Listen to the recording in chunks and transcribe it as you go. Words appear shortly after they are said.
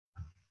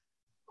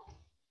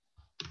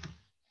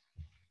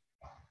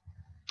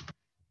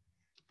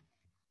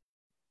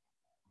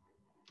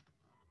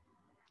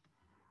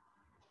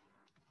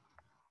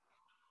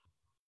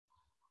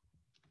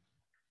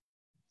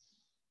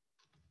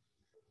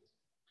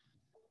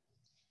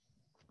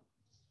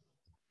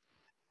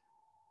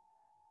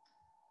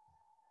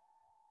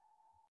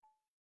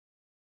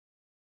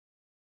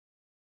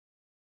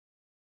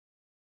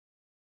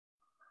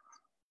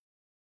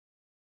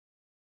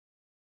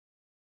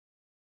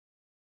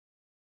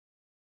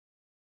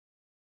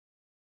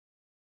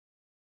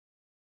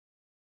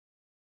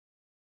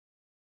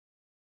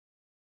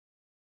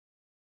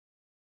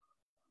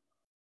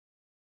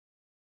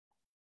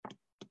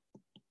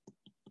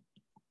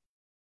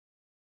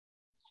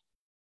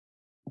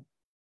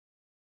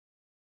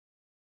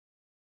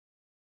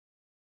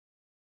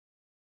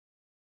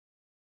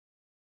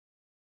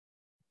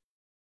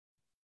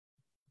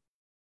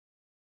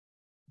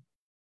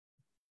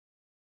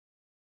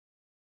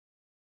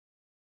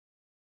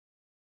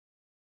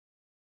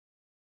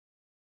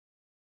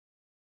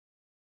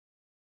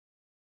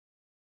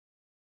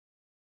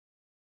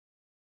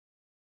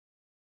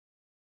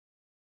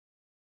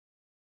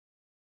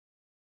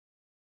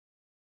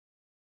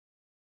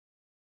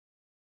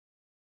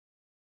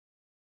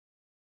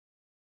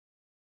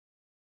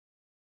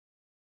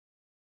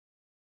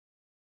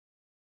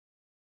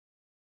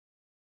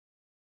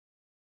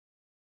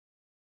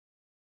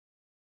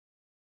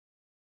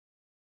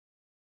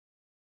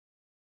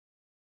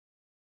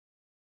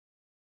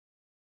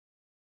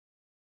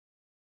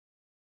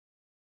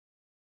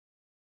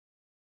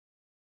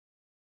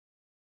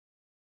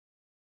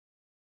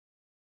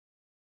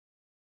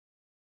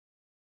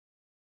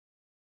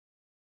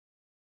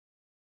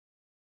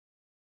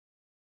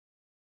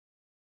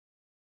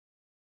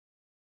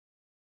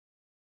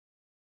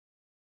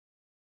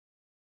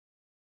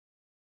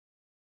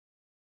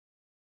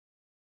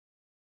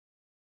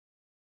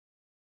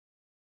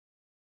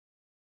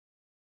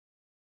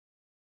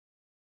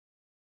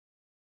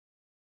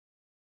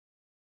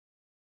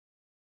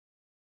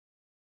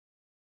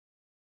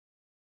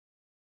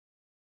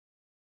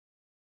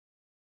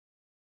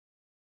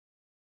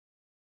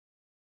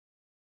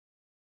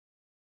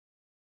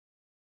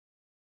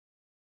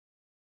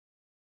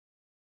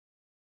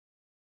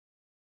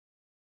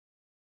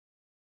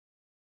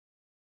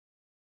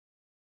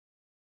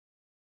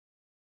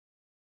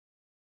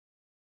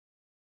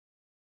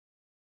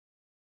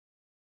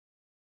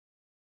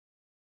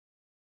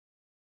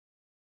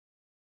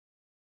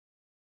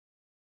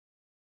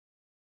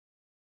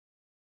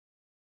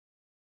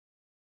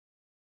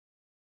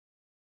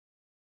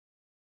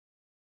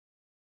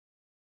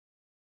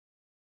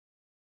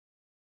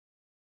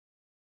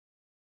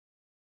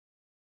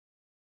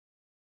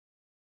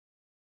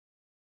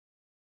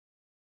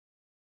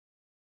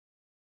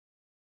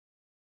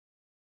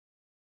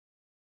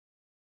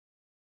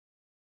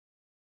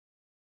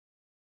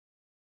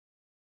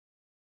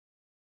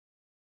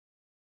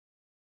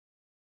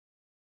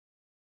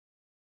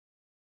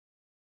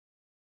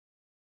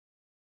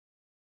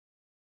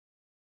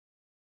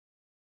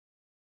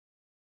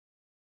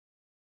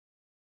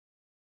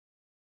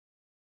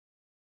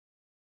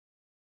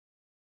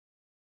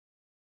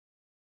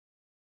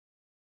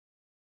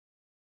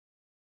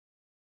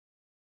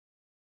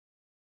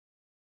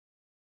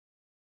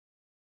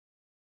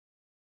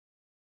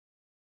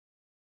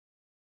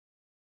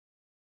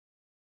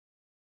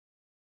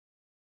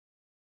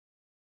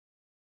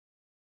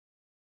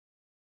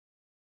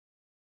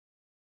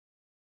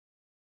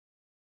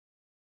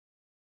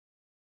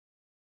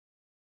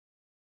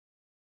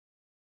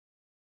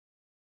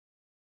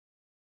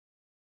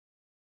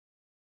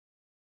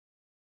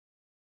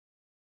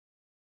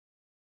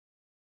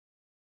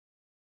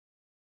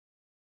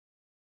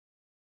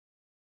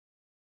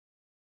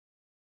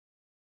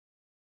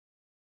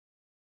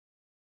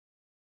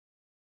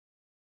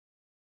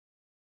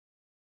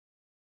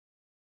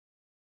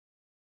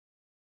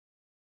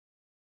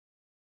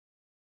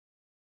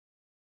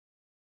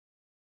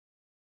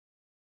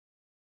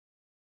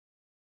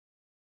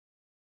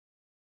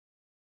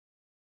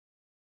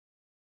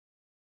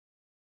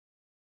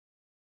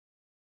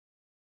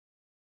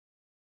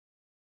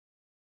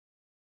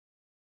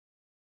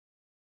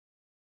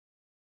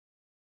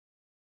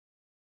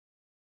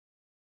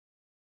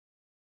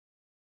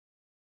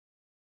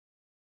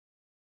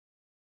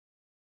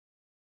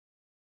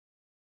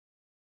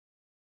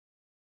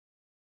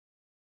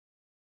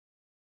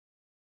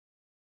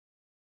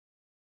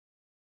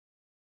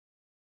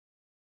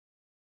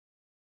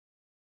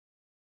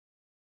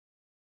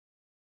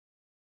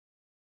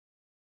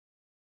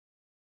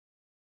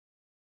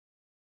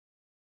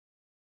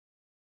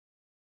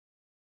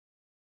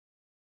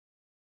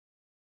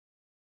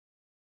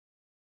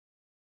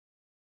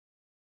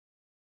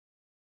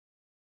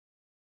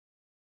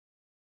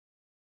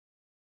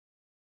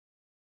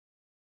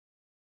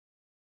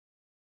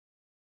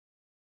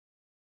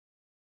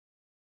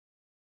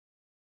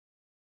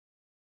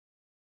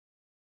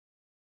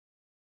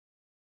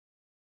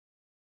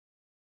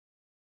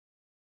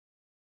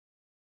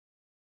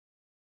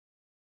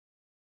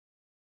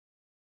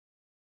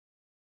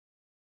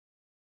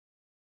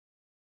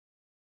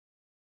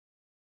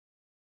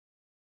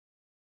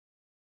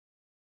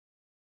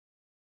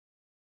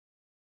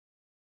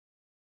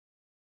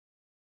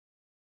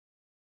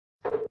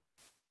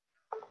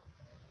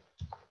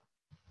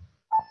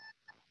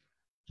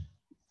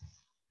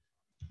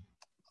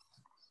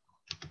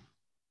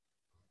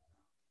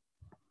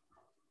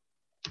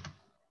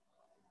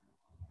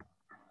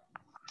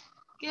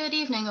Good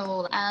evening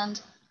all,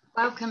 and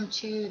welcome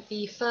to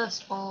the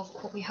first of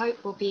what we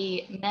hope will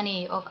be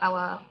many of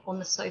our On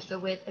the Sofa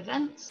with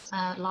events,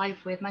 live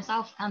with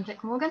myself and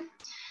Vic Morgan.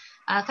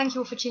 Thank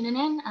you all for tuning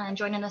in and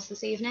joining us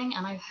this evening,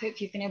 and I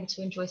hope you've been able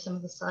to enjoy some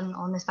of the sun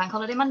on this Bank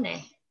Holiday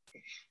Monday.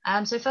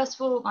 So first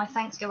of all, my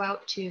thanks go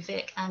out to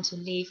Vic and to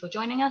Lee for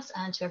joining us,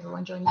 and to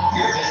everyone joining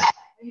us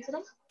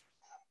today.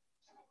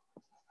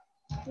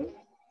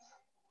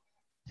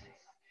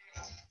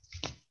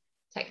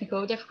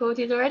 Technical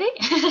difficulties already.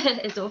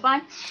 It's all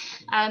fine.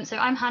 So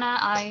I'm Hannah.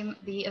 I'm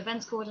the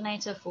events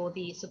coordinator for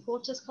the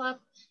Supporters Club.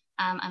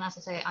 And as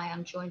I say, I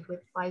am joined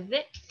by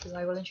Vic, who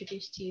I will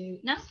introduce to you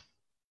now.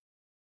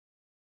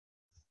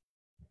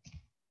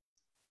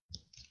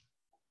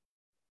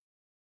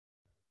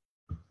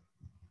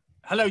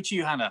 Hello to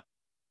you, Hannah.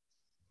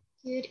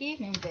 Good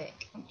evening,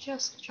 Vic. I'm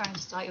just trying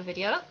to start your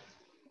video up.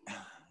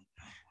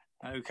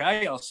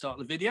 Okay, I'll start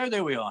the video.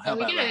 There we are. How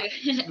about that?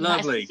 Nice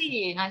Lovely. to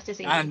see you. Nice to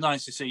see you. And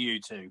nice to see you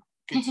too.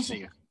 Good to see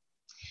you.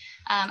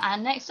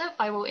 And next up,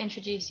 I will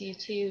introduce you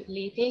to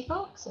Lee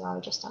Peacock. So I'll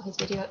just start his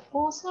video up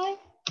also.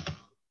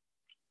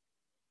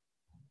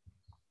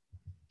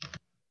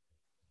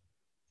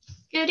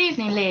 Good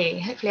evening, Lee.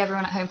 Hopefully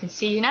everyone at home can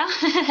see you now.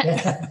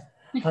 Yeah.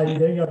 How are you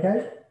doing? You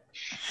okay?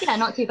 Yeah,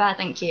 not too bad,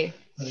 thank you.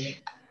 Brilliant.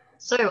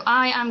 So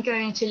I am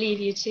going to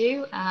leave you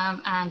two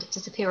and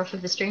disappear off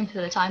of the stream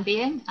for the time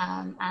being,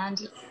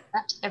 and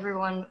let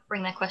everyone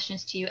bring their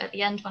questions to you at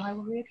the end when I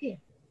will reappear.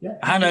 Yeah.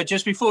 Hannah,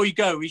 just before you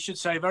go, we should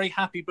say a very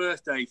happy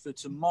birthday for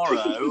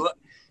tomorrow,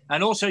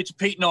 and also to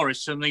Pete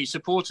Norris from the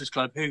Supporters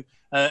Club, who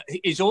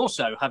is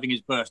also having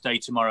his birthday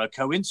tomorrow.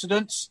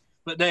 Coincidence?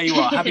 But there you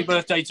are. Happy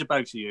birthday to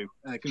both of you.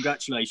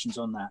 Congratulations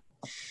on that.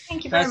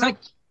 Thank you very much.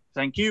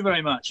 Thank you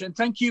very much. And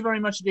thank you very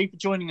much indeed for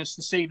joining us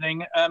this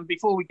evening.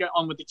 Before we get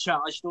on with the chat,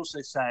 I should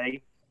also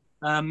say,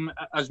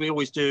 as we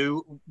always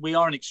do, we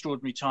are in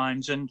extraordinary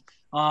times, and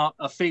our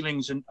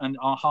feelings and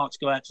our hearts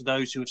go out to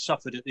those who have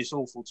suffered at this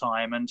awful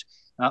time, and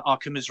our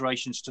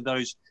commiserations to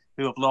those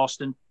who have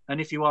lost.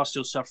 And if you are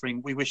still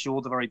suffering, we wish you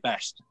all the very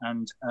best,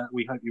 and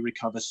we hope you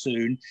recover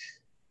soon.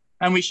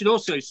 And we should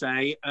also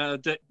say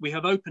that we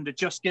have opened a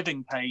Just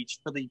Giving page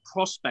for the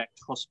Prospect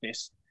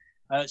Hospice.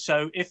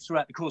 So if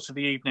throughout the course of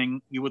the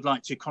evening you would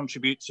like to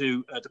contribute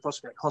to the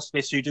Prospect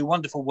Hospice, who do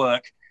wonderful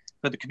work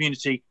for the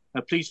community,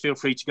 please feel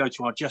free to go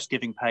to our Just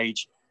Giving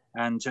page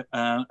and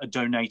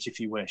donate if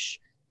you wish.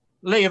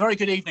 Lee, a very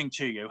good evening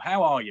to you.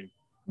 How are you?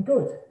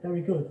 Good, very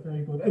good,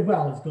 very good.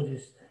 Well, as good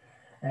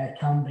as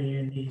can be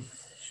in these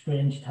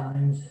strange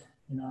times,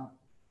 you know.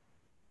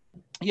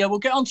 Yeah, we'll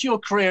get onto your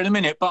career in a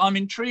minute, but I'm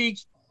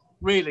intrigued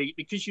really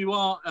because you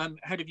are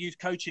head of youth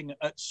coaching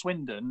at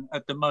Swindon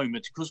at the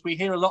moment, because we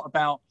hear a lot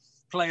about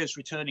players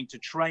returning to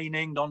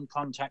training,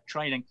 non-contact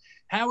training.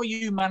 How are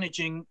you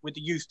managing with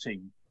the youth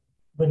team?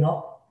 We're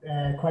not,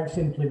 quite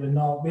simply, we're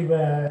not.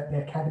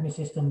 The academy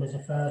system was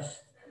the first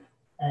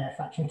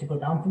faction to go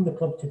down from the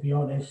club, to be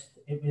honest.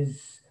 It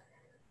was,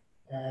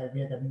 we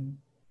had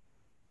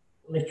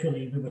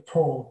literally, we were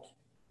told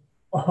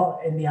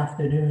in the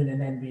afternoon,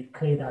 and then we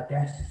cleared our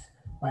desks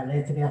by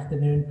later in the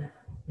afternoon.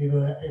 It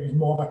was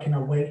more of a kind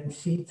of wait and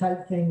see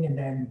type thing, and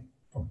then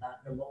from that,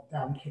 the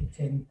lockdown kicked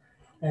in.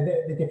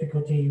 The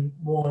difficulty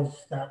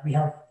was that we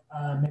have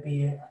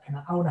maybe a kind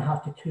of hour and a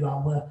half to 2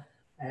 hour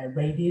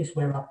radius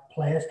where our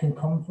players can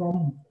come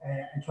from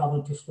and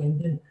travel to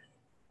Swindon.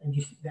 And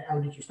the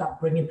elders, you start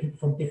bringing people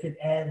from different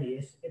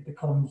areas, it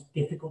becomes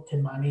difficult to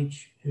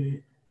manage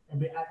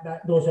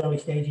at those early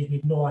stages, we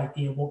had no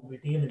idea what we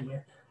were dealing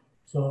with.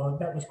 So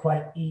that was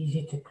quite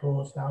easy to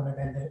close down, and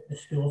then the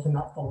schools and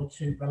that followed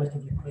suit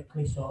relatively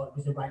quickly. So it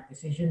was the right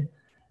decision.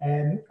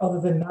 Other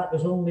than that,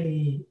 there's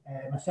only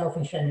myself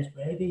and Seamus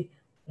Brady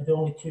are the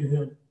only two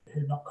who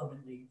are not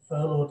currently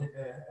furloughed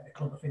at the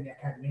club within the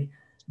academy.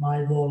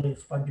 My role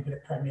is funded with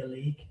the Premier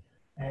League.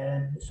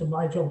 So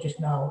my job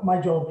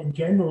in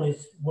general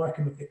is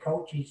working with the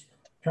coaches,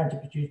 trying to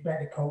produce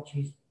better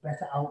coaches,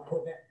 better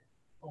output, that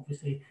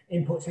obviously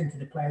inputs into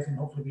the players, and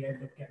hopefully we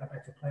end up getting a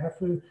better player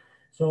through.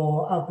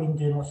 So I've been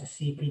doing lots of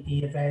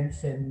CPD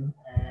events and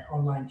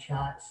online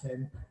chats,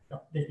 and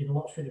there's been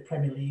lots through the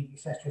Premier League,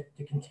 etc.,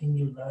 to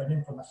continue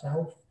learning for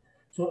myself.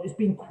 So it's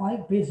been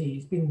quite busy.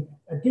 It's been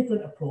a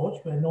different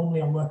approach, but normally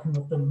I'm working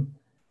with them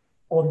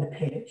on the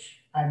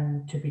pitch,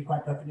 and to be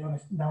quite perfectly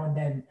honest, now and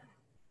then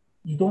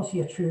you don't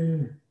see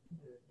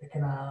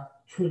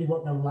truly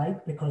what they're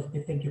like, because they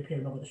think you're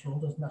peering over the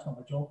shoulders, and that's not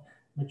my job.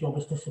 My job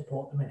is to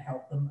support them and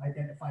help them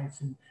identify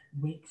some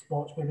weak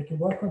spots where they can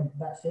work on.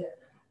 That's it.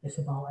 It's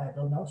about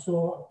building out.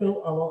 So I've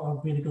built a lot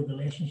of really good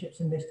relationships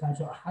in this time,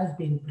 so it has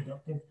been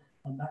productive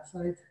on that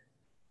side.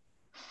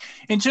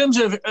 In terms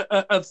of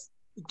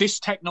this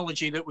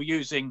technology that we're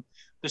using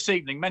this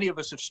evening, many of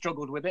us have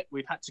struggled with it.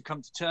 We've had to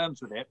come to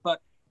terms with it. But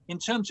in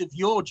terms of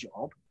your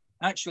job,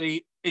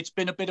 actually, it's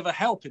been a bit of a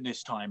help in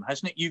this time,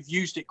 hasn't it? You've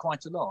used it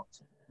quite a lot.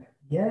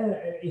 Yeah,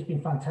 it's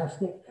been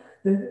fantastic.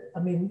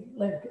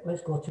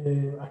 Let's go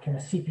to a kind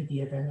of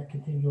CPD event, a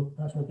continual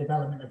personal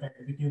development event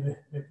that we do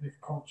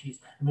with coaches,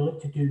 and we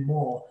look to do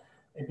more.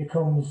 It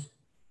becomes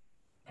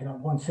kind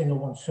of one singer,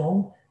 one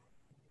song.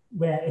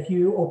 where if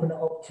you open it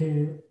up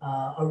to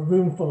a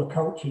room full of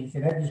coaches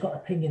and everybody's got an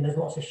opinion, there's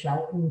lots of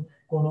shouting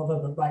going over.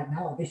 But right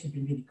now, this has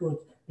been really good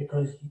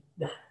because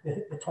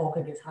the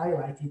talker gets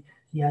highlighted.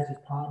 He has his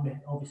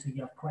partner. Obviously,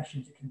 you have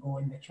questions that can go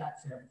in the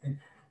chats and everything.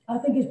 I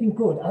think it's been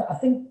good. I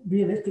think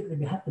realistically,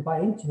 we have to buy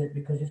into it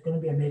because it's going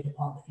to be a major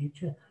part of the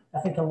future. I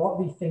think a lot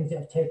of these things that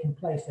have taken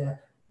place,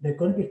 they're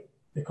going to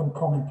become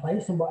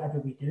commonplace in whatever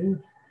we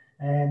do.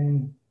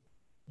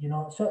 You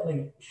know,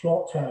 certainly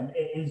short term,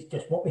 it is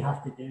just what we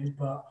have to do,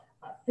 but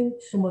I think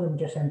some of them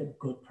just end up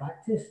good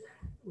practice.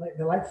 Like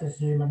the likes of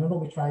Zoom, and I know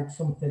we tried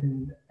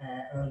something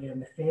earlier on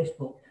the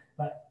Facebook,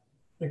 but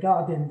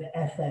regarding the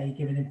FA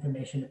giving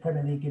information, the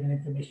Premier League giving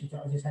information to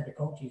us as head of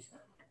coaches,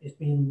 it's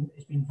been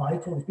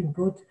vital, it's been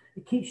good.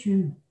 It keeps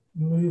you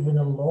moving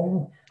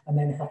along, and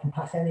then if I can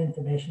pass any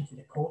information to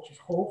the coaches,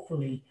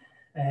 hopefully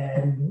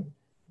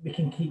we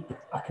can keep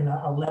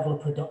a level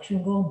of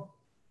production going.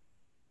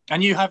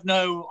 And you have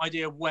no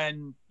idea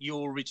when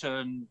you'll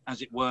return,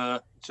 as it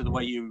were, to the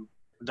way you...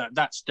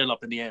 That's still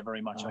up in the air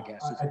very much, I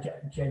guess.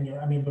 Genuinely,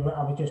 I mean,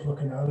 I was just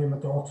looking earlier. My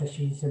daughter,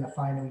 she's in the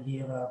final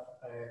year of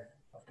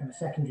kind of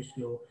secondary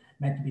school,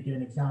 meant to be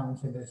doing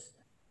exams, and there's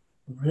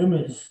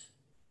rumours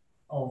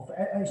of...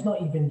 It's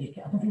not even...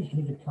 I don't think you can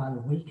even plan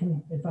a week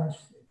in advance.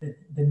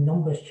 The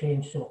numbers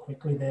change so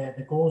quickly.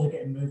 The goals are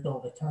getting moved all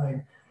the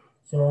time.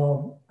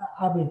 So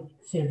I would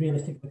say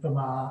realistically from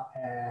our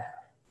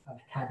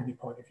academy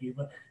point of view,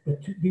 but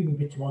we would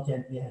be towards the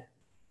end of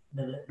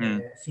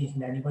the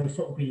season anyway.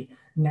 So it'll be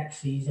next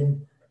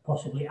season,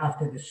 possibly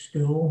after the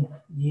school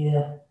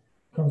year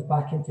comes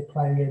back into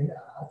play. And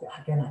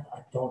again, I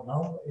don't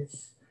know.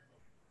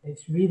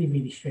 It's really,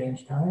 really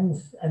strange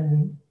times.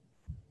 And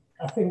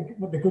I think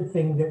the good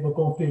thing that we're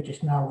going through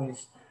just now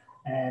is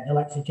the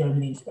likes of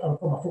Germany,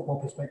 from a football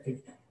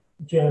perspective,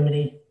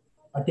 Germany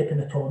are dipping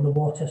the toe in the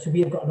water. So we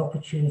have got an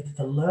opportunity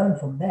to learn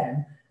from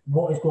them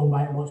what is going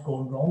right and what's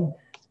going wrong.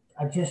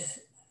 I just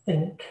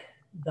think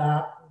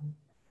that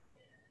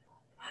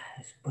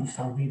it's going to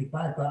sound really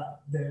bad,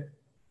 but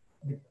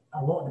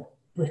a lot of the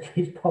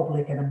British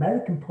public and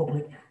American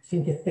public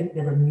seem to think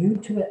they're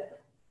immune to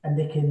it and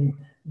they can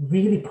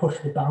really push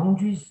the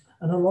boundaries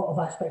in a lot of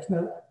aspects.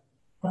 Now,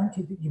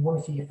 granted that you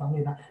want to see your family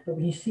and that, but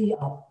when you see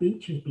our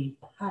beaches being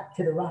packed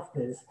to the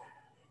rafters,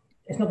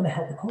 it's not going to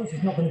help the cause.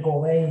 It's not going to go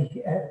away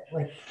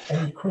like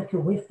any quicker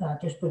with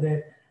that, just for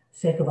the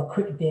sake of a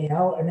quick day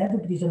out. And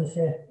everybody's on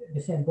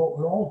the same boat.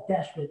 We're all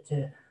desperate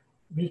to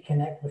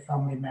reconnect with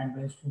family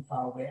members from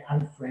far away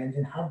and friends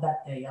and have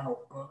that day out.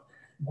 But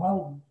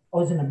while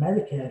us in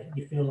America,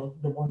 you feel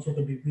the ones who are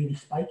going to be really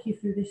spiky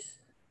through this.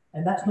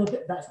 And that's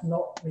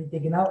not me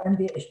digging out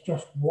India. It's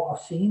just what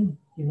I've seen,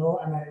 you know.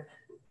 And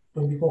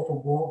when we go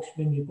for walks,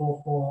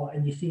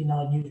 and you see in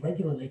our news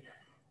regularly,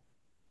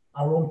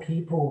 our own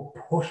people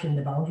pushing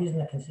the boundaries on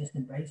a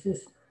consistent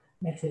basis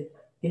makes it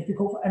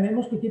difficult. And it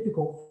must be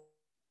difficult.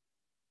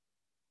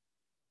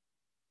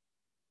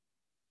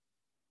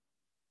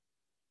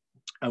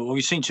 Well,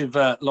 we seem to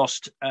have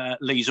lost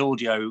Lee's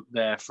audio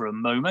there for a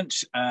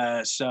moment.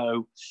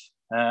 So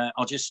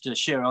I'll just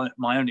share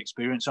my own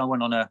experience. I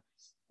went on a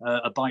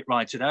bike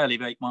ride today. I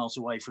live 8 miles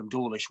away from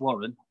Dawlish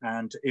Warren,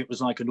 and it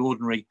was like an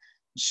ordinary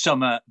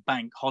summer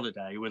bank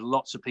holiday with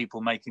lots of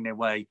people making their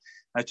way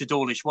to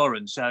Dawlish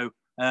Warren. So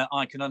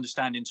I can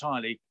understand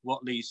entirely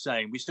what Lee's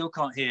saying. We still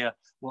can't hear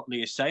what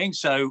Lee is saying.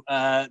 So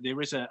there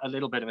is a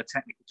little bit of a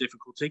technical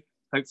difficulty.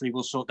 Hopefully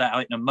we'll sort that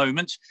out in a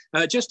moment.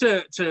 Just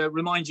to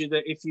remind you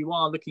that if you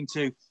are looking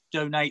to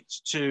donate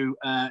to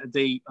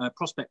the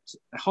Prospect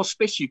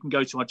Hospice, you can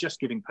go to our Just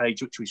Giving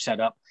page, which we've set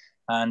up,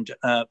 and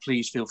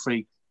please feel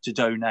free to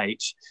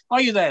donate.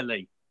 Are you there,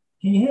 Lee?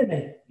 Can you hear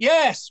me?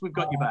 Yes, we've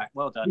got you back.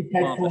 Well done. These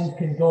headphones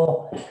can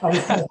go. I was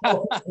kind of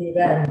talking through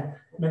them.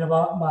 I mean,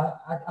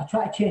 I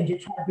try to change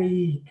it, try to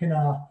be kind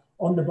of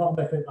on the bottom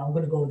of it. I'm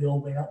going to go the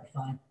old way. That'll be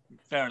fine.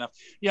 Fair enough.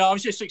 Yeah, I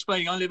was just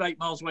explaining. I live 8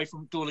 miles away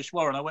from Dawlish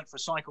Warren. I went for a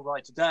cycle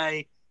ride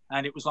today,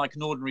 and it was like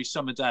an ordinary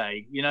summer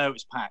day. You know,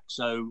 it's packed,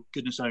 so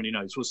goodness only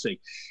knows. We'll see.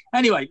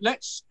 Anyway,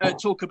 let's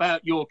talk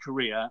about your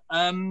career.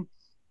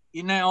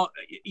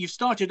 You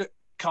started at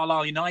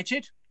Carlisle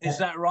United. Is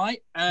that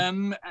right?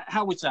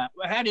 How was that?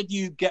 How did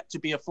you get to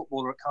be a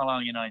footballer at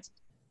Carlisle United?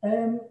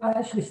 I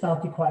actually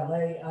started quite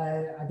late.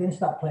 I didn't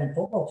start playing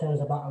football till I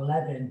was about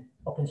 11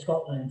 up in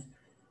Scotland.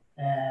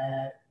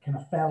 Kind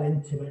of fell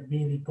into it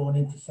really going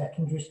into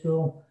secondary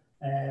school.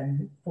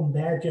 From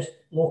there, just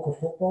local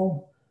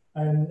football.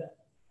 And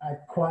I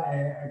had quite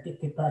an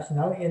addictive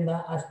personality in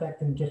that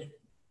aspect and just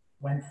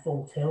went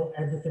full tilt.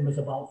 Everything was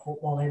about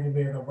football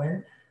everywhere I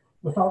went.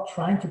 Without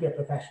trying to be a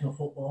professional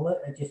footballer,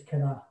 it just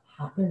kind of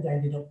happened. I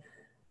ended up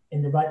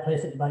in the right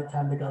place at the right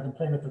time regarding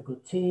playing with a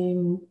good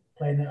team,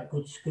 playing at a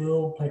good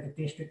school, played for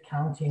district,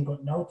 county and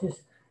got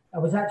noticed. I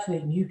was actually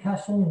at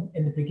Newcastle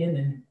in the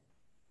beginning.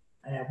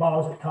 While I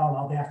was at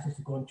Carlisle, they asked us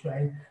to go and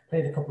train,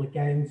 played a couple of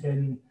games,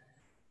 and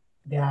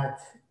they had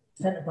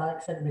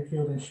centre-back, centre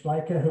midfield and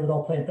striker who were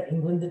all playing for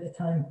England at the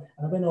time.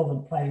 And I went over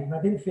and played, and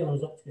I didn't feel I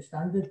was up to the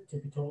standard, to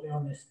be totally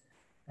honest.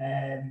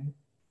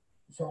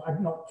 so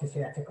I'm not to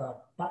say I took a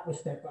backward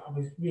step, but I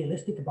was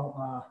realistic about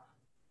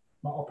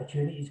my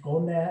opportunities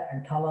going there,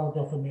 and Carlisle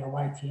offered me a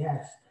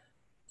YTS.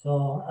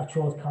 So I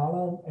chose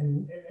Carlisle,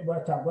 and it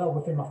worked out well.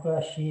 Within my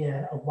first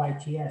year of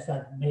YTS,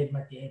 I made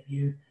my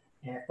debut.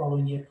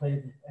 Following year,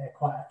 played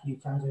quite a few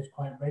times. It was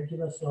quite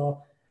regular.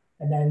 So,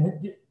 and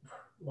then,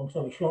 long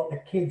story short, the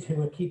kids who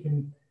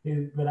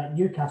were at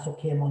Newcastle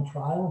came on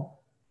trial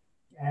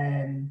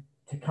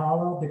to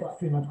Carlisle. They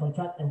got a 3-month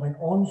contract and went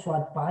on. So I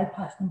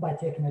bypassed them by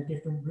taking a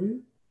different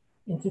route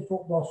into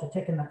football. So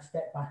taking that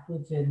step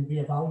backwards and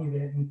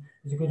reevaluating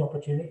was a good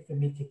opportunity for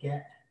me to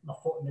get my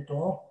foot in the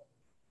door.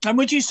 And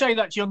would you say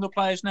that to younger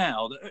players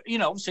now? You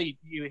know, obviously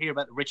you hear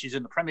about the riches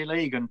in the Premier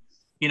League and,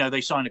 you know,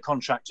 they sign a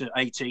contract at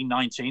 18,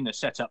 19, they're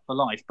set up for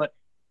life. But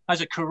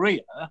as a career,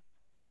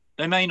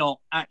 they may not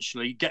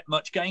actually get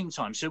much game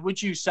time. So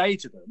would you say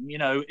to them, you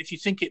know, if you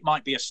think it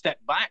might be a step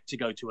back to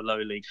go to a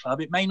lower league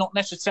club, it may not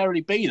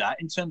necessarily be that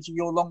in terms of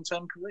your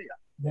long-term career?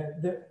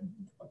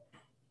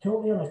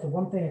 Totally honest, the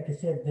one thing I could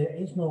say, there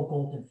is no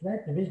golden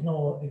thread. There is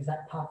no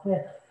exact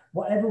pathway.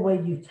 Whatever way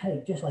you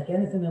take, just like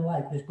anything in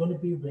life, there's going to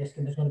be risk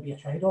and there's going to be a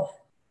trade-off.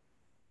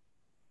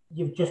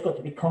 You've just got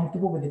to be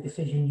comfortable with the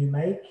decision you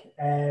make.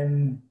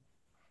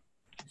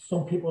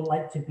 Some people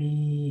like to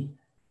be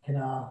kind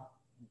of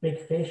big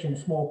fish in a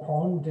small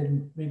pond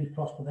and really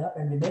prosper that,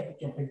 and they make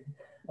the jump and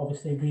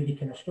obviously really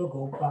kind of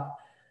struggle. But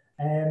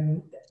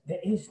there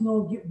is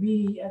no,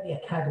 we at the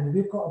academy,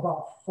 we've got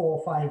about 4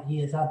 or 5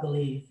 years, I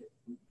believe.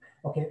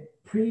 Okay,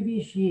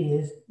 previous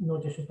years,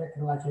 no disrespect to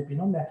the lads who've been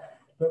on there,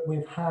 but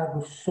we've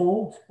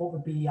sold what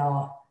would be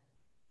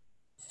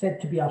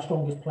said to be our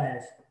strongest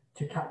players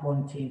to Cat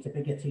 1 teams, the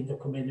bigger teams have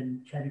come in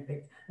and cherry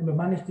picked, and we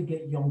managed to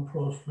get young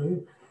pros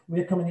through.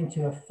 We're coming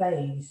into a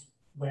phase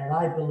where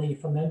I believe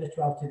from the under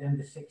 12 to the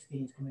under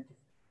 16s coming to,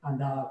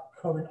 and our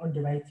current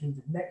under 18s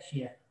of next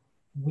year,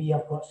 we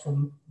have got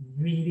some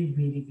really,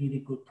 really, really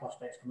good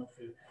prospects coming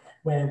through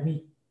where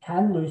we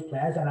can lose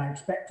players, and I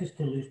expect us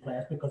to lose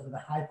players because of the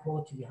high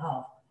quality we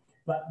have.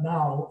 But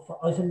now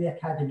for us in the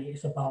academy,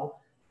 it's about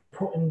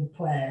putting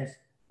players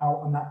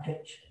out on that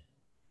pitch,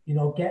 you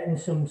know, getting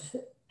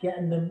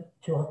them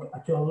to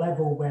a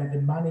level where the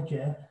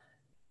manager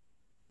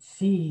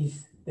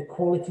sees the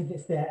quality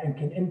that's there and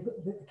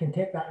can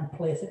take that and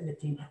place it in the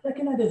team.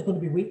 Recognize there's going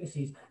to be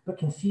weaknesses, but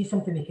can see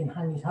something he can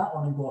hang his hat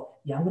on and go,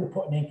 yeah, I'm going to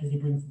put him in because he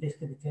brings this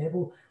to the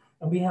table.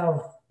 And we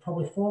have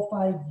probably 4 or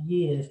 5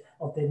 years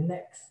of the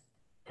next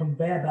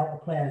conveyor belt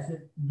of players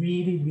that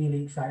really,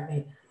 really excite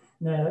me.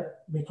 Now,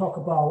 we talk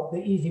about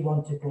the easy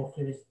one to go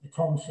through is the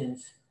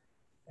Thompsons.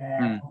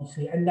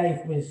 Obviously, and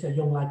Knife was a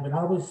young lad when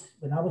I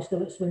was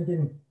still at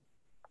Swindon.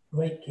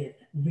 Great kid,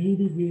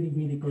 really, really,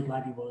 really good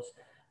lad he was.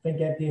 I think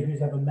everybody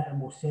who's ever met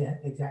him will say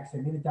the exact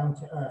same, really down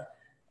to earth.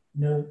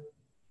 No,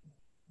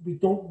 we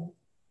don't.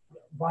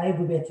 Why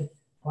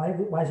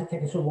is it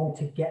taking so long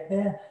to get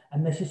there?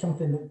 And this is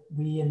something that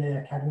we in the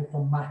academy,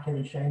 from Macca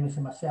and Seamus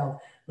and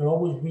myself, we're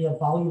always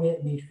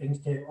reevaluating these things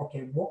to,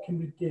 okay, what can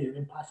we do,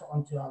 and pass it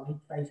on to our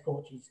league phase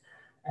coaches,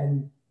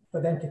 and for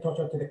them to touch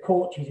on to the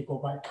coaches and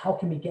go, right, how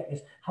can we get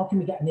this? How can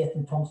we get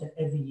Nathan Thompson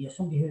every year?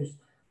 Somebody who's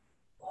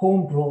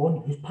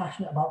homegrown, who's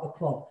passionate about the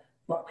club,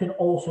 but can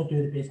also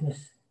do the business,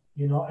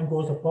 you know, and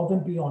goes above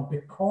and beyond,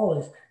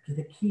 because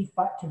the key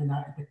factor in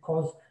that is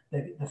because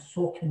they're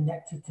so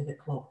connected to the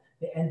club.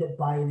 They end up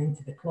buying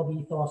into the club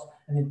ethos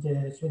and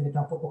into Swindon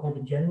Town Football Club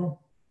in general.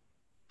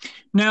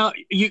 Now,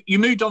 you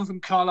moved on from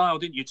Carlisle,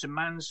 didn't you, to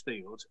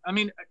Mansfield? I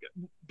mean,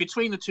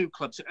 between the two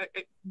clubs,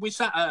 was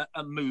that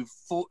a move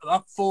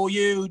up for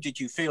you? Did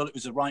you feel it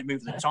was the right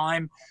move at the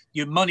time?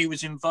 Your money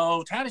was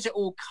involved. How does it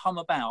all come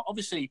about?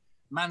 Obviously,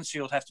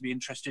 Mansfield have to be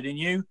interested in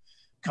you.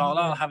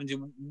 Carlisle having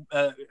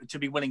to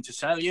be willing to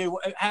sell you.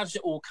 How does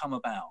it all come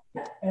about?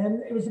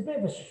 It was a bit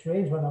of a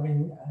strange one. I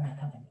mean, I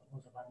can't think, I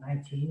was about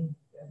 19,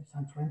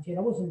 I'm 20, and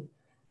I wasn't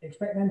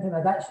expecting anything.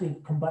 I'd actually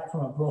come back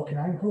from a broken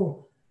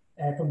ankle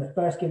from the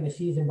first game of the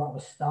season, but I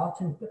was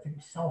starting. I think it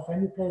was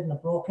Southend who played and I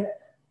broke it.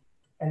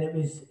 And it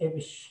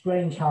was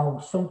strange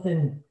how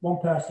one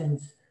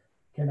person's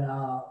kind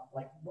of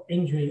like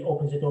injury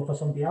opens the door for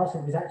somebody else.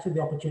 It was actually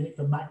the opportunity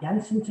for Matt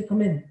Jansen to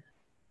come in.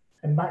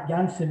 And Matt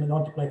Jansen went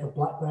on to play for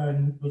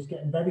Blackburn, was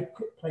getting very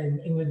quick playing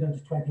England under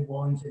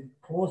 21s and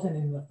closing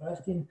in the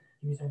first team.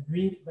 He was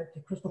went to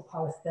Crystal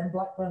Palace, then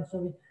Blackburn,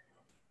 sorry.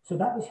 So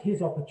that was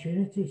his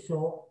opportunity.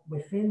 So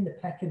within the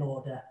pecking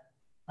order,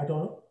 I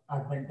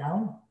went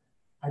down.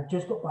 I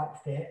just got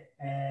back fit,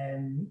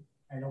 and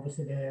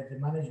obviously the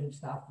management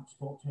staff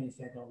spoke to me and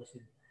said, "Oh, listen,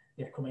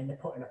 they've come in, they're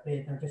putting a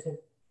bid." And I just said,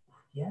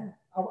 "Yeah."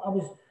 I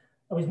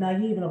was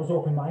naive and I was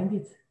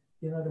open-minded.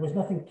 You know, there was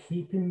nothing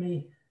keeping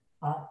me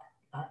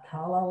at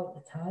Carlisle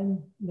at the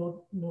time.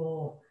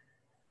 No.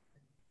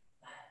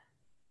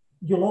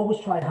 You'll always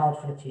try hard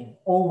for the team.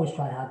 Always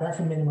try hard. That's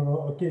a minimum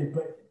I'll do.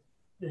 But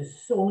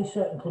there's only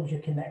certain clubs you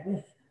connect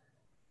with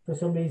for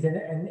some reason.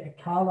 And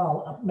at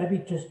Carlisle, maybe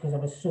just because I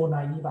was so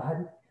naive, I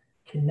hadn't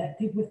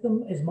connected with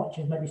them as much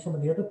as maybe some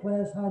of the other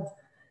players had,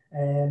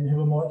 who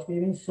were more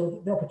experienced.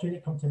 So the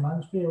opportunity come to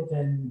Mansfield,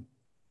 and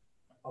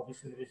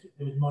obviously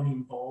there was money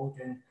involved,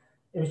 and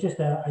it was just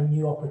a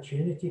new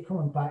opportunity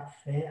coming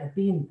back fit. I'd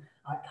been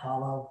at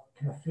Carlisle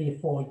kind of 3 or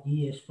 4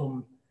 years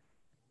from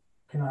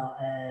kind of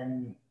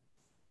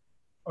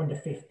under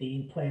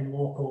 15 playing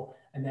local,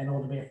 and then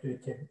all the way through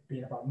to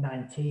being about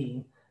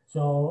 19.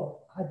 So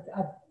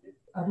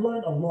I'd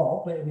learned a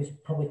lot, but it was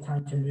probably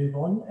time to move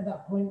on at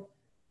that point.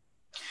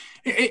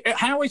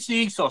 How is the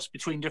ethos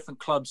between different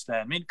clubs then?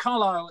 I mean,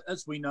 Carlisle,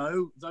 as we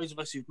know, those of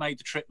us who've made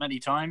the trip many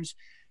times,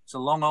 it's a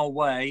long old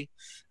way.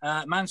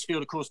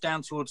 Mansfield, of course,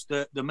 down towards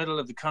the middle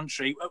of the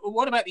country.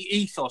 What about the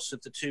ethos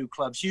of the two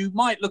clubs? You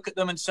might look at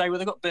them and say, well,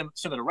 they've got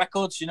similar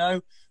records, you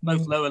know,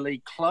 both lower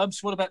league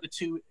clubs. What about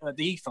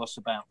the ethos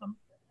about them?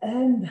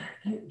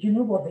 You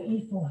know what,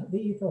 the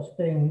ethos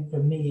thing for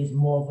me is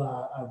more of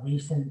a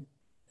recent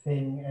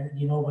thing.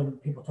 You know, when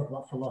people talk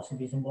about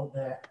philosophies and what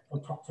they're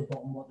from top to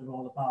bottom, what they're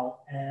all about.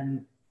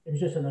 It was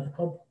just another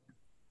club.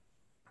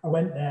 I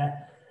went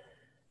there.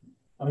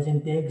 I was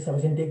in digs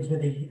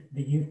with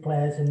the youth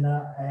players and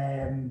that.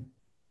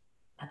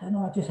 I don't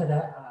know. I just had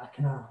a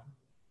kind of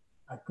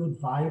a good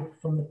vibe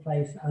from the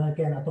place. And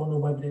again, I don't know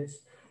whether it's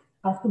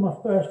after my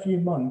first few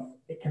months,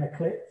 it kind of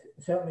clicked.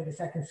 Certainly the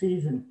second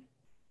season.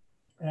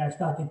 I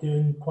started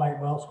doing quite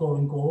well,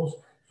 scoring goals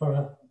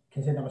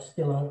considering I was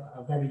still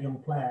a very young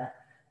player.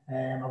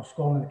 I was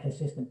scoring on a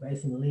consistent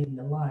basis and leading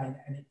the line,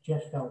 and it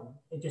just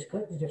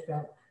clicked. It just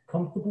felt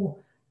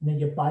comfortable. And then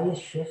your bias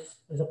shifts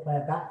as a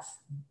player.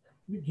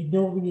 You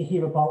know, when you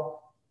hear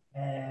about,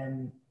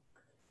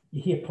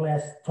 you hear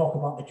players talk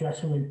about the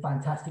dressing room,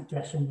 fantastic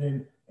dressing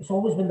room. It's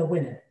always when they're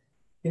winning.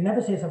 They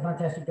never say it's a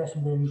fantastic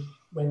dressing room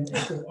when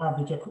it's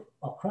average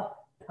or crap.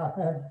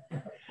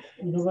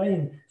 You know what I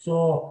mean?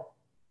 So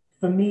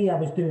for me, I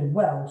was doing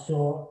well,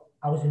 so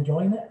I was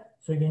enjoying it.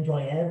 So you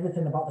enjoy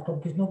everything about the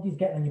club because nobody's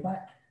getting on your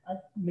back.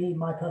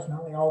 My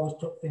personality, I always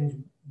took things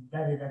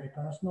very, very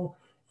personal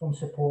from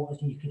supporters,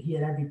 and you could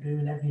hear every boo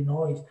and every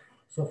noise.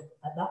 So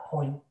at that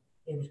point,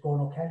 it was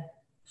going okay.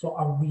 So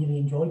I really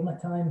enjoyed my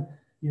time,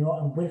 you know,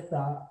 and with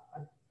that,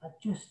 I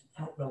just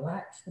felt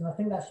relaxed. And I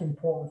think that's an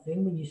important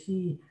thing when you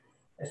see,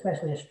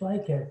 especially a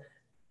striker,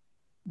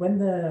 when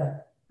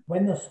they're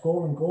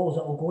scoring goals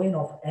that will go in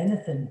off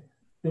anything,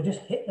 they'll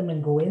just hit them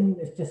and go in.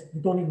 It's just, they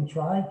don't even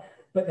try.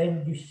 But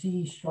then you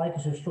see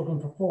strikers who are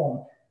struggling for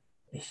form,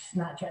 they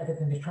snatch at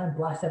everything, they try and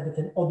blast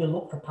everything, or they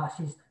look for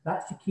passes.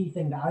 That's the key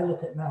thing that I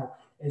look at now,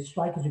 is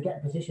strikers who get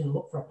in position,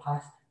 look for a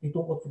pass, they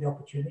don't look for the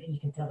opportunity, you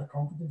can tell the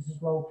confidence as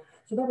well.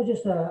 So that was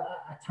just a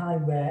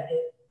time where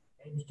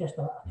it was just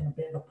a kind of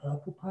bit of a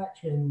purple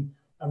patch, and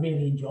I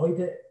really enjoyed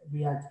it.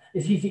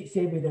 It's easy to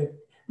say, we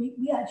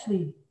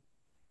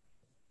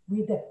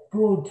had a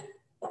good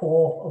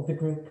core of the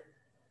group.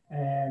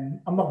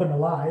 I'm not going to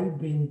lie,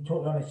 being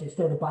totally honest, it's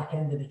still the back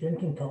end of the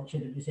drinking culture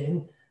that was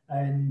in,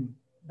 and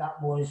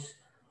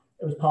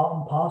it was part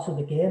and parcel of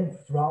the game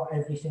throughout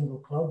every single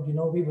club. You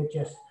know,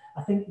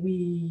 I think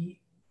we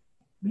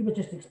were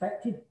just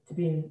expected to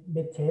be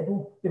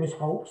mid-table. There was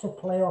hopes of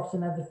playoffs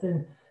and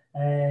everything,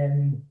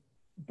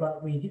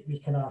 but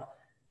we kind of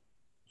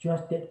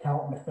just dipped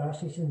out in the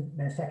first season.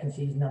 Then second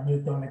season, I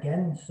moved on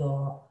again.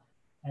 So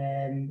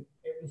it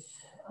was,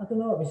 I don't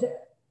know,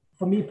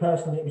 for me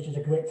personally, it was just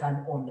a great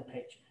time on the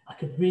pitch. I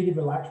could really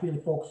relax, really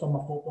focus on my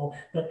football,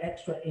 done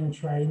extra in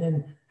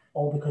training,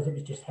 all because it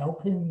was just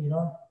helping, you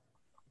know.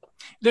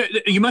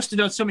 You must have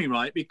done something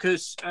right,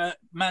 because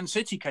Man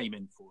City came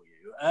in for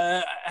you.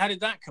 How did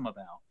that come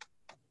about?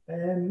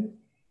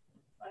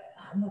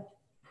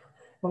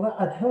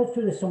 I'd heard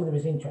through some of there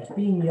was interest.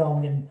 Being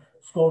young and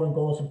scoring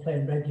goals and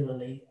playing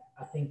regularly,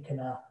 I think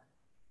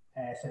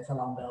sets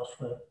alarm bells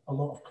for a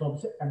lot of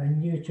clubs. And I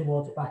knew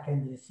towards the back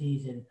end of the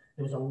season,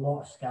 there was a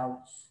lot of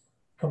scouts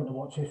coming to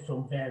watch us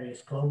from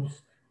various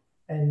clubs.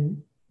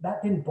 And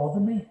that didn't bother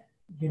me.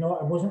 You know,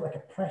 it wasn't like a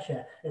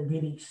pressure. It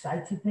really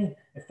excited me.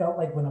 It felt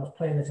like when I was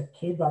playing as a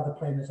kid rather than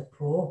playing as a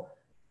pro.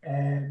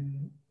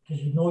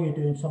 Because you know you're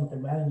doing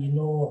something well, and you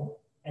know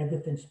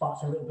everything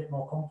sparks a little bit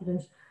more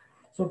confidence.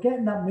 So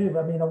getting that move,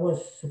 I mean, I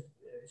was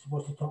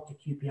supposed to talk to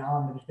QPR,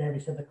 and there was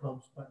various other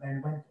clubs, but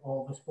then went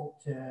over,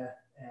 spoke to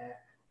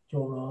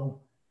Joe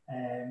Rowe.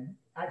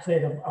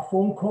 Actually had a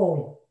phone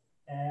call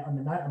on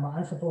the night, on my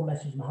answer phone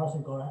message in my house,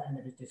 and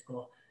it was just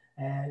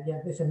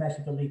this is a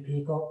message for Lee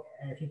Peacock.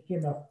 If you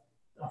give a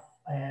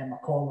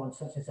call on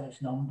such and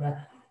such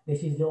number,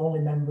 this is the only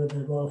member of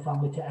the royal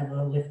family to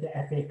ever lift the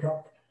FA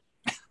Cup.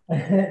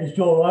 It was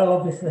Joe Royal,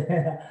 obviously.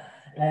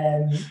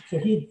 So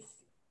he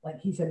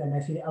sent a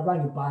message. I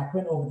rang him back,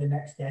 went over the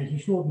next day. He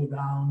showed me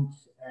around.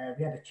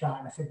 We had a chat,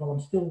 and I said, well,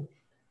 I'm still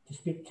to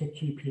speak to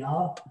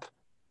QPR.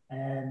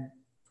 And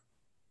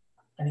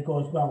he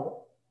goes,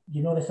 well,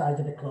 you know the size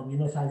of the club, you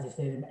know the size of the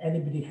stadium.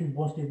 Anybody who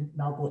wants to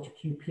now go to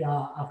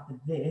QPR after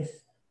this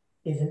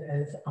isn't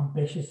as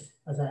ambitious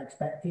as I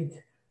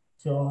expected.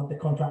 So the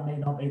contract may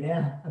not be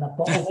there. And I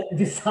bottled it and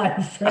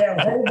decided straight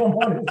away, if I'm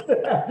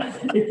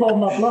honest. He called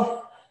my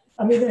bluff.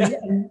 I mean,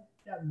 and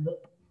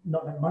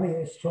not that money,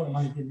 it's sure the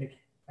money didn't make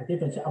a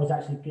difference. I was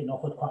actually getting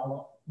offered quite a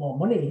lot more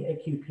money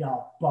at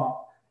QPR,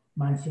 but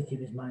Man City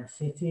was Man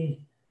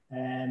City.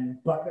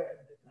 But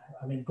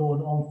I mean,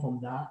 going on from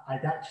that,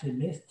 I'd actually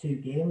missed 2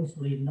 games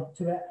leading up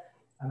to it,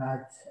 and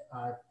I'd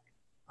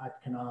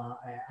kind of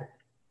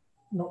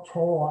not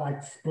tore.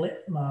 I'd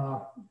split my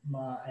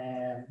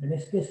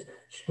meniscus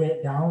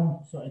straight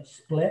down, so it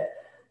split,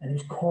 and it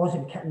was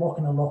causing, it kept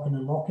locking and locking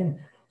and locking.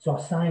 So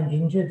I signed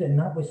injured, and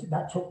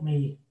that took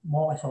me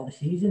more or less all the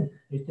season.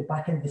 It was the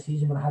back end of the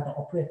season when I had that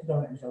operated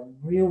on it. It was a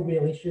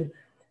real issue.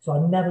 So I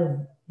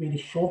never really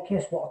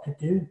showcased what I could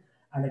do.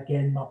 And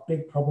again, my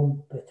big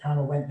problem by the time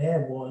I went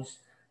there was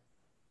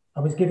I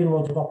was given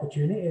loads of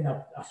opportunity, and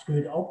I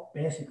screwed it up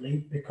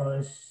basically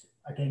because,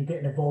 again,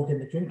 getting involved in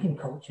the drinking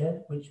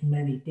culture, which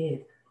many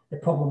did. The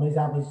problem is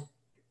I was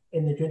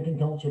in the drinking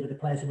culture with the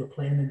players who were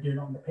playing and doing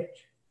it on the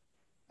pitch,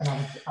 and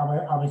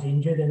I was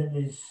injured, and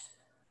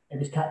it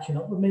was catching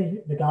up with me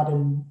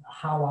regarding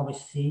how I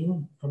was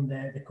seen from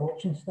the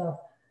coaching staff.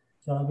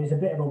 So it was a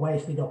bit of a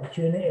wasted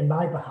opportunity in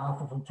my behalf,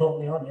 if I'm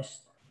totally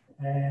honest.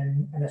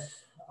 And that's,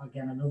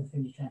 again, another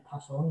thing you try and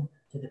pass on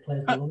to the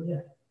players below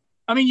you.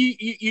 I mean,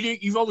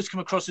 you've always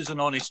come across as an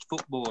honest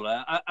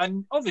footballer,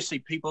 and obviously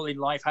people in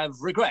life have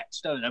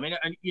regrets, don't they? I mean,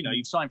 and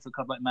you've signed for a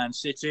club like Man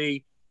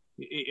City.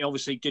 It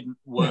obviously didn't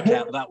work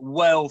out that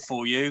well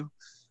for you.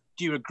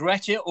 Do you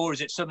regret it, or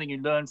is it something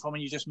you learn from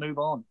and you just move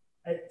on?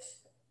 It's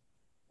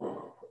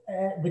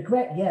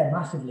regret, yeah,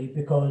 massively,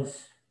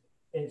 because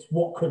it's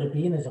what could have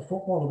been as a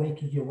footballer way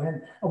because you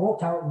went. I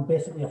walked out on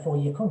basically a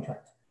 4-year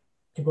contract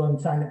to go and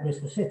sign at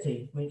Bristol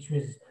City, which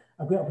was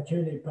a great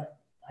opportunity, but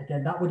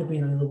again, that would have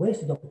been another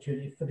wasted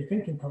opportunity for the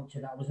drinking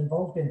culture that I was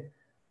involved in.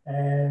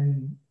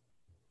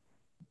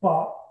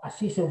 But I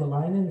see silver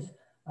linings.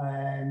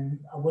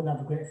 I wouldn't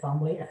have a great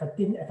family if I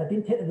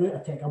didn't take the route I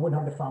take. I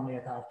wouldn't have the family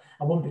I'd have.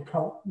 I wouldn't be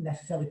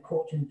necessarily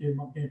coaching and doing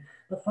what I'm doing.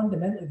 But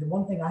fundamentally, the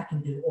one thing I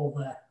can do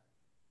over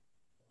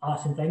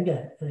Arsene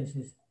Wenger, for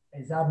instance,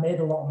 is I've made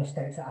a lot of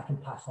mistakes that I can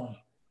pass on.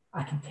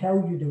 I can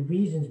tell you the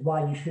reasons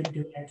why you shouldn't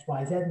do X,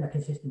 Y, Z on a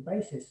consistent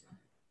basis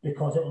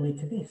because it will lead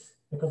to this,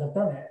 because I've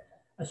done it.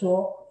 And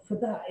so for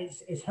that,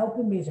 it's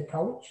helping me as a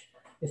coach.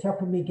 It's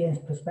helping me gain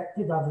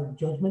perspective rather than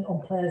judgment on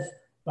players,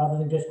 rather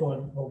than just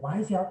going, well, why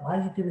is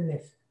he doing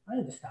this? I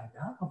understand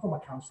that. I'm from a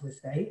council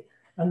estate.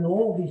 I know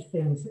all these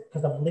things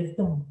because I've lived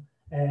them.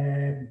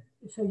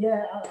 So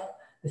yeah,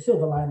 the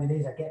silver lining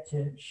is I get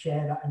to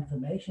share that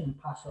information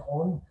and pass it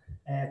on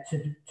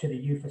to the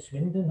youth of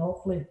Swindon,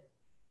 hopefully.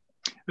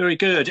 Very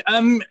good.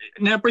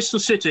 Now, Bristol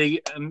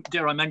City,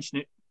 dare I mention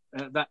it,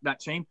 that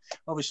team,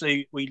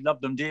 obviously we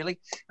love them dearly.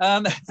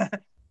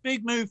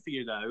 Big move for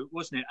you, though,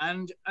 wasn't it?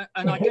 And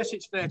I guess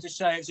it's fair to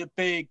say it's a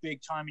big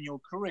time in your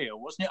career,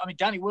 wasn't it? I mean,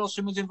 Danny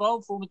Wilson was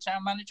involved, former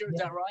town manager, is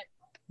that right?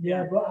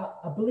 Yeah, but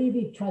I believe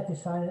he tried to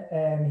sign,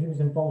 he was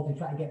involved in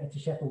trying to get me to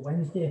Sheffield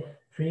Wednesday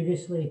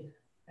previously,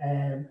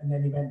 and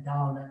then he went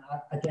down. And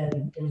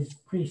again, it was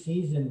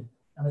pre-season,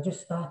 and I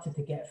just started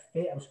to get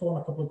fit. I was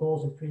scoring a couple of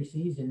goals in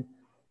pre-season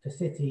for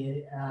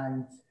City,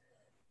 and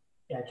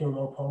yeah, Joe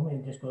Lowe pulled me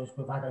and just goes,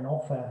 "We've had an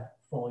offer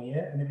for you,"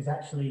 and it was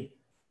actually.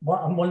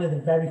 I'm one of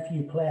the very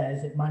few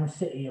players that Man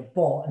City have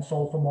bought and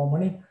sold for more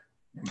money.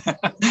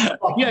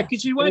 Yeah,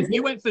 because you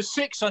went for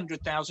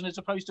 600,000 as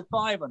opposed to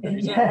 500.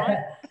 Is that right?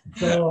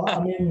 So I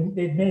mean,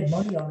 they'd made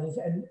money on us,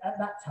 and at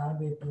that time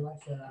we had the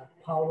likes of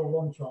Paolo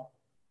Wanchop.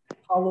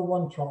 Paolo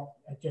Wanchop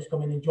had just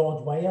come in, and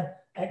George Weah,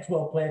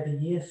 ex-World Player of the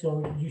Year.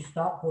 So you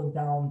start going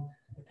down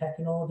the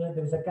pecking order.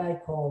 There was a guy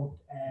called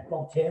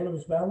Bob Taylor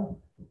as well.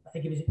 I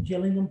think he was at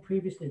Gillingham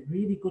previously.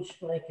 Really good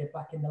striker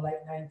back in the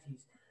late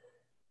 90s.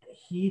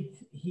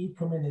 He'd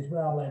come in as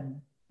well,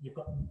 and you've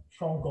got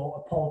Sean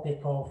Gotter, Paul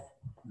Dickoff.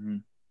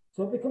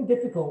 So it became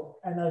difficult.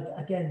 And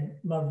again,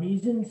 my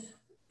reasons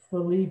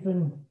for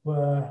leaving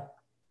were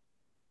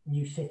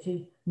New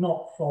City,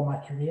 not for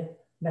my career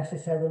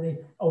necessarily.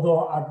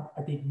 Although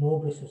I did know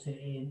Bristol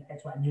City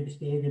and I knew the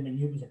stadium and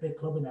knew it was a big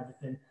club and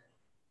everything.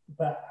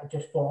 But I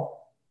just thought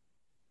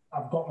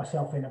I've got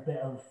myself in a bit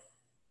of.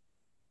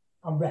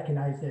 I'm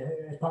recognised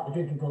as part of the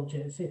drinking culture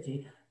at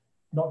City,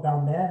 not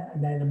down there,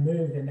 and then a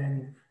move, and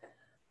then.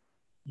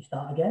 You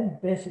start again,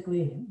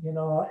 basically.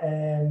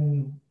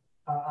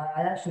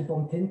 I actually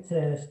bumped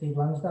into Steve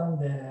Lansdowne,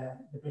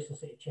 the Bristol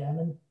City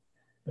chairman,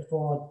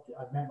 before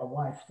I'd met my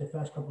wife. The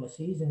first couple of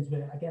seasons,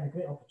 but again, a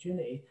great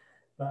opportunity.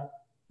 But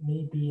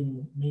me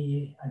being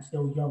me and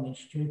still young and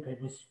stupid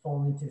was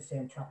falling into the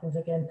same trappings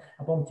again.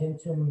 I bumped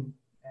into him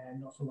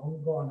not so long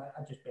ago, and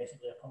I just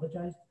basically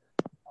apologised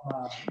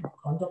for my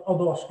conduct.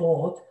 Although I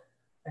scored,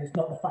 it's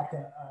not the fact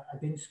that I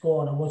didn't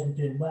score and I wasn't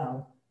doing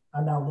well. I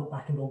now look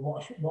back and go,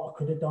 what I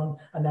could have done.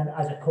 And then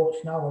as a coach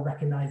now, I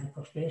recognise the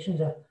frustrations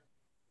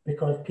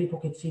because people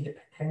could see the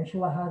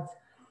potential I had.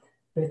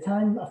 By the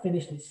time I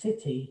finished at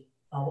City,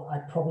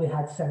 I probably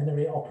had 7 or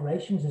 8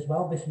 operations as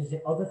well. This was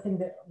the other thing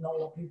that not a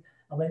lot of people,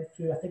 I went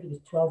through, I think it was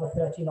 12 or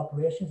 13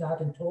 operations I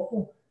had in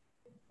total,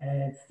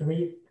 and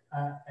 3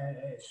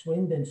 at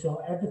Swindon.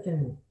 So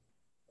everything,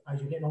 as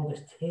you're getting older,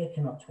 is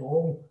taking a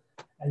toll.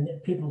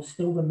 And people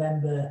still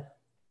remember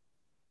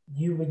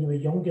you when you were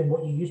younger and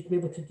what you used to be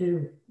able to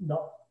do.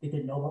 They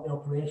didn't know about the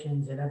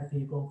operations and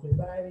everything you go through.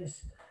 But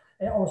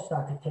it all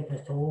started taking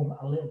a toll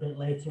a little bit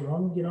later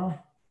on,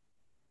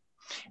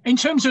 In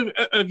terms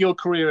of your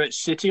career at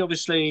City,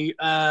 obviously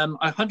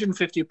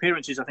 150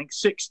 appearances, I think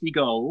 60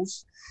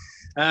 goals,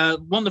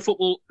 won the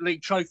Football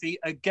League trophy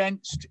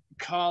against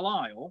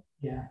Carlisle.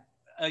 Yeah.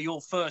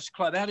 Your first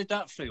club. How did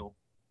that feel?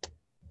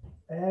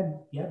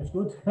 Yeah, it was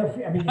good.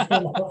 I mean, you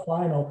still got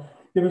final.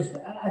 There was,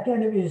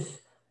 again, it was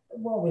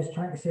what I was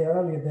trying to say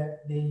earlier,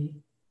 that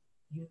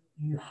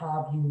you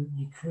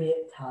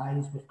create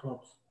ties with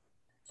clubs.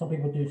 Some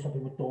people do, some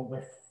people don't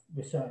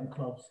with certain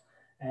clubs.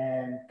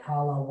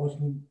 Carlisle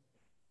wasn't.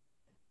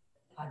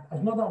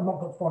 It's not that I've not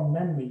got fond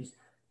memories,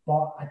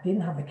 but I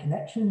didn't have the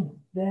connection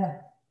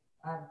there,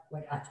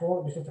 at all.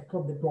 It was just a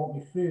club that brought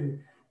me through.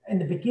 In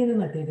the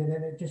beginning, I did, and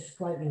then it just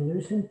slightly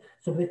loosened.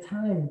 So by the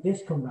time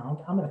this come round,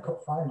 I'm in a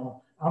cup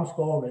final. I'm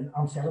scoring.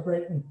 I'm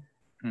celebrating.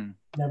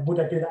 Now, would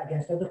I do that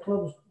against other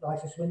clubs, like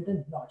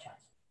Swindon? Not a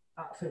chance.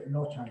 Absolutely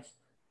no chance,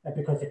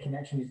 because the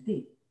connection is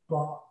deep.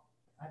 But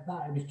at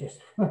that, it was just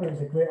it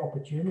was a great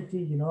opportunity,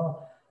 you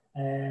know.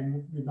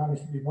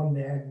 We won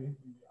there.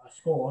 I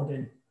scored,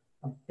 and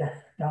I'm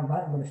damn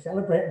right I'm going to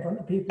celebrate in front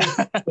of people.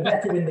 We're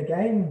there to win the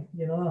game,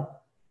 you know.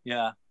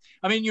 Yeah,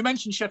 I mean, you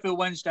mentioned Sheffield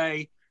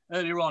Wednesday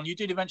earlier on. You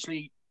did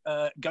eventually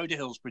go to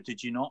Hillsborough,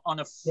 did you not? On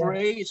a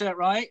free, is that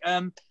right?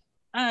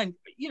 And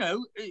you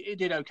know, it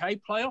did okay.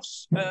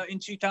 Playoffs in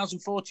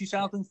 2004,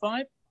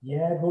 2005.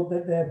 Yeah, well,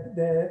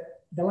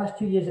 the last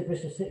 2 years at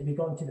Bristol City, we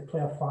got into the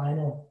playoff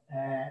final.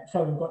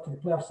 We got to the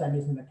playoff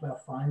semis and the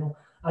playoff final.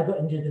 I got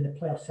injured in the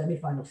playoff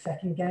semi-final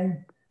second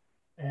game.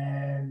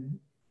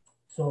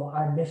 So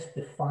I missed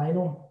the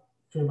final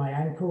through my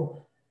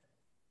ankle.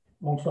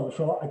 Long story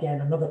short, again,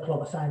 another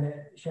club assigned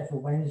at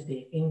Sheffield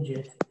Wednesday,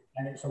 injured,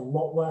 and it's a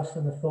lot worse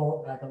than I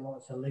thought. I had a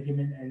lot of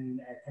ligament and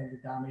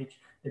tendon damage.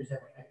 There was an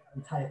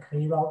entire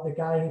clear out. The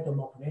guy who'd done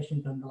the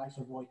operation, done the likes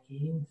of Roy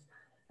Keane's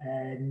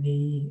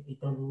knee.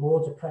 He'd done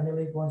loads of Premier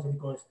League ones, and he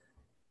goes,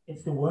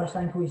 it's the worst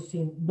ankle he's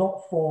seen.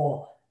 Not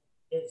for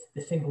it's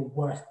the single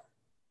worst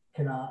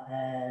kind of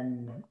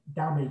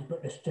damage,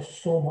 but there's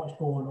just so much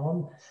going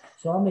on.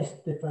 So I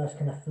missed the first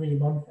kind of 3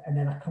 months, and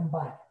then I come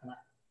back and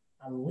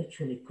I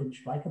literally couldn't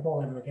strike a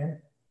ball ever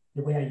again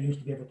the way I used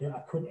to be able to do it.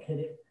 I couldn't hit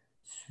it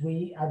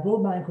sweet. I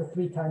rolled my ankle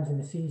 3 times in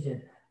the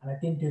season, and I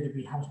didn't do the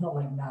rehab. It's not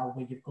like now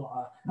where you've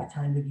got a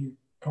time that you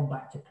come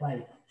back to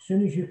play. As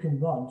soon as you can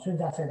run, as soon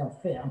as I said I'm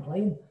fit, I'm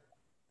playing.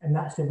 And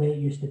that's the way it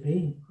used to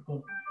be.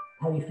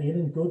 How are you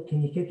feeling? Good.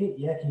 Can you kick it?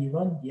 Yeah. Can you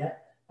run? Yeah.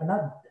 And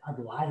I'd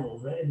lie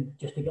over it and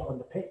just to get on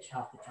the pitch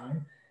half the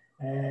time.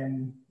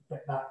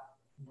 But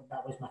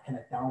that was my kind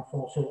of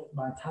downfall. So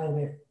my entire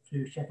way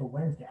through Sheffield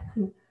Wednesday,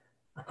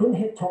 I couldn't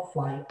hit top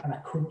flight, and I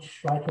couldn't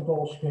strike a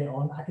ball straight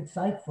on. I could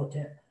side foot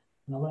it,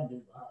 and I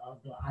learned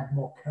I had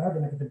more curve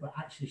and everything, but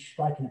actually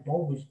striking a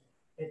ball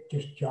it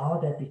just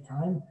jarred every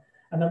time.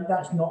 And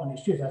that's not an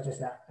excuse. That's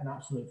just an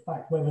absolute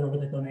fact. Whether I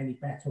would have done any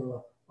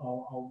better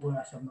or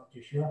worse, I'm not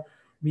too sure.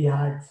 We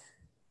had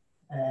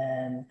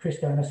Chris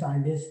Turner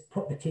signed his,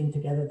 put the team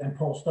together, then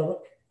Paul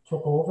Sturrock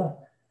took over.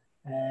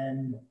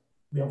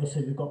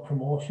 We got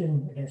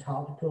promotion against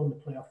Hartlepool in the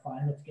playoff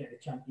final to get the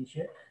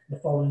championship the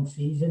following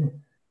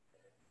season.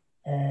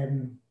 By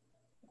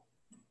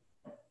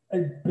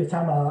the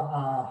time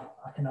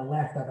I kind of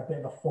left, I had a bit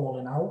of a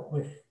falling out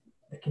with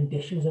the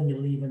conditions of me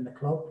leaving the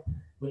club,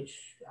 which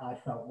I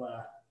felt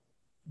were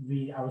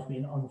I was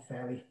being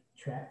unfairly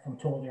treated, if I'm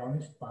totally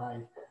honest,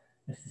 by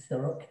Mr.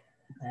 Sturrock.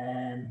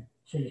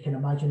 So you can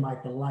imagine my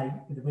delight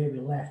with the way we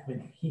left when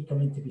he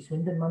came in to be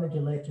Swindon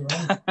manager later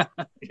on.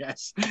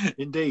 Yes,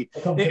 indeed.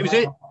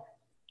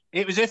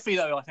 It was iffy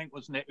though, I think,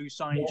 wasn't it, who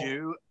signed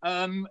you?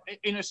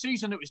 In a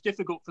season that was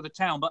difficult for the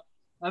town, but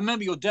I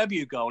remember your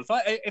debut goal.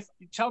 If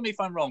tell me if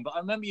I'm wrong, but I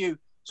remember you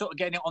sort of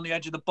getting it on the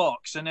edge of the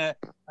box, and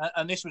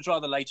this was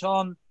rather late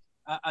on,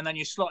 and then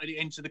you slotted it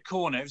into the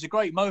corner. It was a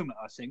great moment,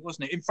 I think,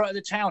 wasn't it? In front of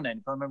the town end,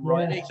 if I remember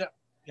rightly.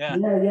 Yeah.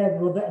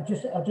 Well, I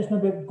just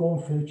remember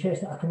going through,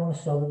 chasing it. I come on the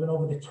side, went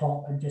over the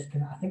top, and just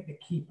I think the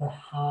keeper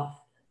half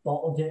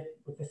bottled it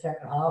with the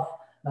centre half,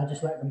 and I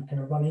just let them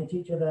kind of run into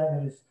each other,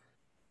 and it was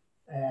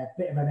a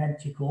bit of an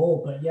empty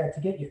goal. But yeah, to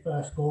get your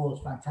first goal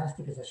is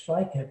fantastic as a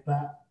striker.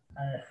 But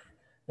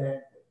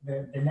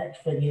the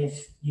next thing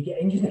is you get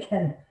injured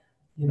again.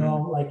 You know,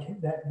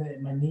 like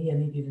my knee, I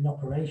needed an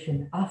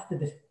operation after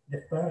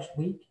the first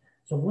week.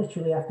 So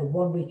literally after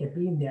 1 week of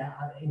being there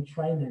in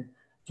training,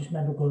 just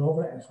remember going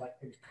over it, and it's like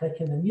it was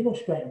clicking, and you know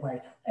straight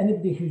away.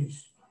 Anybody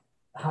who's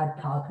had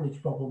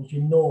cartilage problems,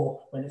 you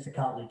know when it's a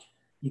cartilage,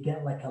 you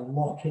get like a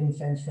lock-in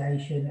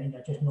sensation, and you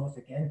just know it's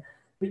again.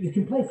 But you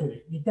can play through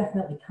it. You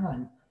definitely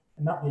can,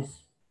 and that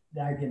was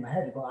the idea in my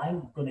head. But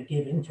I'm going to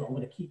give into it. I'm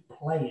going to keep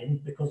playing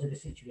because of the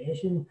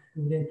situation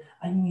we were in.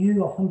 I knew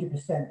 100%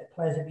 the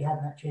players that we had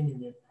in that changing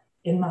room.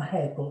 In my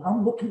head, going,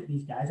 I'm looking at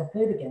these guys. I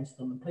played against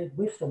them and played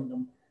with some of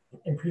them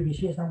in previous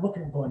years, and I'm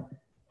looking at them going,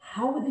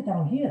 how are they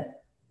down here?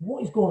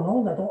 What is going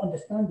on? I don't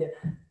understand it.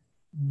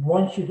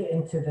 Once you get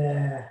into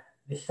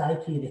the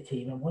psyche of the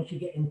team, and once you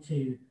get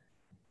into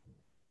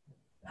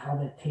how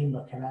the team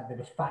were kind of, there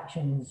was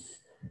factions,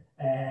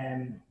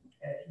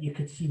 you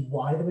could see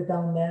why they were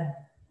down there.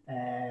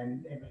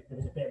 There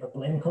was a bit of a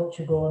blame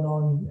culture going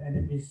on,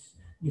 and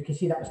you can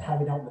see that was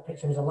carried out on the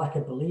pitch. There was a lack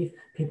of belief.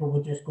 People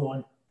were just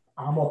going,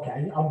 I'm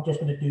okay, I'm just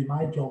going to do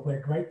my job. We're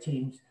great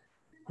teams,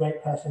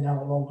 great personnel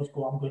will always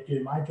go, I'm going to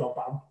do my job,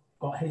 but I've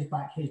got his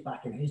back,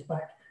 and his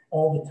back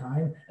all the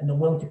time, and they're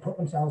willing to put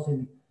themselves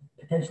in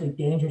potentially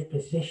dangerous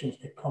positions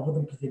to cover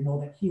them because they know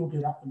that he'll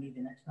do that for me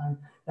the next time.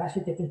 That's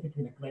the difference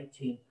between a great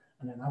team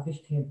and an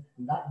average team,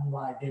 and that's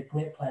why they're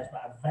great players,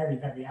 but a very,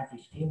 very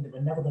average team. They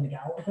were never going to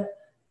get out of it.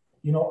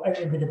 You know,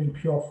 it would have been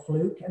pure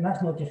fluke, and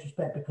that's no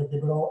disrespect because they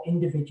were all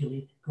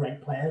individually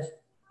great players,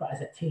 but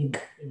as a team,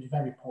 it was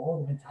very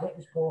poor. The mentality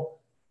was poor.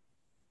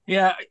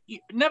 Yeah,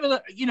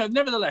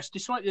 nevertheless,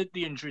 despite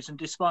the injuries and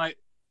despite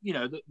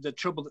the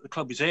trouble that the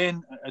club is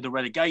in, the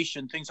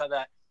relegation, things like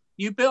that,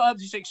 you built up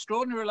this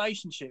extraordinary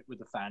relationship with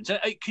the fans.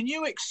 Can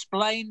you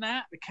explain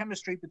that, the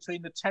chemistry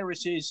between the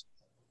Terraces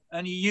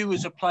and you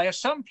as a player?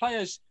 Some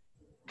players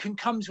can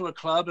come to a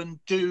club and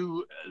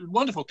do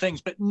wonderful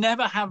things, but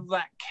never have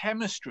that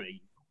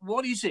chemistry.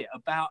 What is it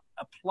about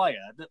a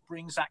player that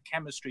brings that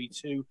chemistry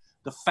to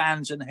the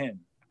fans and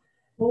him?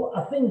 Well,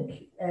 I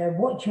think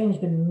what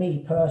changed in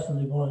me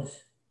personally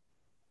was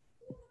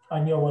I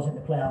knew I wasn't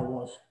the player I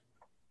was.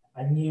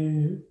 I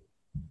knew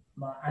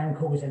my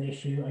ankle was an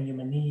issue. I knew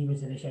my knee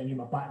was an issue. I knew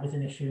my back was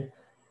an issue.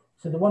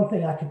 So the one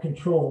thing I could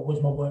control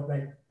was my work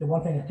rate. The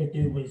one thing I could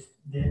do was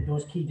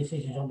those key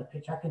decisions on the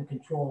pitch. I can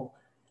control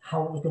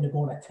how it was going to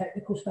go on a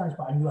technical stance,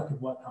 but I knew I could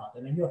work hard,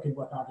 and I knew I could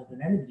work harder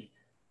than anybody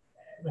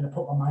when I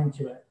put my mind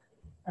to it.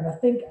 And I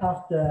think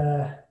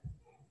after,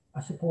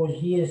 I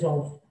suppose, years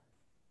of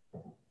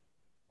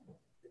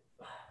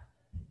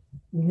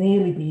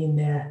nearly being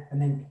there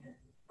and then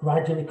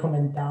gradually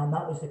coming down,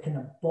 that was the kind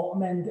of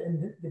bottom end,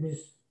 and there was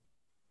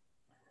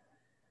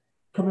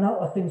coming out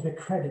of things with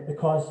credit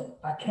because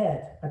I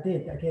cared. I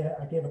did. I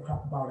gave a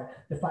crap about it.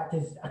 The fact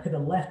is, I could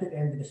have left at the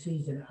end of the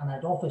season and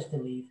I'd offers to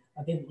leave.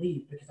 I didn't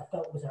leave because I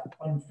felt it was an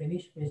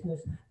unfinished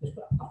business.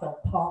 I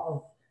felt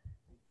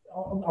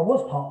I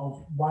was part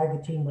of why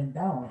the team went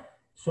down.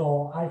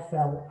 So I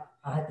felt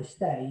I had to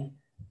stay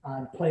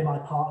and play my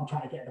part and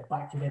try to get them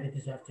back to where they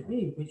deserve to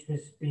be, which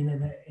was being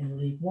in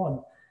League One.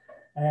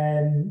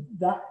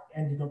 That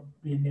ended up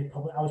being made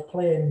public. I was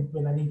playing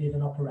when I needed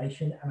an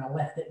operation and I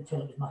left it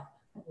until it was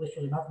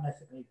literally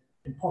mathematically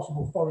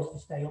impossible for us to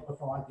stay up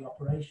before I had the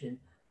operation.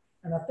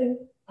 And I think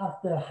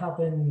after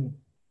having,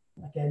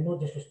 again, no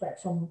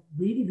disrespect, some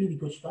really, really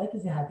good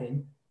strikers they had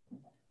in,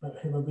 but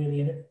who were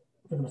really in it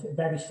for themselves,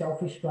 very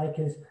selfish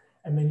strikers.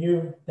 And when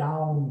you're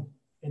down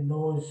in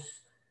those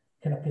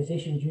kind of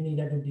positions, you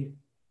need everybody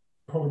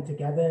pulling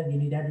together. You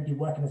need everybody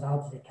working as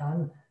hard as they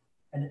can.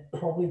 And they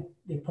probably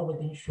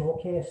didn't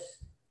showcase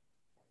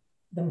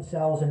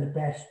themselves in the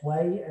best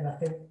way. And I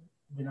think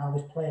when I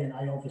was playing,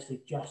 I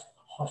obviously just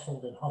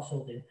hustled and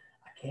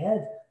I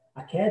cared.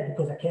 I cared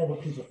because I cared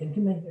what people think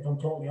of me, if I'm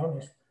totally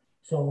honest.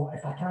 So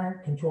if I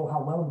can't control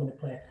how well I'm going to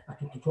play, I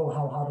can control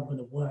how hard I'm going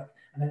to work.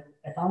 And then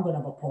if I'm going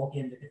to have a poor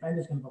game, the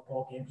defender's going to have a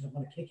poor game because I'm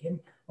going to kick him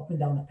up and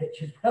down the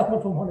pitch as well,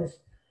 if I'm honest.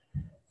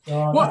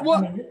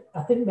 So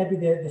I think maybe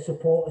the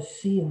supporters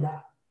seeing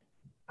that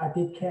I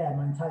did care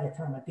my entire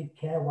time. I did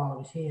care while I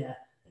was here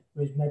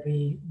was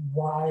maybe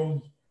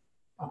why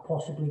I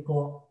possibly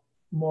got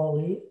more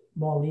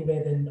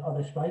leeway than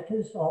other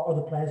strikers or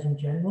other players in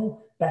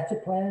general, better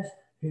players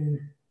who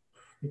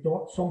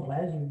don't. Some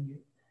players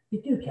they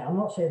do care. I'm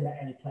not saying that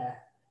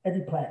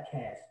every player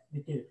cares. They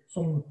do.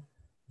 Some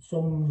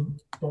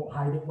don't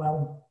hide it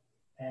well,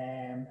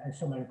 and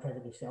some are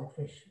incredibly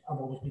selfish. I've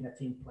always been a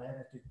team player.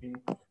 That's just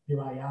been who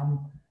I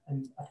am,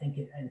 and I think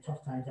in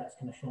tough times that's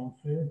kind of shown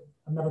through.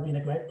 I've never been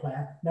a great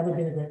player.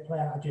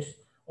 I just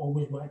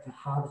always worked as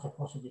hard as I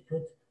possibly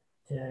could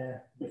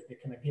with the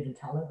kind of given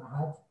talent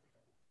I had.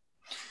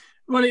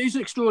 Well, it is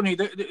extraordinary,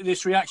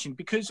 this reaction,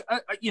 because,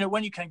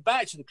 when you came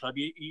back to the club,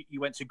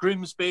 you went to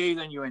Grimsby,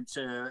 then you went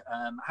to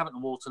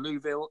Hampton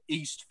Waterlooville,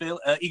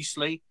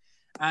 Eastleigh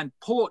and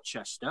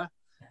Portchester,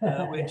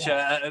 which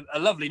a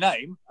lovely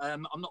name.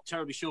 I'm not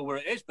terribly sure where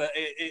it is, but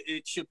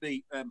it should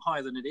be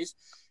higher than it is.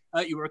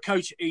 You were a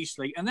coach at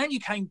Eastleigh, and then you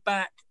came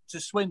back to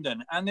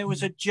Swindon, and there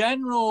was a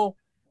general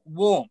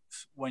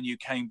warmth when you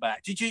came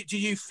back. Did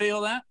you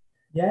feel that?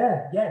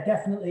 Yeah,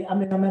 definitely. I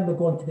mean, I remember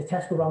going to the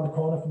Tesco around the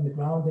corner from the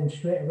ground, and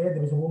straight away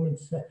there was a woman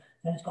saying,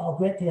 "Oh,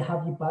 great to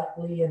have you back,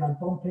 Lee." And I'd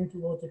bump into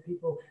loads of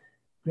people.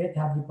 Great to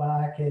have you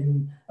back.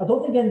 And I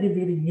don't think anybody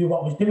really knew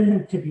what I was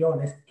doing, to be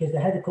honest, because the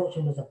head of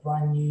coaching was a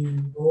brand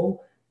new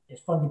role.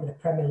 It's funded by the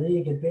Premier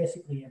League, and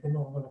basically, I don't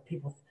know whether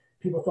people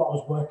thought I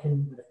was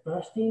working with the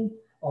first team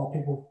or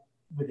people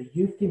with the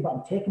youth team, but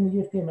I'm taking the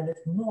youth team, and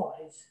it's not.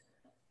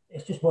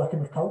 It's just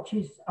working with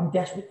coaches. I'm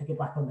desperate to get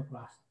back on the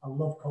grass. I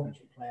love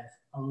coaching players.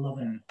 I love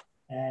it.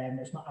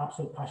 It's my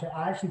absolute passion.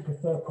 I actually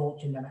prefer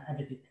coaching than I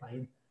ever did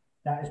playing.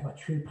 That is my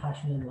true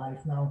passion in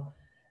life now.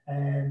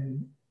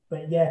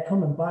 But yeah,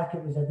 coming back,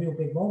 it was a real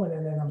big moment.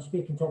 And then I'm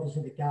speaking to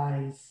obviously the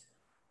guys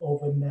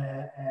over in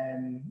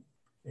the,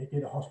 they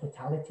do the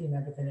hospitality and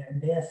everything.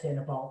 And they're saying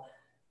about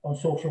on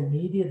social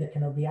media, the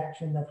kind of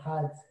reaction they've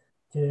had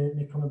to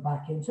me coming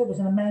back in. So it was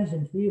an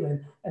amazing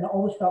feeling, and it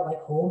always felt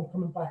like home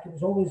coming back. It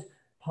was always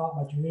part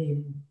of my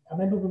dream. I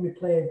remember when we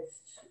played,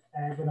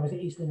 when I was at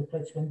Eastland, we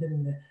played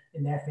Swindon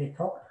in the FA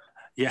Cup.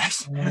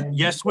 Yes,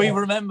 yes, we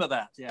remember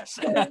that. Yes.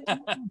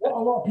 What a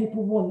lot of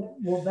people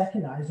won't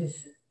recognise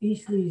is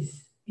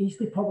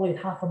Eastleigh probably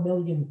had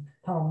 £500,000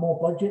 more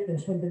budget than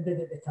Swindon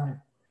did at the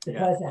time. The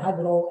players they had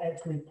were all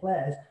excellent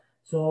players.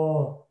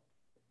 So,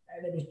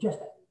 and it was just,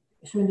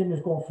 Swindon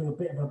was going through a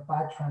bit of a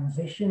bad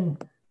transition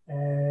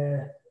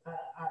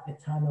at the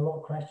time. A lot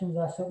of questions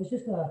asked. So it was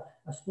just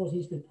I suppose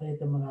Eastleigh played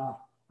them on a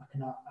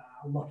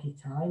lucky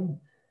time.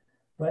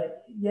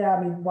 But yeah,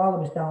 I mean, while I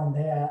was down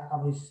there, I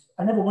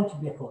never wanted to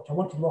be a coach. I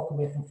wanted to walk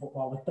away from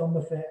football. I was done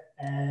with it,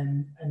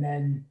 and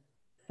then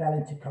fell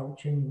into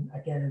coaching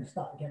again and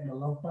started getting the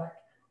love back.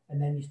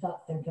 And then you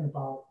start thinking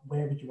about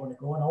where would you want to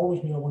go. And I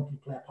always knew I wanted to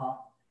play a part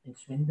in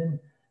Swindon.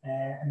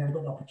 And then I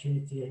got the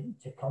opportunity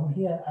to come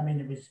here. I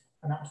mean, it was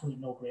an absolute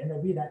no-brainer.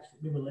 We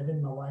were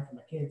living, my wife and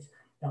my kids,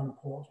 down in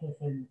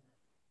Portsmouth, and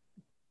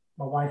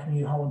my wife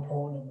knew how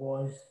important it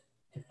was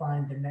to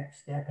find the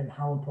next step and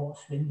how important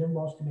Swindon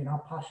was to me, and how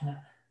passionate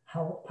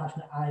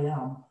I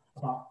am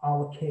about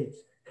our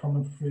kids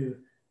coming through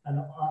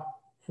and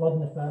flooding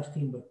the first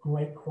team with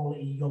great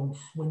quality young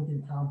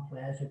Swindon Town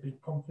players who've been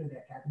come through the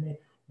academy.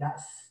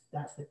 That's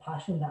the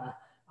passion that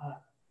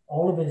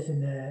all of us in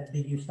the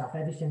youth staff,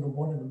 every single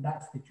one of them,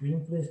 that's the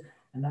dream for us,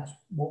 and that's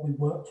what we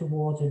work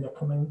towards, and we're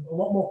coming a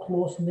lot more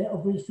close-knit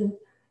of recent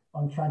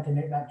on trying to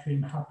make that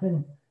dream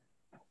happen.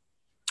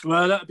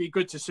 Well, that'd be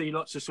good to see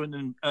lots of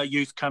Swindon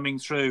youth coming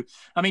through.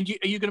 I mean,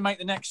 are you going to make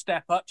the next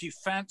step up? Do you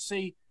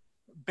fancy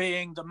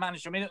being the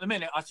manager? I mean, at the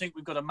minute, I think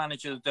we've got a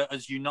manager that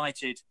has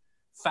united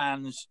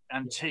fans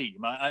and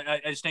team.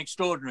 It's an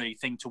extraordinary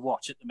thing to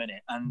watch at the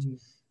minute.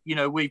 And, you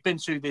know, we've been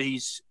through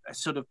these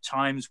sort of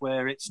times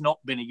where it's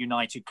not been a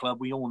united club.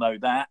 We all know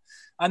that.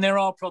 And there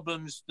are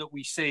problems that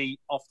we see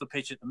off the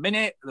pitch at the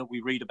minute that we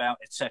read about,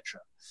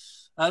 etc.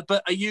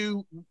 But are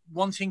you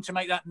wanting to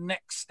make that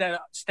next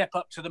step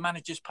up to the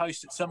manager's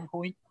post at some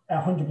point?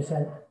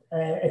 100%.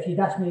 If you'd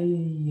asked me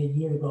a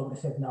year ago, I would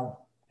have said no.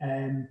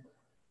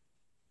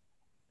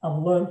 I've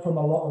learned from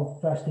a lot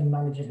of first-team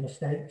managers'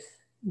 mistakes,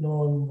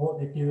 knowing what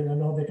they're doing. I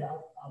know that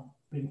I've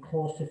been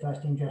close to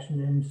first-team dressing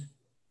rooms,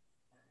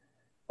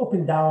 up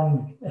and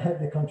down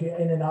the country,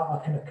 in and out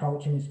of kind of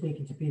coaching and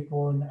speaking to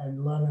people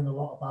and learning a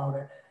lot about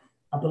it.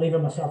 I believe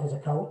in myself as a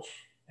coach.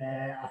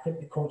 I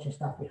think the coaching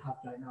staff we have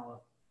right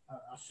now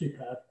are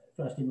superb,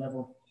 first-team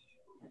level.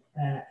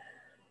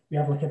 We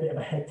have like a bit of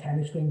a head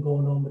tennis thing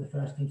going on with the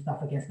first-team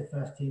staff against the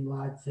first-team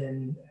lads,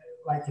 and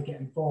like to get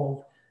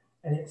involved.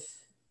 And it's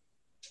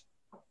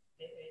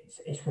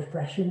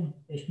refreshing.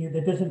 It's new.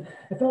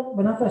 It felt,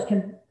 when I first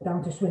came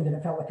down to Swindon,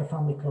 it felt like a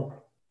family club.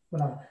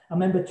 When I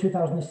remember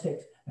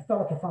 2006, it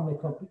felt like a family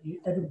club.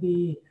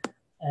 Everybody,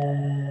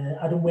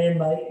 Adam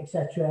Wainwright,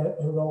 etc.,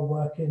 who were all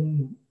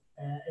working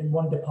in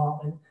one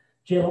department.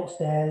 Jill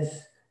upstairs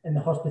in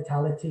the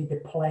hospitality, the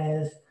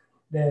players,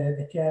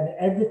 the chairman,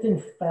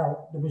 everything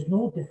felt, there was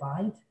no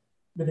divide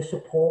with the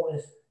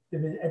supporters.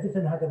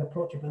 Everything had an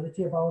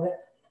approachability about it.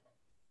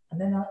 And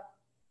then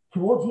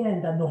towards the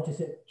end, I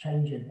noticed it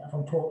changing, if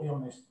I'm totally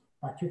honest.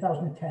 By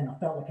 2010, I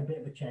felt like a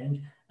bit of a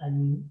change.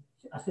 And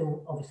I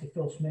still, obviously,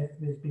 Phil Smith,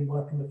 who's been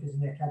working with us in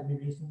the academy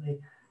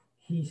recently,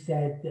 he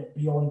said that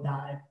beyond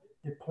that,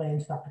 the playing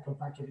staff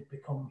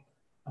become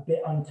a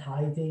bit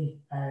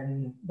untidy,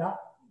 and that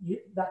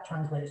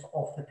translates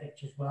off the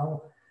pitch as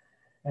well.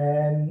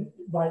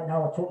 Right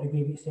now, I totally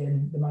agree with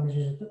saying the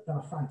managers have done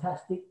a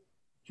fantastic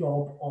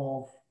job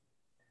of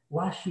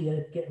last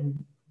year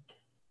getting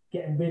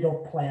rid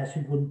of players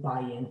who wouldn't buy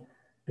in,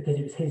 because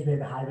it was his way or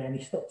the highway, and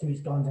he stuck to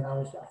his guns. And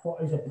I thought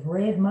he was a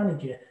brave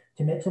manager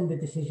to make some of the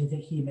decisions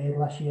that he made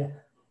last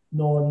year,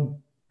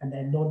 knowing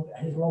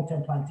his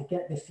long-term plan to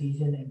get this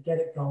season and get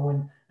it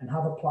going and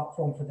have a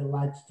platform for the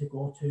lads to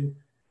go to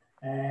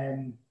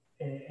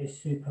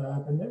is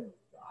superb. And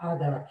I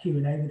had a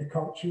Q&A with the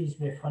coaches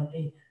with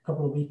Hunty a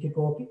couple of weeks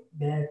ago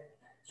there,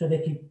 so they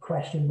could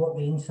question what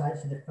the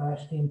insights of the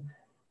first team.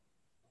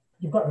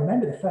 You've got to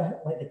remember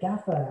the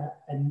gaffer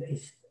and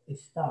his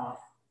staff,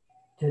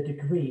 to a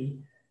degree,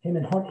 him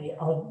and Hunty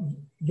are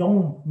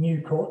young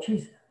new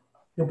coaches.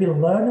 They'll be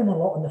learning a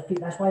lot on the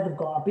feet. That's why they've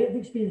got a bit of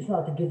experience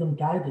now to give them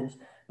guidance.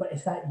 But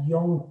it's that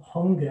young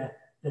hunger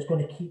that's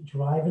going to keep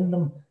driving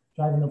them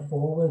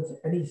forwards.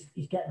 And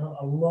he's getting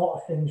a lot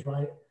of things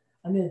right.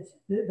 And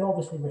they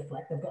obviously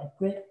reflect. They've got a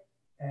great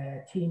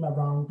team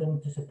around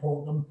them to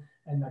support them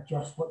and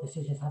adjust what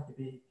decisions have to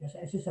be.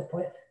 It's just a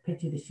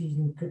pity the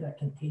season could have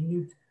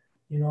continued.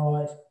 You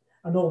know,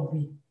 I know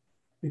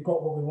we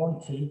got what we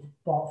wanted,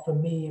 but for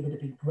me, it would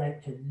have been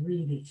great to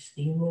really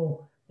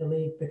steamroll the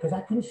league, because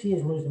I couldn't see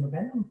us losing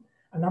momentum.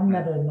 And I'm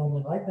never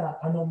normally like that.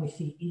 I normally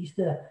see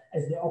Easter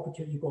as the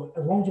opportunity to go.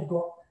 As long as you've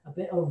got a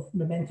bit of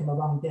momentum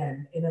around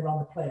them, in and around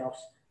the playoffs,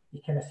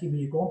 you kind of see where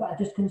you're going. But I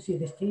just couldn't see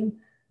this team.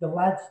 The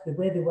lads, the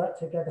way they work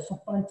together, some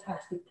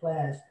fantastic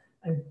players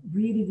and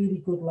really,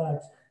 really good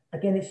lads.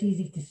 Again, it's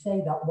easy to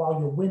say that while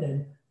you're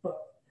winning, but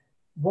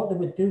what they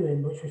were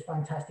doing, which was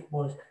fantastic,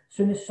 was as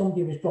soon as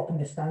somebody was dropping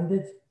the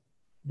standards,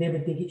 they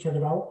would dig each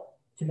other out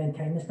to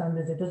maintain the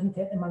standards. It doesn't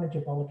take the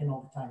manager bollocking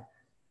all the time.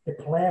 The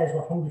players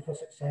were hungry for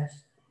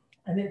success.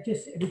 And it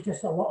was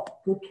just a lot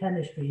of good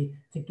chemistry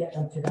to get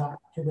them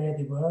to where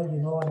they were,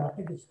 you know. And I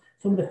think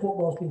some of the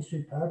football's been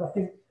superb. I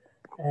think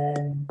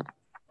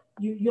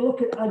you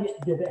look at, I used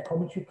to do a bit of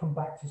commentary, come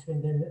back to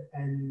Swindon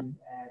and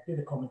do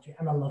the commentary,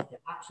 and I loved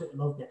it, absolutely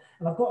loved it.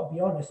 And I've got to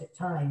be honest, at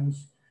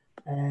times,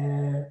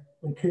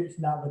 when Coops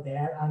and that were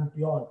there and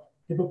beyond,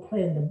 they were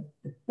playing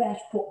the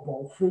best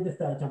football through the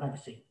thirds I've ever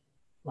seen.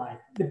 Like,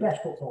 the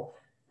best football.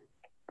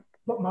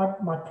 But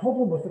my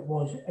problem with it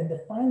was, in the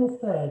final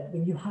third,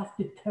 when you have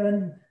to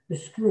turn the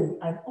screw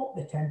and up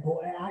the tempo,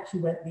 it actually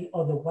went the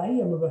other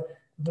way. And we were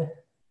the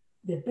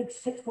big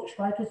 6 foot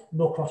strikers,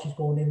 no crosses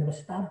going in. They were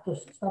stabbed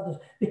us.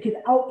 They could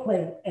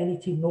outplay any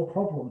team, no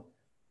problem.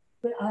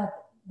 But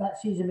that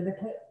season, when they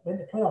went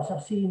to playoffs,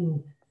 I've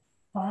seen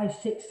 5,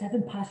 6,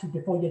 7 passes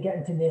before you get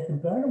into Nathan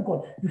Burnham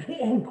going, you hit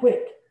him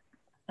quick,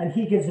 and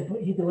he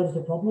delivers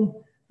the problem.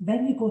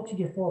 Then you go to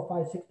your 4,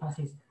 5, 6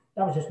 passes.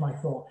 That was just my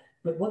thought.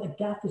 But what the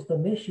Gaffer's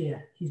done this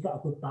year, he's got a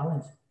good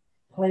balance.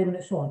 Play when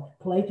it's on,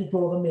 play to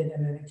draw them in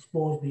and then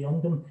expose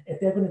beyond them. If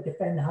they're going to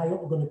defend high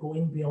up, we're going to go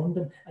in beyond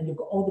them. And you've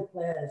got all the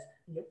players,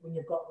 when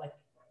you've got, like,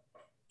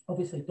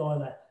 obviously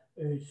Doyle,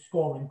 who's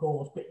scoring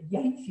goals, but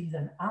Yates's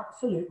an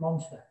absolute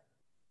monster.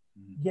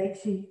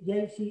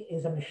 Yatesy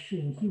is a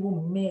machine. He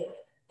will make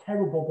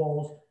terrible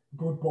balls,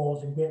 good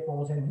balls and great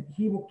balls, and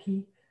he will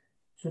keep,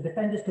 so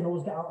defenders can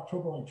always get out of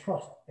trouble and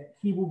trust that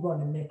he will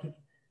run and make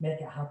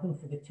it happen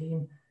for the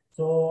team.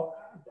 So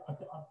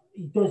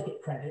he does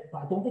get credit,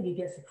 but I don't think he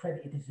gets the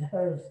credit he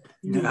deserves.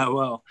 No,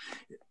 well,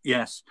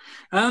 yes.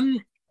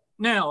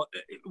 Now,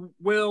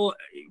 Will,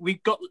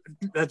 we've got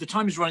the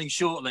time is running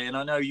shortly, and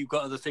I know you've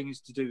got other things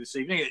to do this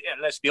evening.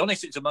 Yeah, let's be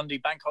honest, it's a Monday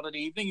bank holiday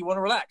evening. You want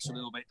to relax a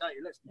little bit, don't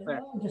you? Let's be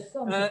fair. I'm just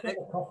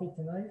getting coffee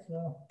tonight.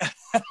 So,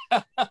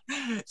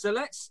 so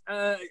let's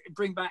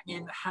bring back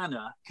in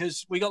Hannah,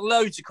 because we got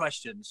loads of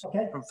questions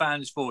from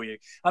fans for you.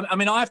 I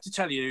mean, I have to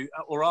tell you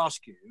or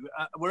ask you,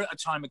 we're at a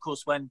time, of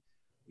course, when,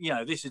 you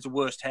know, this is the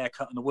worst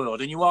haircut in the world,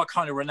 and you are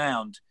kind of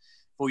renowned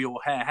for your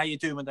hair. How are you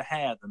doing with the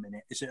hair at the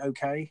minute? Is it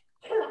okay?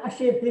 I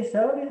shaved this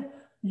earlier.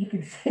 You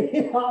can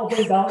see how it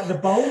went down to the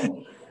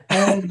bone.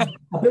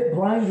 A bit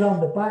blind on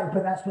the back,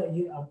 but that's what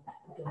you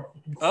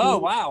can see. Oh,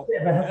 wow.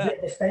 Bit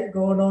of a state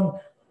going on.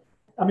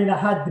 I mean, I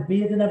had the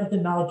beard and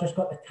everything. Now I've just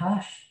got the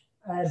tash.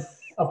 And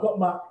I've got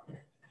my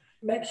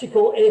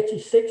Mexico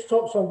 86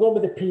 top, so I'm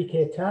going with the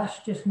PK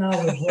tash just now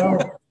as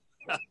well.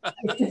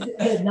 It's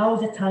just, now's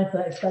the time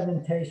for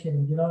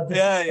experimentation, you know.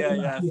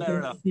 Yeah, fair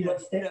enough. See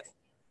what sticks.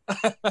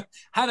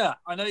 Hannah,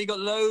 I know you got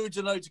loads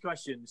and loads of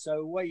questions,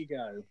 so away you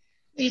go.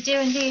 We do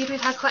indeed.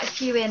 We've had quite a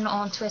few in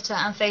on Twitter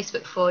and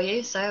Facebook for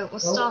you, so we'll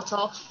start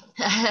off.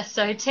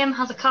 So Tim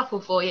has a couple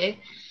for you.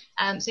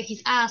 So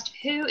he's asked,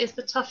 who is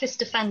the toughest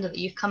defender that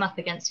you've come up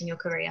against in your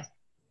career?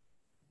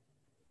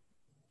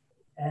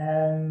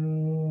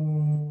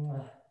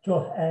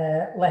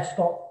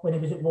 Lescott, when he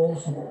was at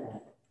Wolves.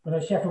 When I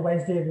was Sheffield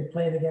Wednesday, we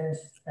played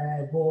against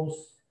Wolves,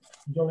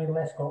 Johnny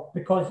Lescott,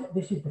 because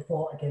this is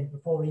before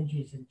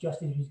injuries and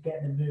just as he was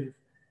getting the move.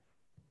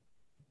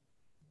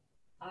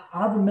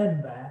 I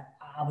remember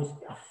I was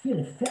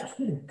feeling fit, I was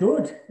feeling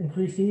good in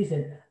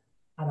pre-season,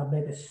 and I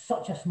made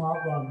such a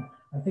smart run.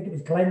 I think it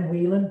was Glenn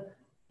Whelan,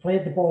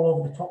 played the ball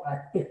over the top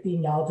at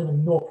 15 yards and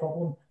him, no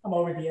problem. I'm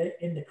already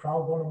in the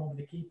crowd, going over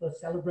the keeper,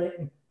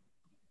 celebrating,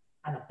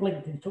 and I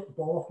blinked and he took the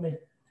ball off me,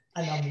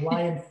 and I'm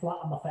lying flat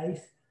on my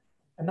face.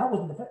 And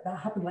that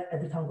happened like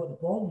every time I got the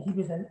ball. He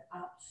was an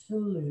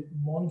absolute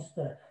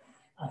monster.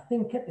 I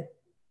think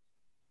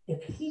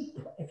if he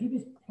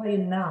was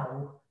playing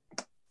now,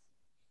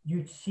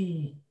 you'd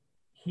see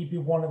he'd be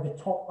one of the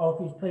top. Or if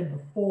he was playing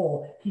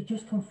before, he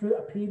just come through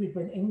a period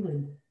when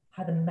England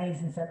had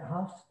amazing centre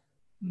halves.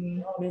 You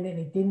know what I mean? And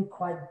he didn't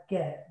quite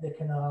get the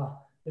kind of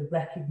the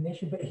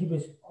recognition, but he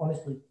was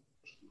honestly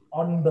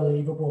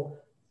unbelievable.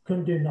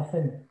 Couldn't do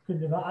nothing.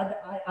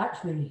 I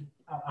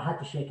had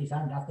to shake his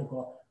hand after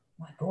go.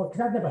 My God,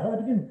 because I'd never heard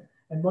of him.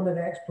 And one of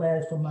the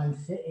ex-players from Man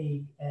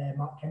City,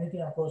 Mark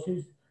Kennedy, I thought, who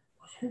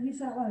is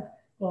that lad?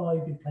 Oh,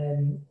 he'd been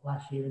playing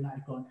last year and that.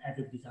 He'd gone,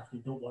 everybody's after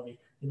him, don't worry.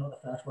 You're not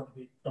the first one to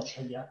be dumped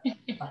on your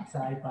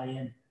backside by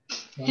him.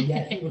 So,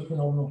 yeah, he was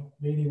phenomenal,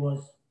 really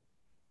was.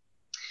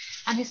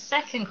 And his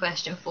second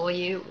question for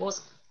you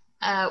was,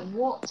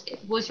 what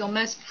was your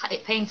most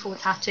painful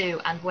tattoo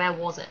and where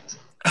was it?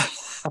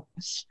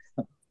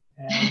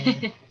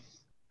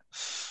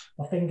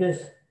 My fingers.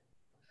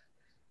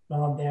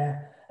 Around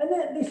there. And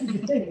then, this is the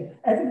thing,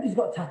 everybody's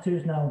got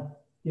tattoos now,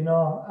 you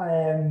know.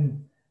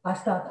 I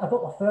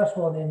got my first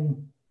one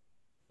in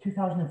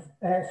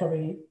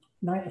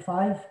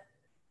 95,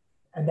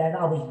 and then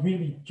I was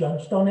really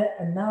judged on it,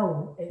 and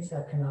now it's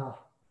a kind of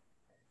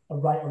a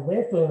right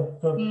away for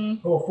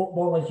pro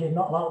footballers. You're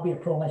not allowed to be a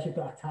pro unless you've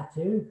got a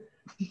tattoo.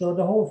 So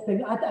the whole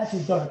thing, I'd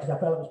actually done it because I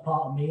felt it was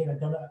part of me, and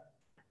I'd done it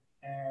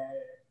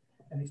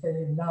and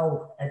extended.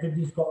 Now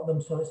everybody's got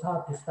them, so it's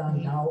hard to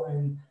stand out.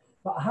 And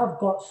But I have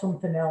got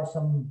something else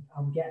I'm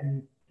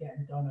getting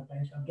done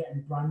eventually. I'm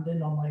getting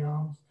branding on my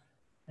arms.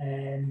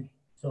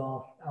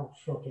 So I'll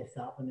showcase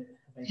that when it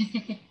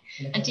eventually.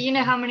 And do you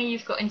know how many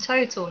you've got in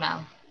total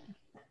now?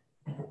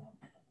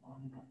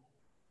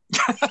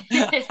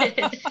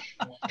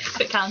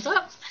 Quick count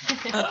up.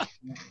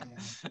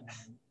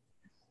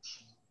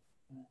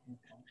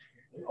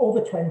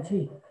 Over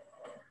 20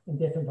 in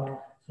different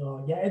parts.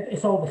 So yeah,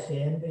 it's all the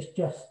same. It's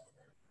just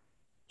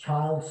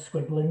child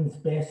scribblings,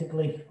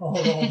 basically, all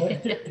over,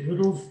 just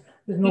doodles.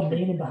 There's no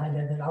meaning behind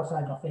anything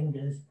outside my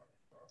fingers.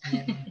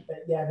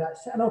 But yeah,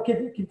 that's, and I'll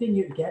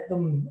continue to get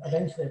them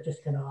eventually.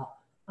 Just gonna,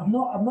 I've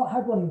not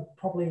had one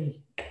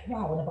probably,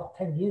 wow, in about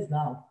 10 years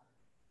now.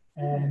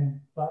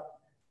 But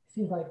it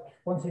seems like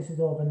once this is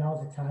over,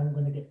 now's the time I'm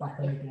going to get back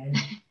on the game.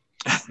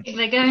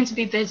 They're going to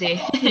be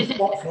busy. There's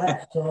what's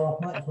left, so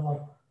might as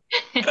well.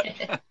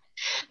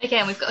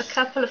 Again, we've got a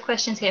couple of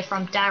questions here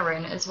from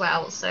Darren as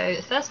well. So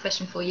the first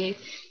question for you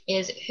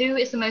is, who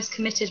is the most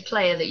committed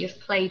player that you've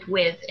played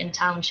with in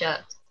town shirt?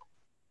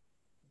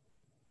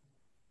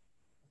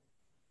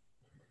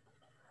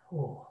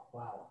 Oh,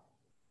 wow.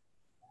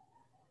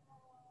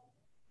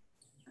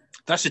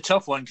 That's a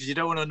tough one because you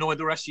don't want to annoy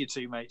the rest of your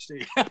teammates, do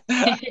you? Well,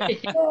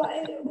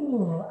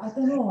 I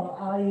don't know.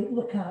 I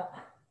look at...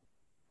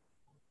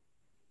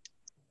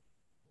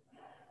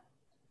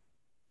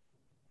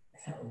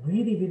 It's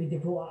really, really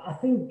difficult. I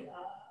think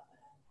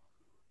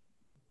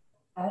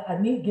I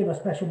need to give a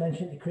special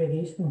mention to Craig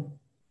Easton,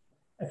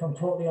 if I'm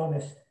totally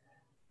honest.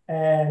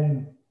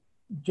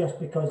 Just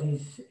because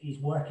his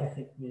work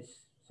ethic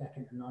was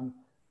second to none.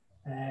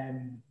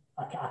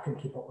 I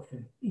couldn't keep up with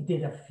him. He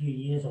did a few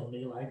years on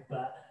me, like,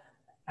 but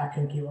I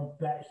couldn't keep up.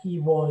 But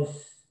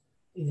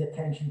his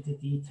attention to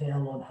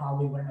detail on how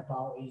he went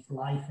about his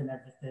life and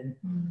everything.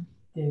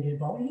 Didn't get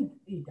involved.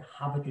 He'd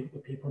have a drink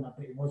with people,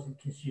 but he wasn't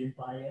consumed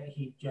by it.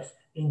 He just,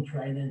 in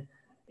training,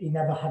 he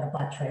never had a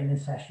bad training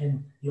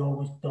session. He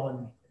always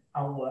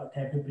outworked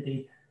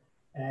everybody.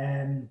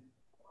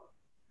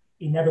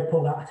 He never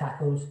pulled out of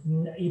tackles,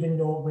 even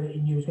though he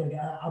knew he was going to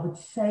get. I would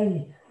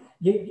say,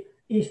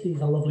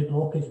 Eastie's a lovely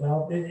bloke as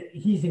well.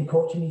 He's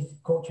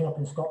coaching up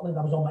in Scotland.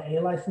 I was on my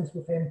A license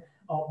with him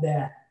up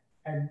there,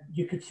 and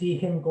you could see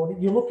him going.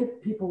 You look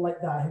at people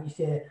like that who you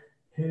say,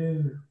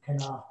 who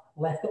kind of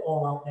left it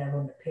all out there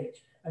on the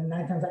pitch, and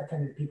 9 times out of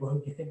 10 of the people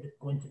who you think are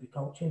going to be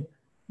coaching.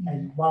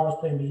 And while I was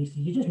playing with Eastie,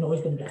 you just know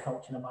he's going to be a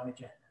coach and a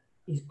manager.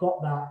 He's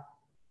got that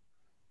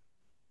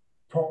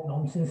talk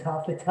nonsense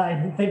half the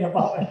time and thing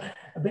about it.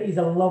 But he's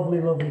a lovely,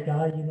 lovely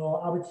guy. You know,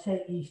 I would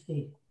say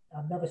Eastie,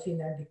 I've never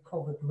seen Andy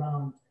cover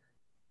ground.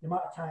 The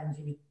amount of times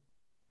he would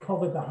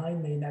cover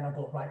behind me, and then I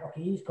go, right,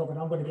 okay, he's covered,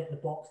 I'm going to get in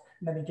the box,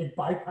 and then he just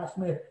bypass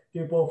me,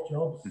 do both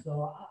jobs.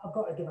 So I've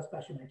got to give a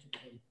special mention to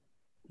him.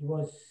 He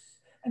was,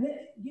 and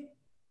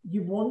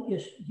you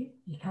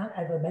can't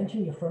ever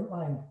mention your front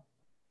line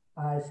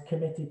as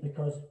committed,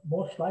 because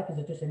most strikers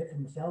are just in it for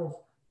themselves.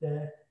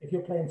 If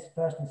you're playing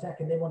first and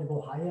second, they want to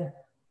go higher.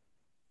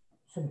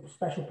 Some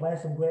special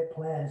players, some great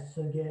players.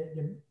 So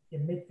your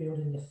midfield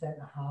and your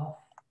centre half.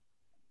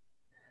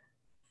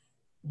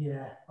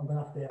 Yeah, I'm gonna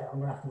have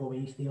to go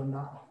Eastie on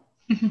that.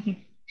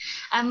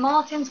 And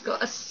Martin's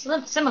got a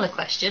similar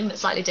question, but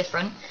slightly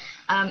different.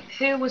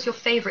 Who was your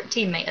favourite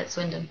teammate at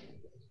Swindon?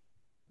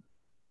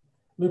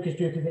 Lucas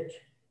Djukovic.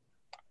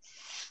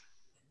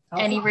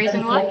 Any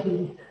reason why?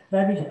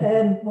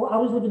 Well, I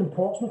was living in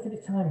Portsmouth at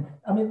the time.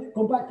 I mean,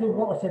 going back to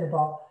what I said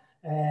about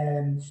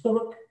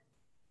Sturrock,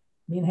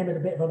 me and him had a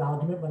bit of an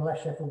argument when I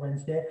left Sheffield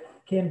Wednesday.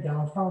 Came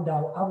down, found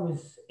out I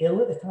was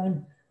ill at the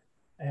time,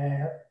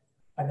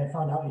 and then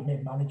found out he'd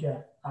made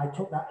manager. I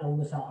took that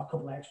illness out a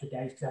couple of extra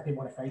days because I didn't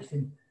want to face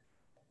him.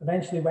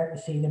 Eventually went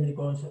to see him, and he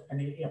goes,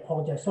 and he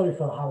apologised. Sorry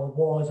for how I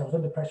was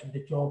under pressure for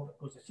the job.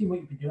 He goes, I've seen what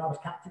you've been doing. I was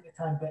captain at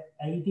the time, but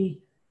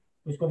AD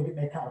was going to get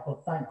made captain.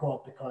 Thank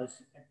God,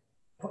 because it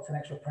puts an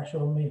extra pressure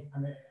on me,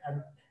 and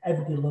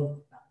everybody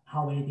loved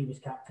how AD was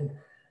captain.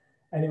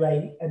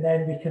 Anyway, and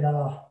then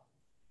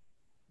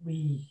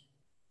we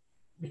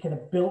kind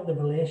of built the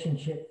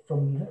relationship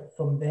from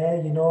there,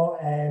 you know.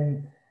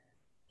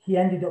 He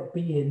ended up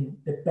being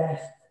the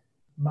best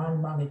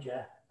man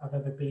manager I've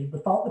ever been,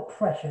 without the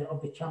pressure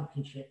of the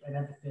championship and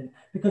everything,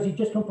 because he'd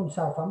just come from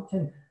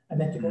Southampton,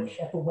 and then to go to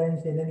Sheffield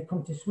Wednesday, and then he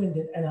come to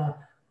Swindon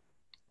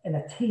in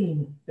a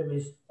team that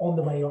was on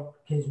the way up,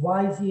 because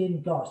Wisey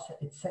and Goss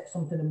had set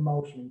something in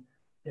motion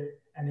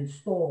and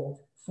installed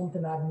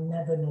something I'd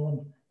never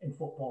known in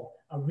football,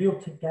 a real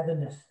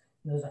togetherness.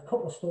 And there's a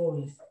couple of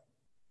stories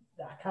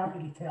that I can't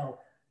really tell,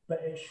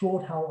 but it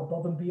showed how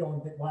above and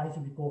beyond that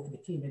Wisey would go for the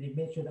team, and he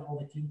made sure that all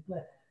the team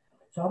play.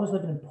 So I was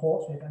living in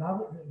Portsmouth, and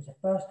it was the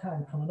first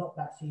time coming up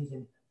that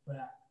season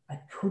where I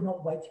could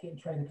not wait to get in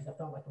training because I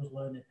felt like I was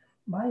learning.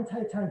 My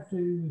entire time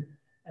through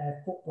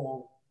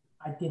football,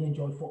 I didn't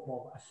enjoy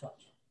football as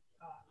such.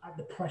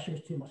 The pressure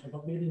was too much. I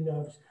got really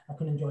nervous. I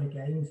couldn't enjoy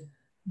games.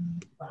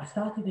 But I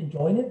started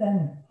enjoying it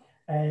then.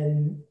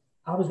 And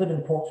I was living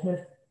in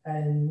Portsmouth,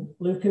 and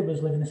Luca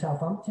was living in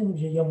Southampton.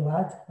 He was a young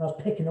lad. I was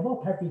picking him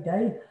up every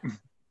day.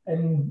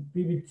 and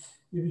we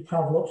would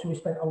travel up, so we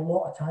spent a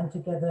lot of time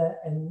together.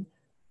 And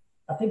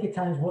I think at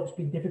times what's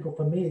been difficult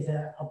for me is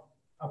that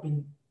I've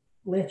been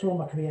later on in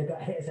my career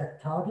got hit as a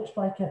target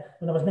striker.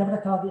 When I was never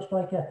a target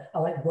striker, I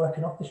liked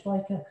working off the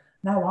striker.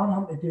 Now I'm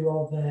having to do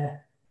all the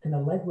kind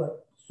of legwork.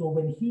 So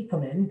when he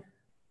come in,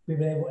 we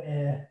were able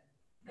to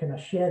kind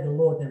of share the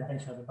load, and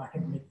eventually we're back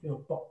in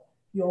midfield. But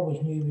you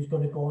always knew he was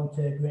going to go on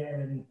to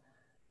greater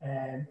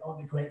and all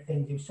the great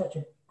things. He was such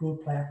a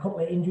good player. A couple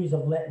of injuries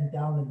have let him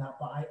down in that,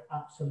 but I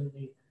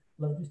absolutely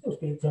love him. Still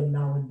speak to him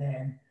now and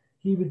then.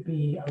 He would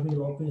be a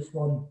real obvious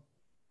one.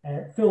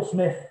 Phil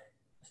Smith,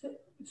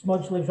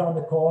 Smudge lives around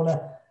the corner.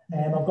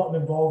 I've got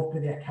him involved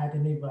with the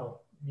academy.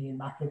 Well, me and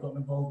Mac have got him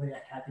involved with the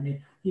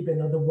academy. He'd be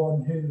another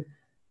one who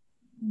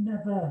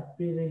never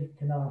really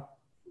kind of.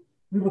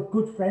 We were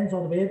good friends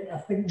all the way. I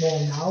think more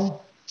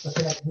now. We're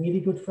kind of really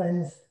good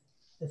friends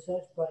as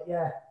such. But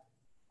yeah,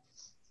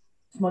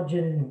 Smudge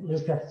and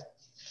Luca.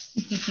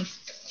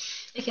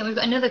 Okay, we've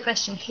got another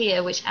question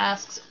here which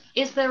asks,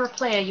 is there a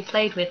player you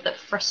played with that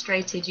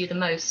frustrated you the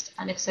most?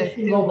 And if so,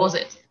 who was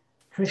it?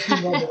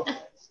 Christian Roberts.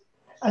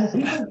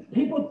 And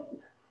people,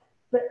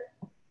 but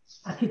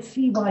I could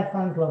see why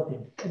fans loved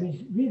him. It was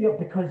really up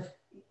because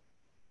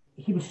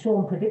he was so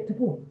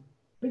unpredictable.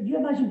 But you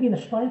imagine being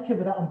a striker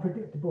with that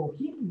unpredictable.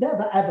 He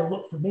never ever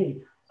looked for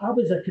me. I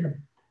was a kind of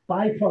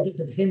byproduct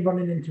of him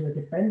running into a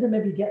defender,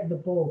 maybe getting the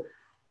ball.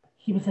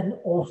 He was an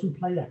awesome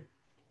player.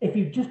 If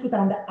you just go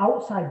down the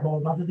outside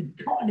ball rather than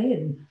cutting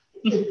in,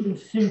 it would have been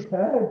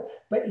superb.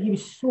 But he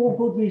was so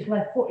good with his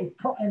left foot, he'd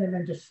cut in and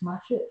then just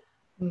smash it.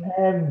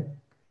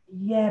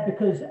 Yeah,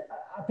 because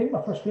I think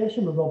my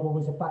frustration with Robbo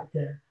was the fact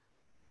that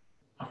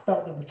I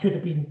felt that we could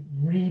have been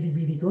really,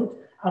 really good.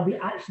 And we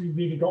actually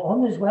really got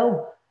on as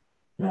well.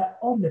 But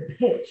on the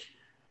pitch,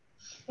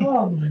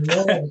 oh my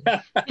Lord.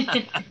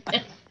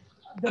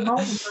 The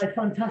amount of my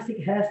fantastic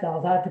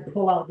hairstyles I had to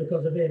pull out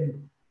because of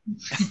him.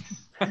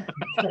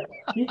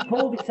 He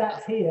pulled his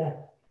sacks here.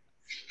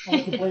 I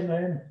had to blame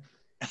him.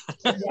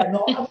 Yeah,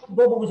 no,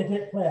 Robbo was a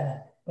great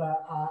player,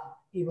 but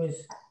he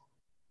was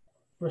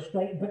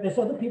frustrating. But there's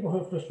other people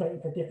who are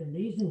frustrating for different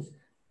reasons.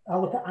 I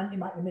look at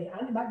Anthony McNamee.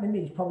 Anthony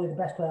McNamee is probably the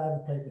best player I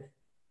ever played with.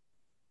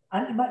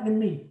 Anthony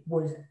McNamee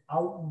was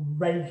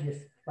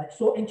outrageous. Like,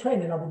 so in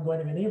training, I wouldn't go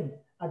anywhere near him.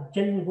 I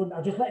genuinely wouldn't.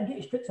 I'd just let him get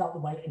his tricks out of the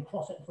way and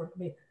cross it in front of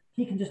me.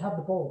 He can just have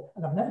the ball.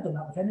 And I've never done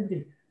that with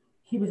anybody.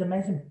 He was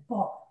amazing,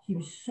 but he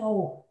was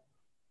so,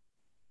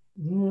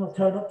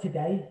 turn up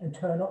today and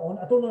turn it on.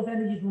 I don't know if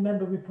any of you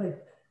remember we played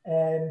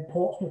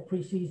Portsmouth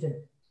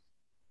pre-season.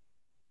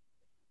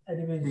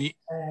 And it was,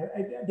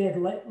 they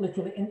had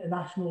literally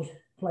internationals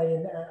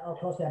playing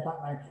across their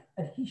backline.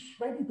 And he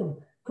shredded them,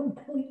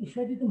 completely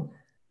shredded them.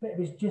 But it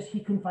was just, he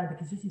couldn't find the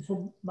consistency.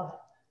 So my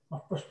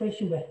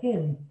frustration with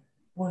him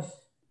was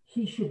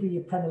he should be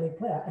a Premier League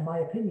player, in my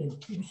opinion.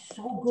 He was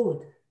so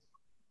good,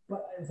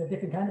 but it was a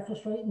different kind of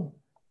frustrating.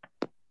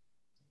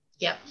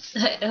 Yeah,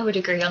 I would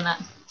agree on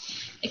that.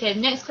 Okay, the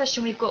next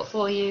question we've got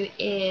for you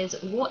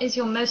is, what is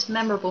your most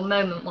memorable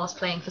moment whilst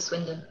playing for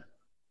Swindon?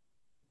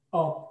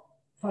 Oh,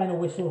 final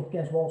whistle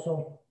against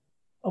Walsall.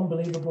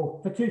 Unbelievable.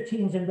 For two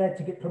teams in red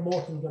to get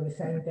promoted on the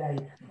same day,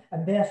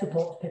 and their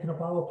supporters picking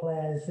up our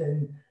players,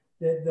 and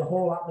the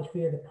whole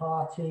atmosphere, the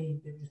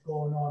party that was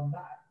going on,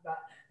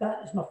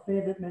 that is my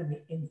favourite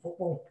memory in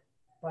football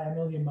by a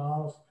million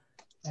miles.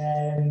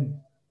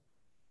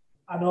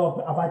 I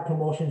know I've had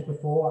promotions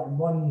before and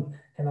won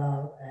kind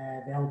of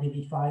the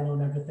LDV final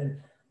and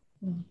everything.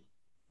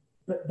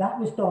 But that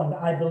was done,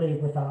 I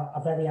believe, with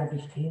a very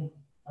average team.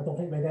 I don't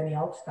think we had any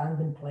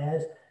outstanding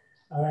players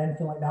or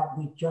anything like that.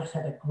 We just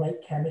had a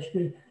great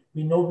chemistry.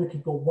 We know we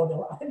could go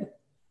 1-0. I think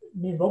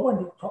me and Rob were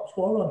the top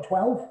scorer on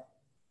 12.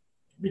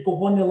 We go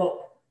 1-0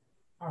 up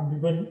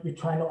and we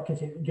try not to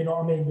concede. You know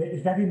what I mean? It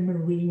was very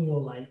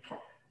Mourinho-like.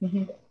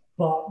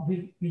 But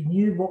we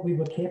knew what we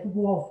were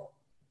capable of.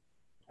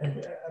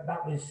 And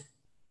that was,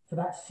 for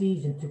that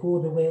season, to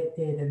go the way it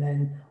did, and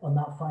then on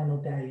that final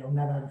day, you'll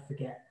never ever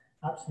forget.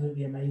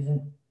 Absolutely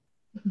amazing.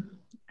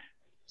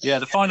 Yeah,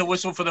 the final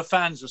whistle for the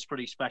fans was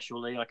pretty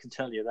special, Lee. I can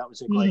tell you, that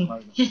was a great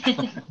moment.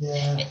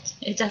 Yeah,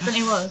 it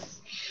definitely was.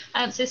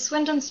 So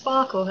Swindon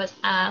Sparkle has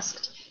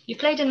asked, you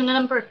played in a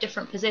number of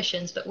different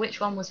positions, but which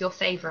one was your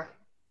favourite?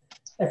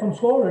 If I'm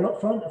scoring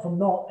up front, if I'm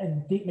not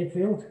in deep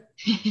midfield,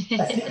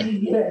 that's the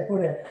easy way to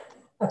put it.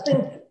 I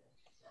think,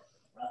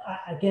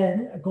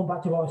 again, going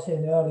back to what I was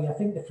saying earlier, I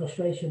think the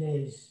frustration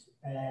is,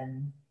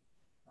 and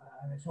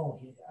it's all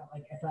here,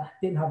 like if I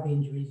didn't have the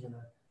injuries and I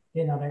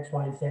didn't have X,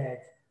 Y, Z,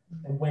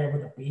 then where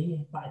would I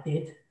be? But I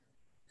did.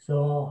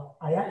 So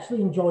I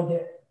actually enjoyed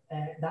it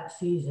that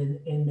season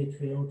in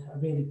midfield. I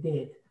really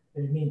did.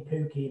 It was me and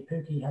Pookie. And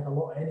Pookie had a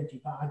lot of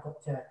energy, but I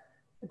got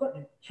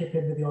to chip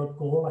in with the odd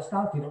goal. I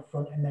started up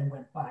front and then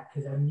went back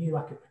because I knew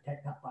I could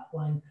protect that back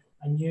line.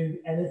 I knew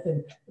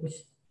anything. It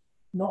was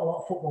not a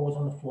lot of footballers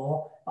on the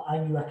floor, but I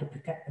knew I could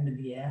protect them in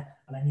the air,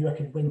 and I knew I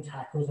could win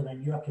tackles, and I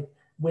knew I could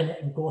win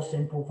it and go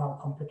simple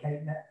without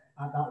complicating it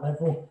at that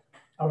level.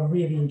 I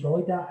really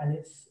enjoyed that, and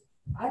it's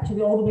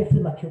actually all the way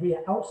through my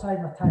career,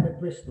 outside my time at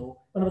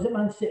Bristol, when I was at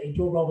Man City,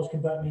 Joe Roberts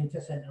converted me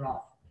into centre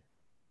half.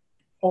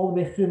 All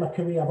the way through my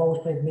career, I've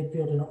always played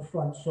midfield and up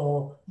front.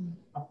 So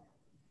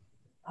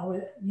I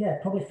was, yeah,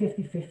 probably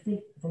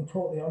 50-50, if I'm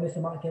totally honest. The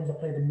amount of games I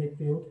played in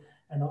midfield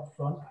and up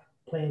front.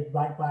 Played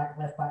right back,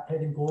 left back,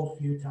 played in goal a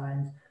few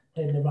times,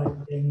 played in the right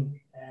wing.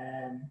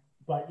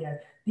 But yeah,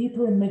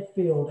 deeper in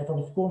midfield, if I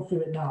was going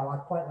through it now,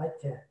 I'd quite like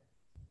to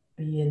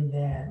be in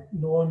there.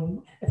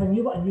 Knowing, if I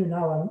knew what I knew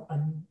now,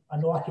 I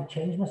know I could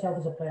change myself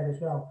as a player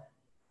as well.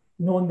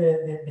 Knowing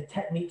the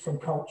techniques on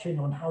coaching,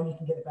 on how you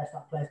can get the best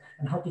out of players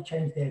and how to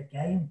change their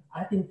game.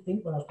 I didn't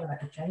think when I was playing I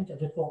could change. I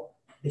just thought,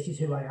 this is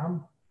who I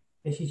am.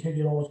 This is who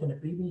you're always going to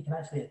be. But you can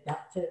actually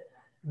adapt it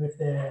with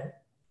the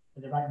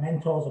right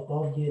mentors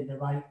above you and the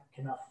right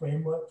kind of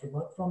framework to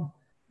work from.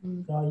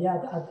 So yeah,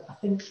 I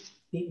think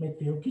deep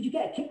midfield, because you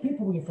get to kick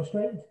people when you're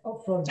frustrated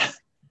up front.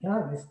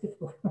 It's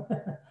difficult.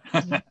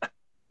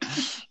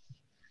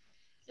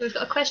 So we've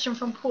got a question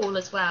from Paul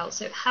as well.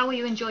 So how are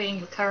you enjoying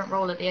your current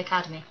role at the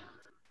academy?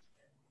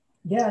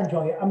 Yeah, I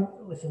enjoy it. I'm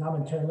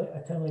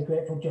eternally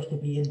grateful just to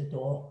be in the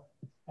door.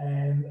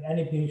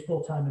 Anybody who's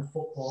full time in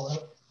football,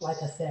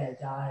 like I said,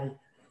 I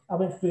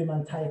went through my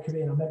entire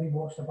career and I maybe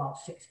watched about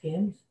 6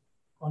 games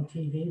on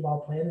TV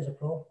while playing as a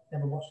pro.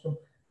 Never watched them.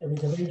 It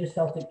was a Rangers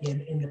Celtic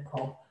game in the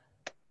pub.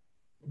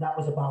 That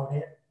was about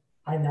it.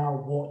 I now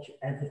watch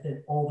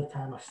everything all the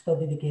time. I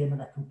study the game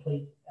in a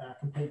complete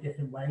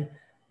different way.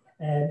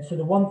 So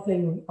the one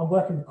thing, I'm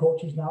working with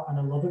coaches now and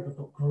I love it. We've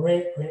got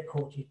great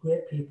coaches,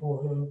 great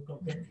people who've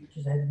got great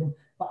futures ahead of them,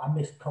 but I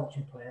miss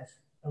coaching players.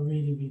 I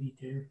really, really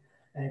do.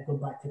 Going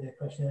back to the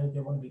question earlier, do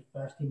I want to be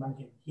first team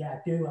manager? Yeah,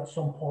 I do at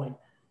some point.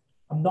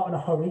 I'm not in a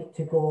hurry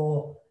to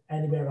go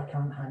anywhere I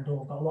can't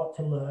handle. I've got a lot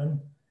to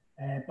learn.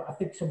 But I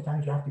think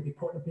sometimes you have to be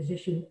put in a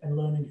position and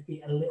learn on your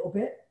feet a little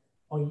bit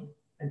and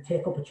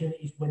take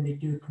opportunities when they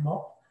do come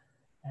up.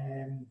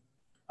 I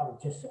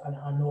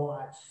know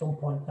at some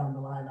point down the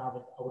line, I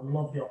would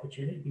love the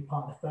opportunity to be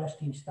part of the first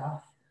team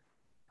staff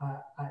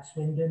at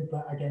Swindon.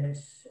 But again,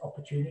 it's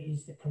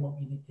opportunities that come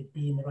up. You need to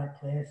be in the right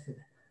place, and,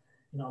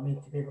 you know what I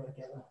mean, to be able to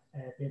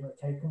be able to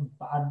take them.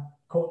 But I'm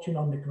coaching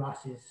on the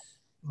grass is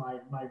my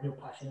real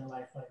passion in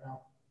life right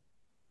now.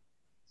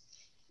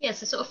 Yeah,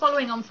 so sort of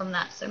following on from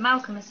that, so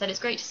Malcolm has said it's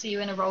great to see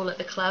you in a role at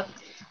the club,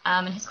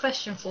 and his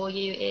question for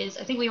you is,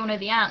 I think we all know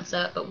the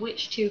answer, but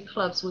which 2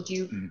 clubs would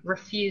you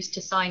refuse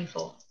to sign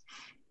for?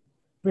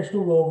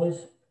 Bristol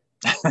Rovers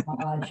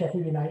and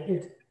Sheffield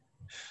United.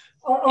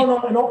 Oh no,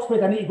 and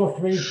Oxford. I need to go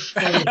 3.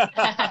 Sorry.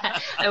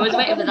 I was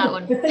waiting for that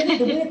one.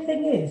 The weird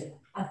thing is,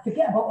 I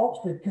forget about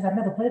Oxford because I've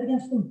never played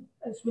against them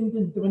at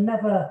Swindon.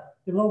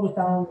 They were always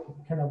down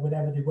kind of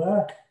wherever they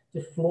were,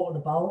 just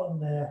floating about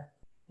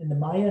in the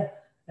mire.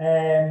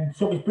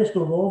 So it was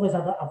Bristol Rovers.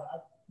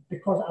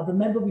 Because I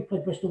remember we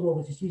played Bristol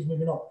Rovers the season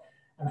moving up,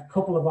 and a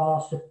couple of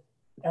our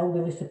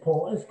elderly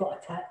supporters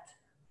got attacked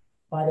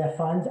by their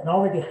fans, and I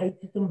already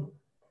hated them,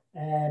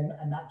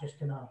 and that just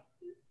kind of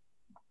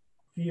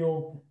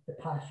fueled the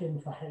passion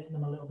for hating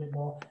them a little bit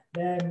more.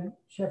 Then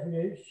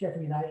Sheffield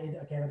United,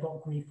 again, I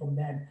got grief from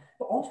them,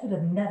 but Oxford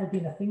have never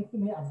been a thing for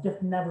me. I've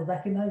just never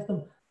recognised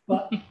them.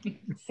 But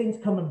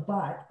since coming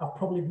back, I've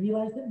probably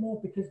realised it more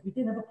because we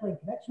didn't have a playing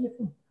connection with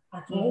them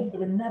at all. They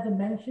were never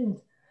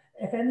mentioned.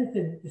 If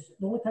anything,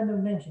 the only time they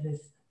were mentioned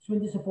is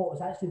Swindon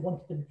supporters actually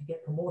wanted them to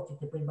get promoted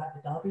to bring back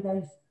the Derby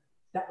days.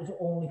 That was the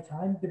only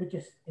time. They were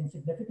just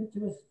insignificant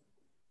to us.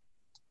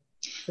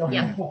 So,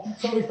 yeah.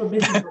 Sorry for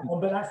missing that one,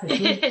 but that's the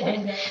truth.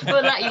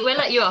 We'll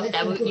let you off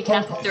there. You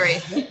can have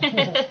 3.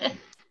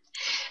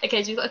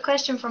 Okay, so we've got a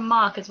question from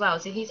Mark as well.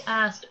 So he's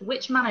asked,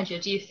 which manager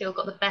do you feel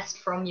got the best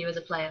from you as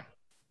a player?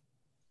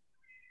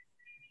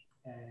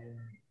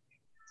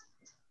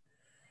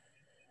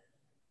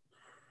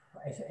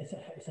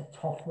 It's a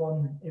tough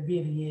one. It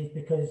really is,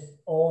 because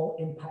all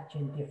impact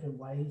you in different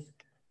ways.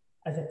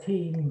 As a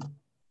team,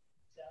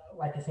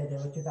 like I said, there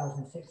was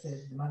 2006,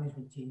 the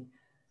management team,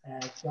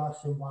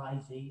 Garson,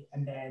 Wisey,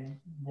 and then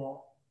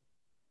what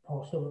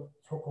Paul Stewart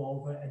took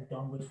over and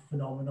done was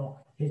phenomenal.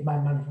 His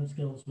man management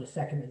skills were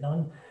second to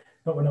none.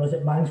 But when I was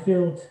at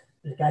Mansfield,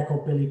 there's a guy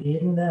called Billy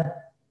Dearden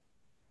there,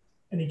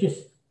 and he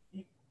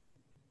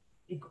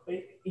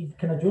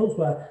kind of drills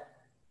were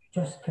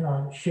just kind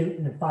of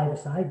shooting and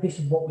 5-a-side. This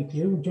is what we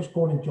do. Just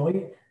go and enjoy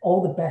it.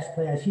 All the best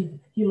players.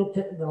 He looked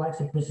at the likes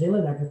of Brazil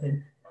and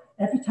everything.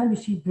 Every time you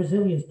see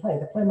Brazilians play,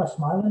 they play with a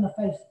smile on their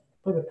face,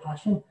 play with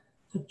passion.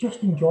 So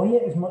just enjoy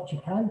it as much as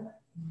you can.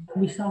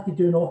 And we started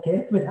doing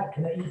okay with that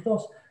kind of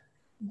ethos.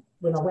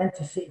 When I went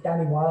to see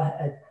Danny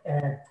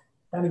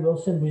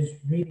Wilson was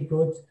really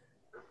good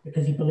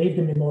because he believed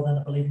in me more than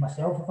I believed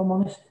myself, if I'm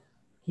honest.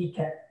 He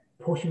kept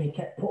pushing me,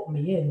 kept putting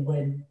me in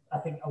when I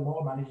think a lot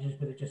of managers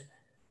would have just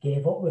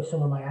gave up with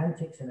some of my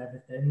antics and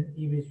everything.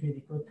 He was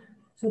really good.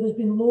 So there's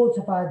been loads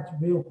of had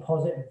real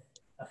positive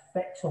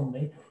effects on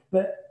me.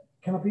 But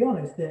can I be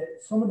honest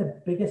that some of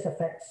the biggest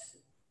effects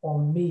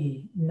on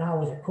me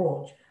now as a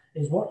coach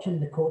is watching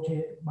the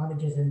coaches,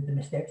 managers and the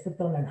mistakes they've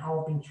done and how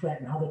I've been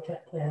treated and how they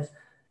treat players.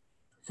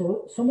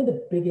 So some of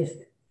the biggest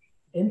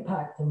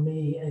impact on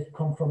me has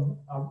come from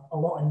a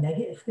lot of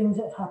negative things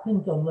that have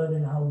happened. I'm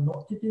learning how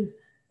not to do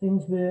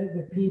things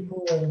with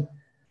people, and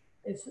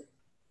it's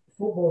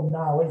football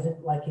now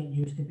isn't like it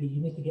used to be.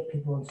 You need to get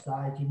people on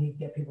side. You need to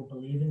get people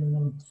believing in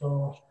them.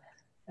 So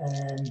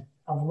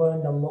I've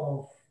learned a lot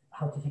of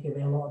how to take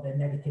away a lot of the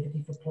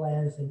negativity for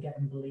players and get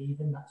them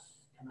believing. That's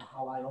kind of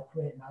how I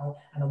operate now,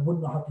 and I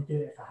wouldn't know how to do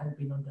it if I hadn't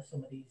been under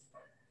some of these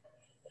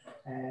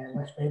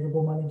less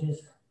favourable managers.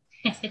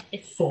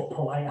 It's so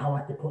polite how I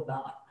had to put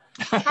that.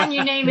 Can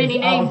you name any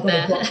names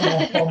there?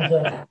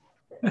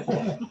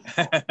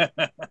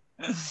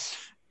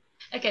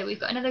 Okay, we've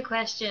got another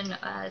question.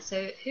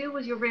 So, who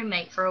was your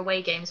roommate for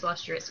away games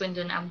whilst you're at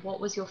Swindon, and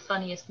what was your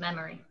funniest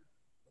memory?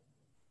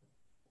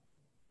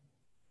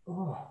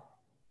 Oh.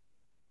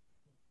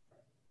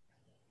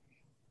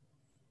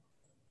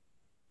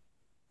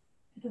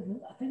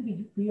 I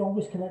think we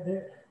always connect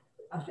it.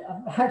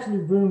 I've actually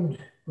roomed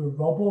with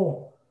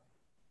Robbo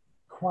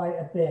quite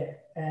a bit.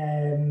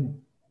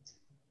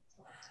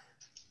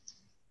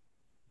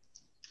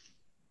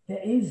 There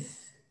is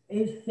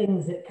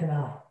things that kind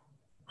of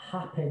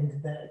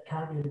happened that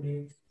can't really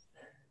be.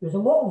 There's a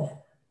lot of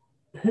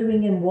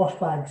pooing in wash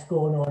bags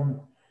going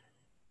on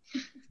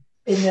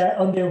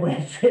on their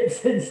away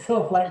trips and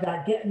stuff like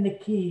that. Getting the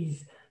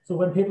keys, so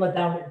when people are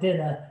down at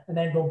dinner and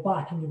then go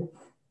back and you go,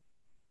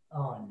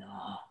 oh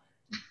no,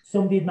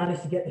 somebody had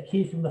managed to get the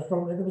keys from the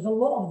front. There was a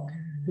lot of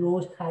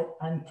those type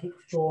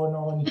antics going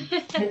on.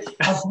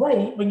 It's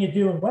great when you're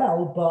doing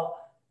well, but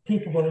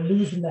people were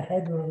losing their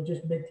head when it was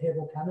just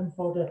mid-table cannon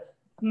fodder.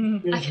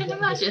 I can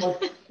imagine.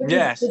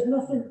 Yes.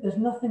 There's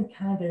nothing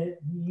kind of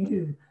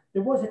new.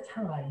 There was a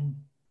time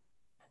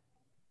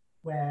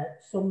where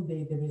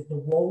there was the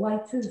wall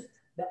lighters,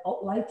 the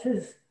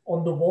lighters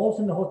on the walls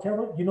in the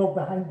hotel, you know,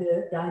 behind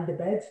the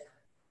beds.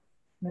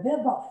 Now they're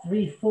about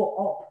 3 foot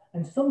up,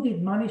 and somebody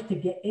managed to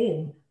get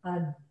in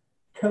and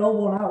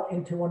curl one out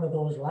into one of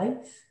those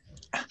lights.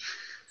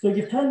 So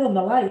you've turned on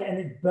the light and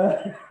it's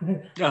burned.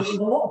 There's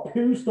a lot of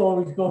poo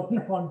stories going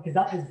on because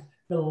that was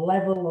the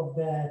level of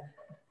the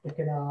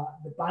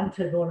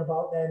banter going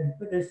about then.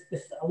 But there's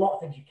a lot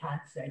of things you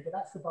can't say, but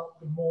that's about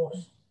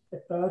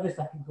the furthest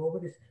I can go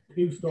with this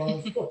poo story.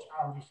 It's so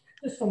childish.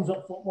 This sums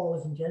up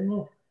footballers in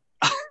general.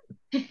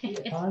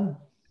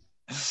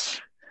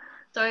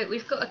 So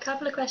we've got a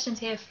couple of questions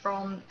here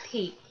from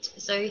Pete.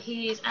 So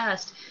he's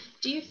asked,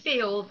 do you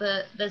feel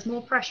that there's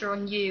more pressure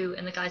on you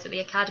and the guys at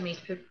the academy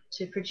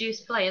to produce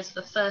players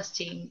for the first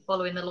team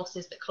following the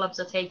losses that clubs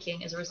are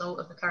taking as a result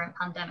of the current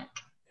pandemic?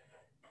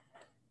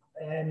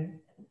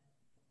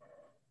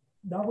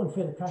 No, I wouldn't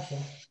feel the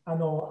pressure. I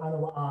know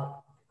what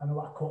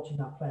our coaches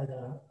and our players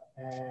are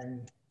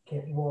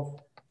capable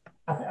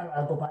of.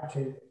 I'll go back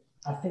to,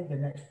 I think the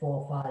next 4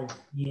 or 5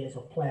 years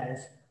of players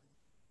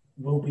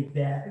will be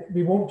there.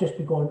 We won't just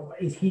be going,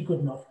 is he good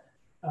enough?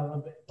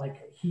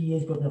 He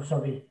is good enough,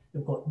 sorry.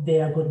 We've got,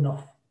 they are good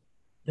enough.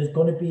 There's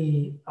going to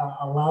be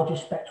a larger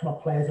spectrum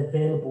of players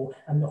available,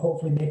 and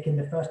hopefully making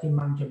the first team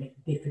manager make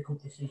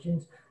difficult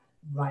decisions.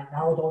 Right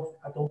now,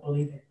 I don't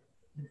believe it.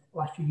 The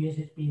last few years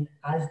it's been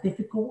as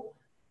difficult,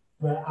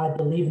 but I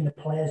believe in the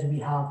players we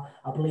have.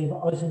 I believe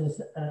us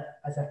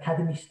as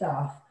academy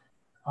staff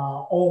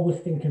are always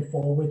thinking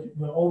forward.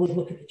 We're always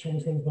looking to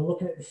change things. We're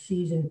looking at the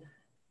season.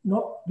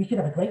 We could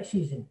have a great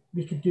season.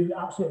 We could do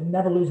absolutely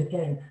never lose a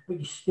game, but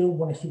you still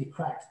want to see the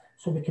cracks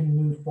so we can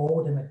move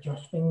forward and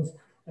adjust things.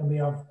 And we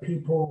have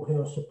people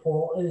who are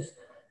supporters,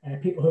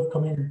 people who have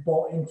come in and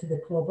bought into the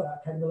club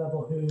at academy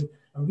level who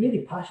are really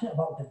passionate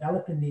about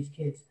developing these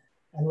kids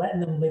and letting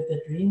them live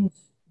their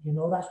dreams. You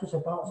know, that's what it's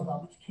about. It's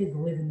about these kids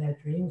living their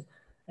dreams.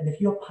 And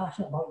if you're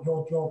passionate about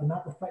your job and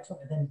that reflects on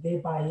them, they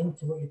buy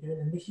into what you're doing.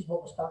 And this is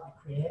what we're starting to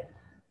create.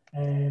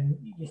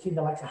 You've seen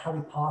the likes of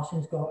Harry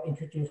Parsons got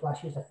introduced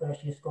last year as a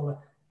first-year scholar.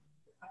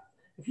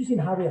 If you've seen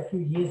Harry a few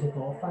years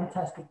ago,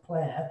 fantastic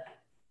player,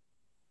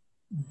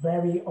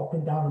 very up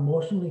and down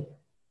emotionally.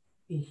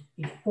 He's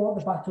fought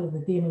the battle of the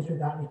demons with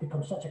that, and he's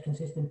become such a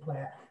consistent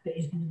player that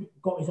he's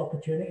got his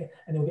opportunity,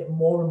 and he'll get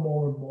more and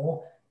more and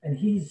more. And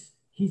he's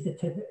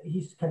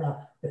kind of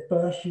the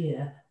first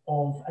year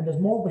of, and there's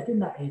more within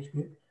that age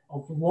group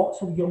of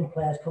lots of young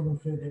players coming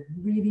through that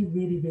really,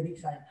 really, really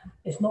exciting.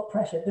 It's not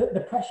pressure.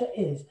 The pressure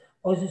is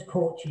us as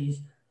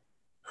coaches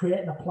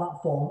creating a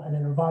platform and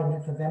an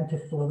environment for them to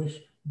flourish.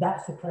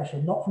 That's the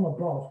pressure, not from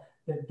above,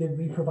 that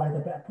we provide a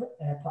better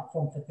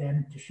platform for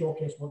them to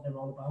showcase what they're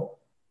all about.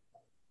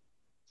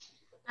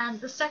 And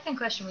the second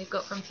question we've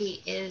got from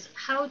Pete is,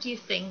 how do you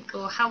think,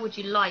 or how would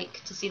you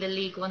like to see the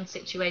League One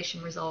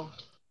situation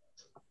resolved?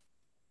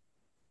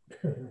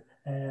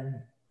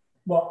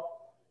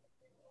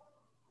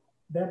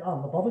 Then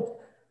I'm not bothered.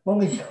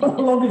 As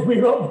long as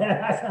we're up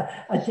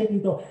there, I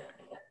genuinely don't.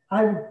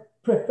 I would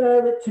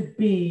prefer it to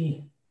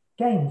be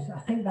games. I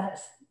think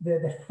that's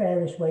the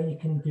fairest way you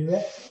can do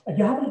it. And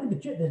you have a look at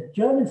the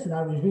German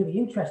scenario is really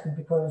interesting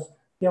because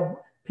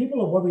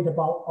people are worried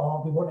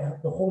about, we want to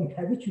have the home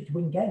territory to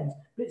win games,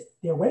 but it's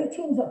the away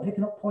teams that are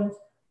picking up points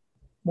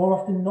more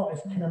often than not.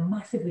 It's kind of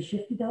massively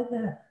shifted out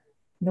there.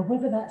 You know,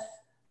 whether that's,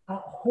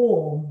 at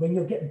home, when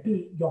you're getting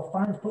beat, your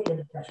fans put you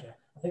under pressure.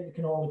 I think we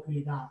can all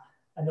agree that.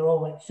 And they're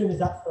all like, as soon as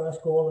that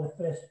first goal or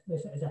the first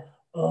miss is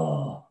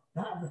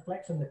that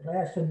reflects on the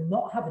players. So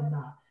not having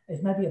that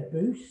is maybe a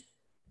boost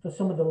for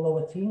some of the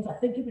lower teams. I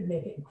think it would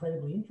make it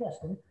incredibly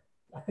interesting.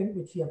 I think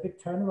we'd see a big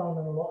turnaround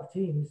on a lot of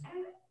teams.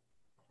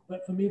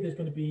 But for me, there's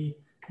going to be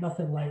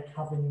nothing like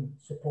having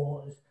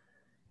supporters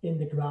in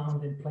the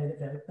ground and playing it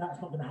there.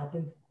 That's not going to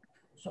happen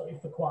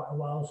for quite a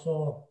while.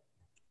 So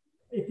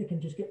if they can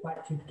just get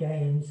back to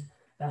games,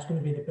 that's going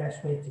to be the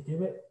best way to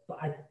do it. But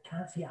I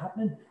can't see it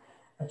happening.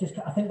 I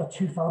think we're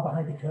too far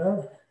behind the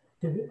curve.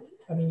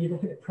 You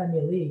look at the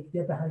Premier League,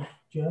 they're behind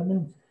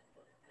Germans,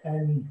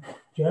 and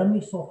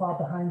Germany's so far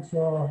behind.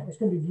 So it's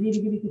going to be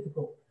really, really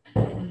difficult.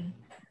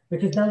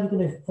 Because now you're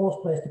going to force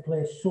players to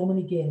play so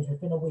many games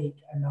within a week,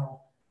 and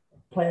now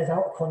players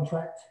out of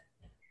contract.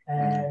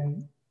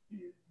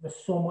 There's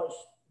so much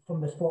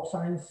from the sports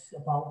science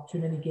about too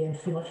many games,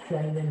 too much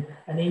training,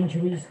 and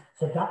injuries.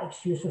 So that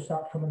excuse will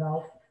start coming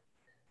out.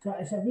 So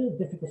it's a really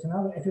difficult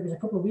scenario. If it was a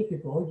couple of weeks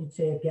ago, you'd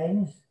say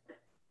games.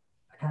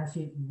 I can't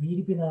see it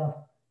really being a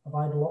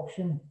viable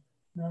option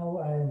now.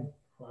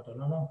 I don't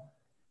know.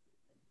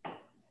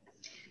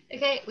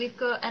 Okay, we've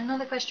got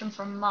another question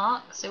from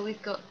Mark. So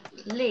we've got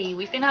Lee.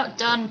 We've been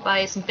outdone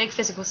by some big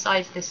physical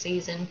sides this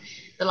season,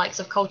 the likes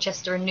of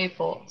Colchester and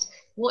Newport.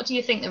 What do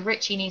you think that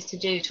Richie needs to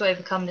do to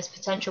overcome this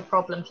potential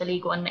problem for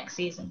League One next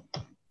season?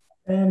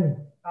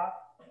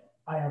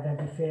 I have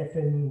every faith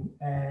in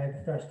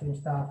the first team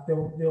staff. They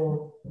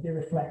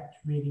reflect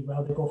really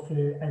well. They go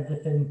through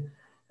everything.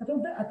 I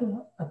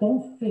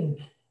don't think.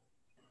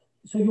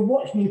 So you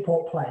watch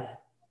Newport play,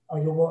 or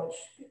you watch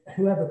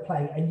whoever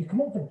play, and you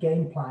come up with a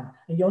game plan,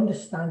 and you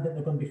understand that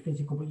they're going to be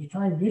physical, but you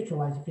try and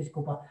neutralise the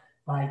physical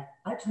by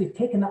actually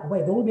taking that away.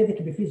 The only way they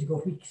can be physical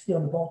if we stay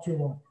on the ball too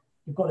long.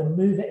 You've got to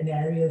move it in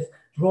areas,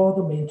 draw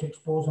them in to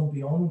expose them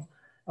beyond,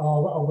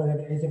 or whatever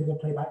it is. If you're going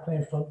to play back, play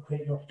in front,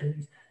 create your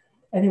opportunities.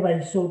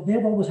 Anyway, so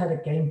they've always had a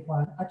game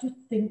plan. I just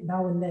think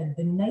now and then,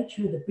 the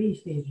nature of the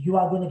beast is you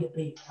are going to get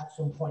beat at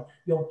some point.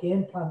 Your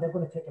game plan, they're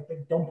going to take a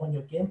big dump on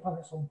your game plan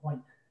at some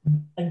point,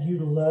 and you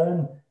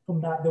learn from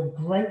that. The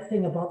great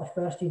thing about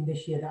the first team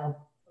this year, that I've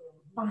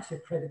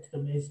massive credit to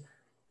them, is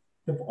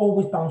they've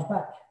always bounced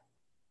back.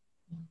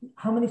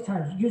 How many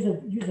times,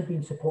 you've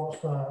been supporters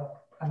for,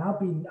 and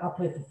I've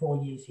played for 4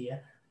 years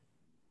here.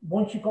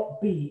 Once you got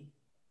beat,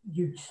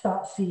 you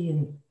start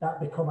seeing that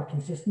become a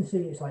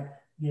consistency. It's like,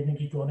 you think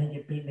you're drawn in,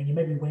 you're beaten, and you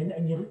maybe win,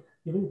 and you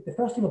lose. The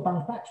first team will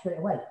bounce back straight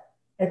away,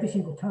 every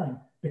single time,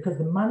 because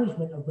the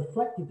management have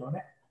reflected on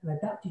it and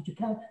adapted.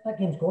 That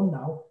game's gone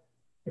now.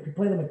 If we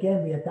play them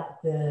again, we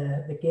adapt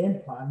the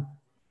game plan.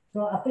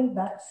 So I think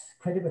that's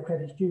credit where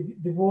credit's due.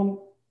 They won't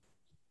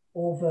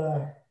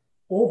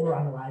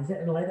overanalyze it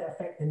and let it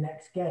affect the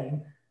next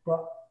game.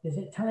 But there's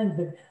at times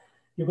that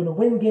you're going to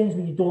win games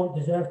when you don't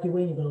deserve to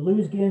win. You're going to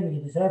lose games when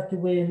you deserve to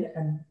win,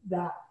 and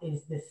that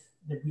is the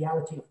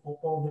reality of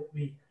football that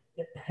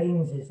it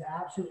pains us. It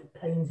absolutely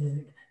pains us.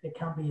 It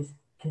can't be as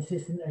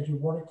consistent as you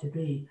want it to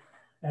be.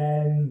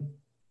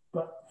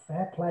 But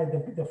fair play,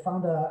 they've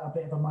found a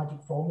bit of a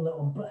magic formula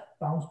on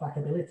bounce back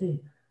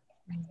ability,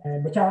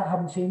 which I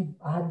hadn't seen.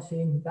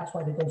 That's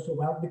why they've done so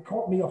well. They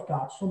caught me off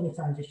guard so many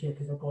times this year,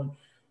 because they're going,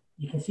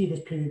 you can see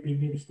this period being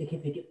really sticky.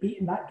 If they get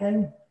beaten that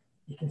game,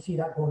 you can see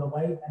that going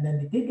away. And then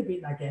they did get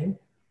beaten that game,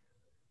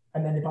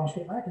 and then they bounce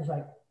straight back. It's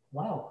like,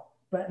 wow.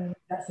 But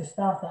that's the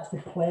staff, that's the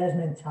players'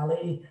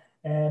 mentality.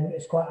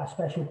 It's quite a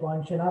special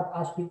bunch. And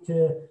I speak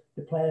to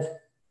the players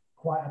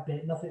quite a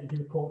bit, nothing to do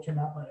with coaching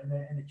that, but in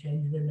the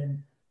changing room.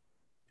 And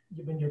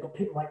when you've got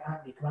people like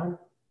Anthony Grant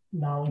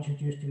now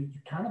introduced to it,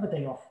 you can't have a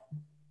day off,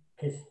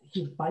 because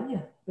he'll bite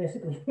you,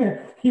 basically.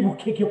 He will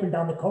kick you up and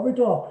down the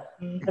corridor.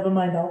 Never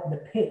mind out on the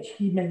pitch.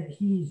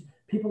 He's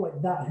people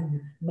like that who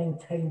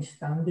maintain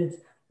standards.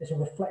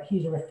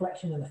 He's a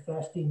reflection of the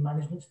first team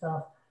management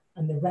staff,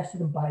 and the rest of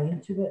them buy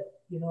into it.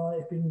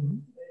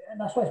 And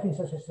that's why it's been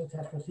such a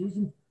successful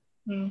season.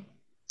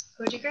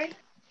 Would you agree?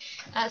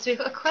 So we've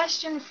got a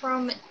question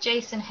from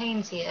Jason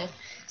Haynes here.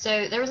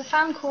 So there is a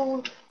fan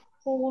called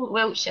Paul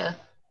Wiltshire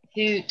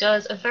who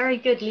does a very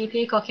good Lee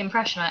Peacock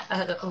impression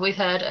we've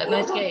heard at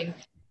most games.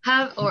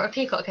 Or a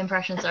Peacock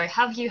impression, sorry.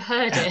 Have you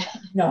heard it?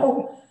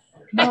 No.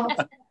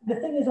 The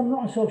thing is, I'm not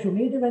on social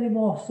media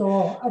anymore,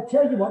 so I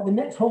tell you what, the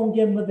next home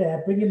game we're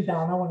there, bring him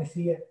down. I want to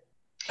see it.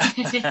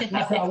 That's it,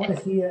 I want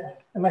to see it,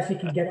 unless you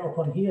can get it up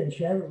on here and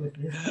share it with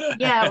us.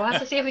 Yeah, we'll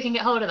have to see if we can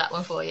get hold of that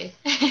one for you.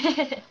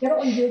 Get it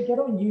on YouTube. Get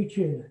on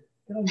YouTube.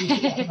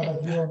 Have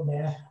a view on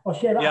there, or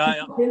share it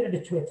into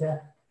the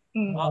Twitter.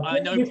 I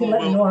know you Paul can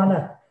let me know,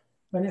 Hannah,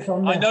 when it's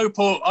on there.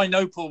 I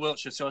know Paul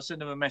Wiltshire, so I'll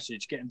send him a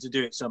message, get him to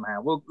do it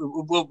somehow.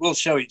 We'll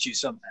show it to you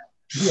somehow.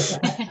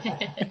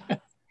 Yeah.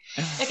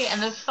 Okay,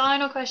 and the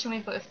final question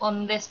we've got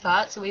on this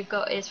part,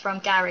 is from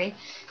Gary.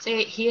 So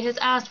he has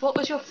asked, what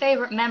was your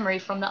favourite memory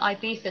from the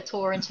Ibiza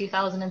tour in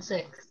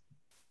 2006?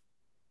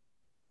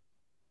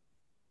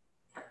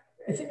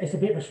 It's a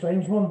bit of a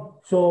strange one.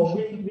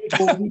 So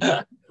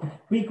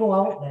we go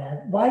out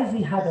there.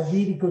 Wisely had a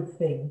really good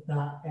thing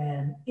that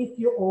if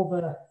you're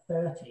over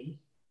 30,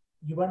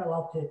 you weren't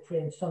allowed to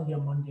train Sunday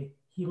or Monday.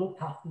 He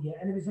looked after you,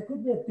 and it was a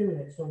good way of doing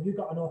it. So you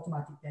got an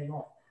automatic day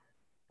off.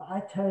 But I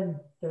turned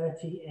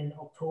 30 in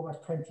October, I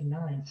was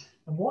 29,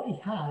 and what he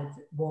had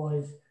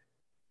was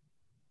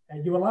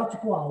you were allowed to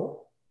go out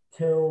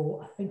till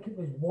I think it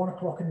was 1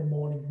 o'clock in the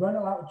morning. You weren't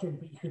allowed to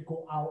drink, but you could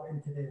go out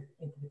into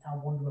the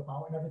town, wander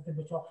about and everything,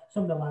 which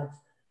some of the lads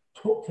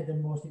took to the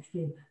most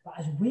extreme. But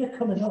as we're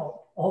coming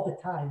up all the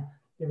time,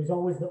 there was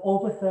always the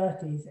over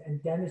 30s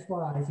and Dennis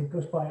Wise and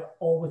Gus Boy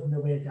always on the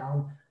way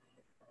down.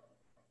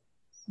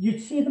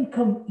 You'd see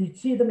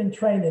them in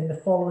training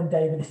the following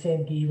day with the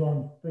same gear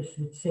on, which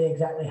would say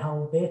exactly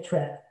how they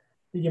treat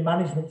your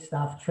management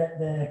staff, treat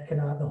the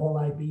whole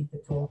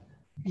Ibiza tour.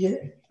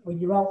 When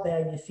you're out there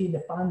and you're seeing the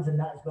fans and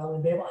that as well,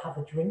 and be able to have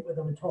a drink with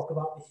them and talk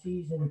about the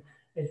season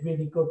is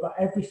really good. But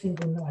every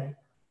single night,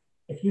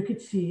 if you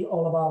could see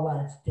all of our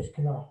lads just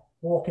kind of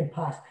walking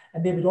past,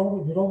 and we'd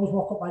always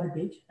walk up by the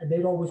beach, and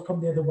they'd always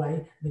come the other way,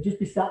 and they'd just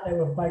be sat there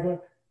with a bag going,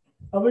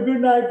 "Have a good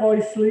night,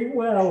 boys, sleep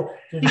well."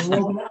 Just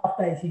rubbing at our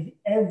faces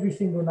every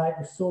single night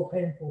was so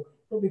painful.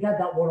 But we had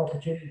that one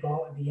opportunity to go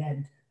out at the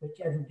end, which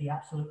everybody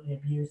absolutely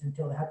abused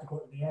until they had to go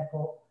to the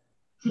airport,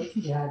 which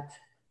we had.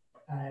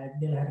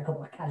 Nearly had a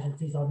couple of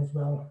casualties on as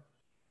well,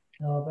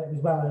 but it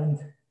was well earned.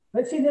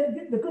 But see,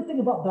 the good thing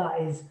about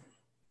that is,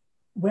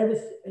 where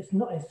it's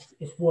not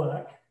it's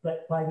work,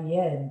 but by the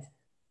end,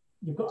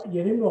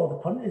 you're in with all the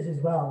punters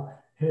as well,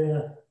 who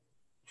are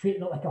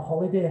treating it like a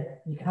holiday.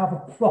 You can have a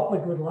proper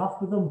good laugh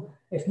with them.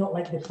 It's not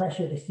like the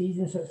pressure of the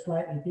season, so it's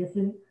slightly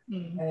different.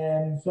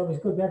 So it was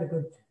good. We had a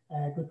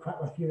good crack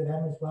with a few of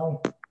them as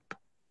well.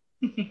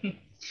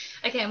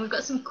 Okay, and we've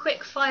got some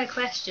quick fire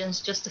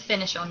questions just to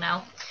finish on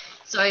now.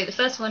 So the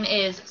first one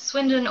is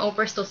Swindon or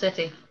Bristol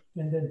City?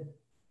 Swindon.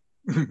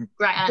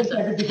 Great answer.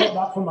 I think I got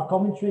that from my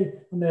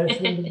commentary from the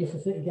Swindon Bristol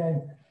City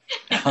game.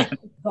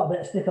 Got a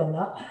bit of stick on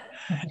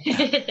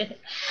that.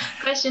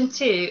 Question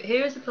 2. Who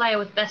is the player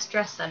with best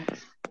dress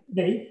sense?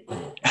 Me.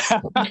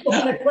 What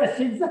kind of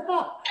questions are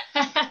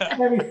that?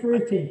 Very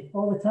fruity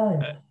all the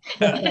time.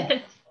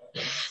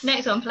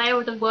 Next one. Player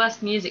with the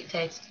worst music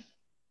taste?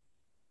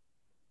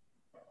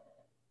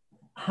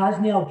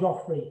 Hasniel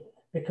Joffrey,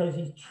 because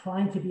he's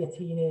trying to be a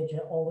teenager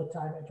all the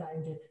time.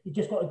 You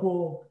just got to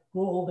grow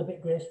old a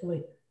bit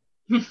gracefully.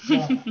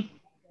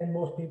 And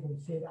most people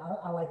would say that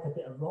I like a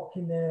bit of rock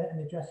in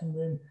the dressing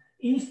room.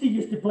 Easter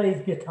used to play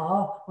his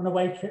guitar on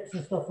away trips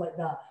and stuff like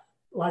that.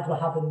 Lads were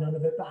having none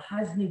of it, but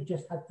Hasney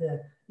just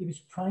he was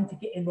trying to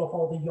get in with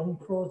all the young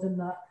pros and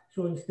that,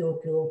 so he's still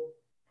cool.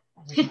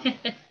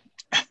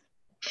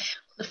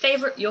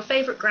 Your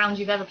favourite ground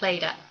you've ever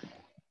played at?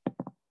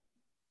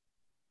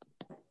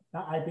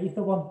 That Ibiza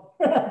one.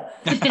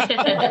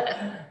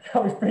 That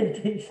was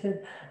pretty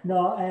decent.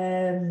 No,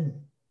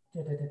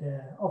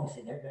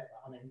 obviously,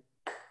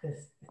 the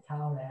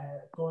town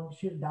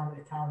shooting down at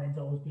the town end's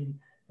always been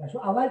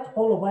special. I liked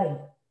Hull away.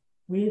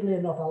 Weirdly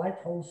enough, I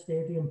liked Hull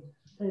Stadium.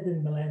 Played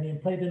in Millennium,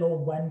 played in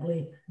Old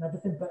Wembley and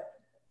everything. But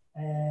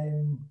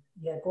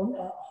going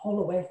to Hull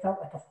away felt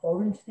like a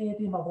foreign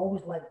stadium. I've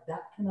always liked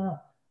that kind of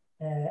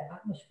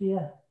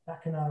atmosphere,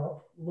 that kind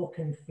of look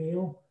and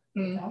feel.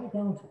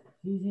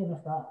 It's easy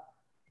enough that.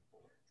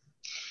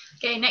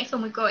 Okay, next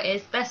one we've got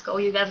is best goal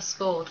you've ever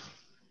scored.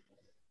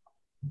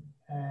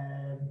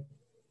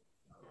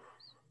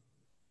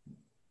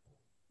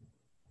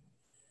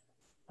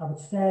 I would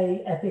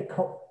say FA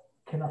Cup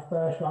kind of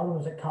first round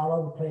was at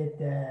Carlo. We played.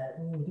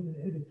 Who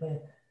did we play?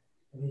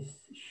 It was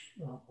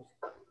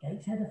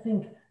Gateshead, I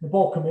think. The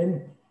ball come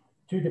in,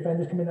 two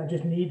defenders come in. I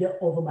just kneed it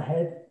over my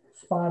head,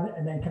 span,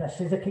 and then kind of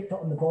scissor kicked it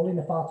on the ball in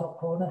the far top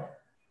corner.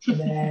 And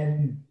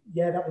then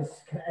that was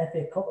kind of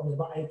FA Cup. I was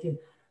about 18.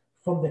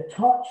 From the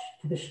touch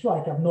to the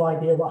strike, I have no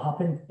idea what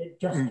happened. It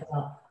just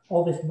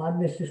all this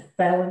madness just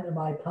fell into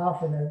my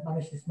path, and I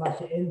managed to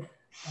smash it in.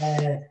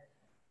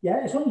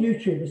 It's on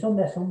YouTube. It's on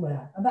there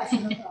somewhere. And that's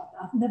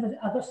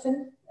I got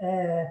sent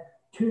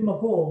 2 of my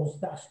goals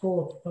that I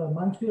scored for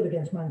Mansfield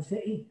against Man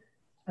City,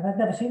 and I'd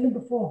never seen them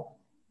before.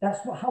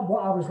 That's what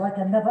I was like.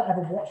 I never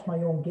ever watched my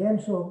own game,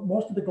 so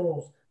most of the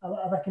goals,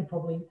 I reckon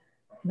probably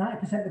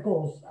 90% of the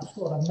goals I've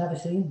scored I've never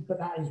seen, but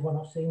that is one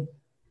I've seen.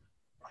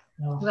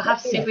 No. We'll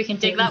have to see if we can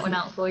dig that one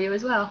out for you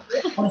as well.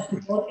 Honestly,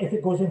 if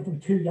it goes in from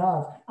 2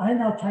 yards, I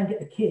now try and get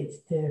the kids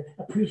to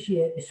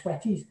appreciate the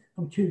sweaties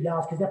from 2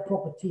 yards because they're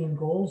proper team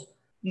goals.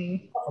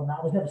 From that,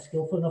 I was never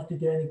skillful enough to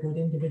do any good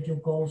individual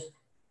goals.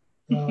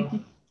 So.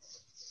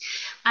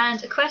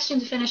 And a question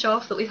to finish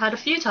off that we've had a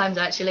few times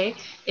actually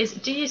is: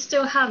 do you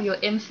still have your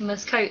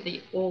infamous coat that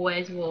you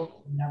always wore?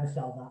 I'll never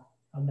sell that.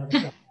 I'll never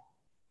sell that.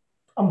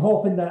 I'm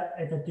hoping that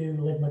if I do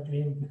live my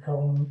dream,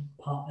 become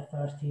part of the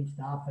first team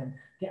staff and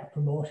get a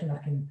promotion, I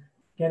can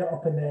get it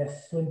up in the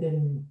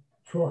Swindon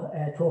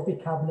trophy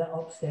cabinet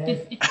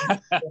upstairs.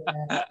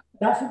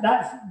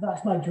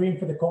 That's my dream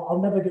for the coat. I'll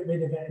never get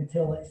rid of it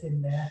until it's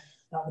in there.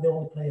 That was the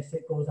only place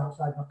it goes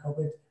outside my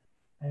cupboard.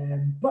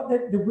 But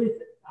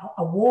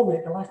I wore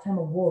it. The last time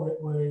I wore it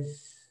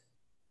was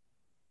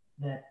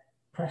the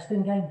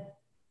Preston game,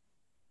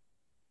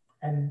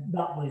 and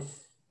that was,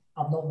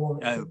 I've not worn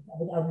it.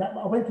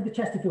 I went to the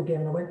Chesterfield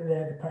game and I went to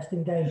the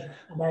Preston game,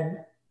 and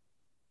then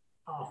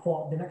I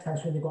thought the next time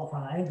somebody got off,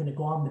 I ain't going to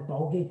go on the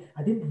bogey.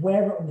 I didn't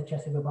wear it on the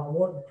Chesterfield, but I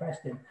wore it in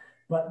Preston.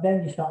 But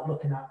then you start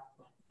looking at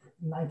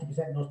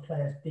 90% of those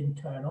players didn't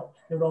turn up.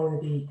 They're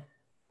already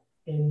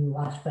in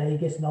Las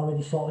Vegas and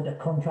already sorted their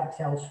contracts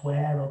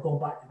elsewhere or go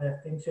back to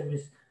their thing. So it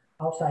was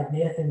outside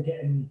Nathan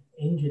getting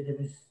injured, there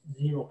was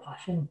zero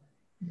passion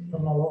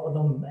from a lot of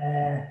them.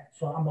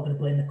 So I'm not going to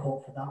blame the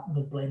coach for that. I'm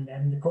going to blame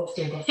them. The coach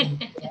still got some.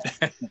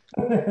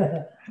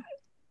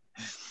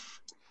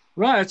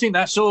 Right, I think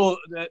that's all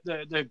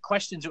the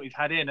questions that we've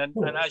had in. And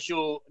as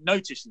you'll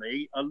notice,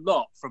 Lee, a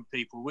lot from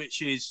people,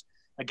 which is,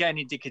 again,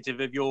 indicative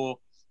of your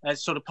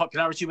sort of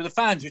popularity with the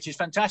fans, which is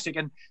fantastic.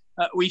 And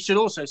we should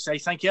also say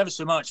thank you ever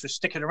so much for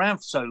sticking around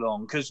for so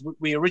long, because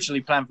we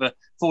originally planned for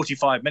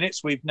 45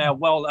 minutes. We've now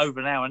well over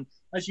an hour. And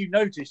as you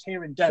notice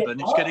here in Devon,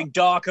 it's getting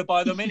darker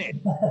by the minute.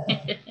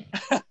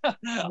 I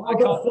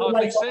can't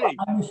hardly see.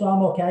 So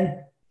I'm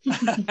okay.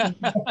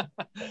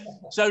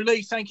 So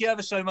Lee, thank you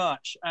ever so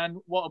much, and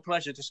what a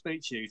pleasure to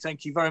speak to you.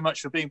 Thank you very much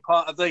for being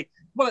part of it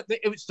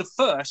was the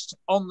first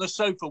On the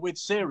Sofa with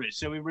series,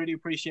 so we really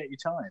appreciate your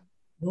time.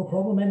 No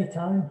problem,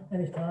 anytime.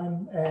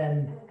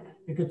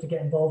 Be good to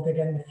get involved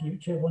again in the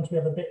future once we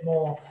have a bit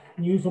more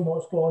news on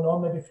what's going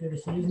on, maybe through the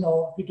season,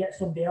 or if we get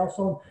somebody else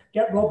on,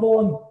 get Rob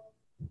on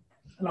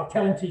and I'll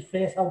tell him to his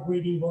face how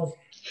greedy he was.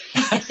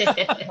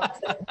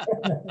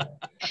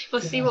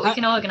 We'll see what we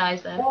can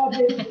organise then.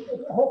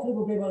 Hopefully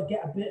we'll be able to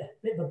get a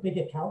bit of a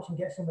bigger couch and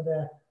get some of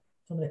the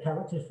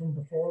characters from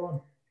before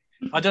on.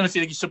 I don't know if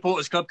the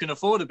supporters club can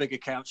afford a bigger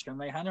couch, can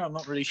they, Hannah? I'm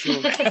not really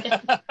sure.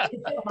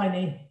 It's my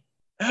name.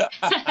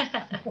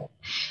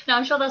 No,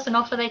 I'm sure that's an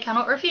offer they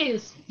cannot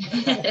refuse.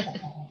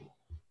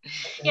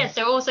 Yeah,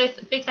 so also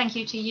big thank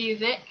you to you,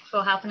 Vic,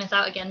 for helping us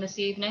out again this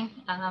evening.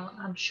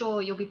 I'm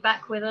sure you'll be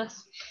back with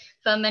us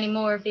for many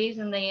more of these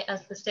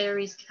as the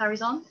series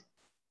carries on.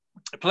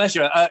 A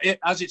pleasure.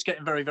 As it's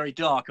getting very, very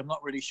dark, I'm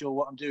not really sure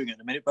what I'm doing at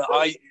the minute, but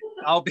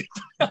I'll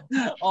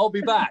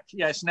be back.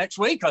 Yes, next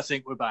week I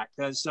think we're back.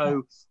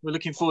 So we're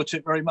looking forward to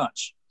it very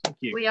much. Thank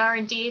you. We are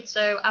indeed.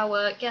 So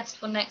our guest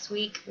for next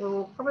week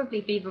will probably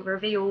be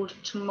revealed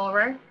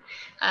tomorrow.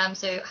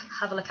 So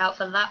have a look out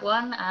for that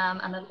one.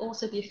 And there'll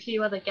also be a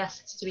few other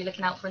guests to be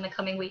looking out for in the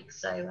coming weeks.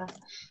 So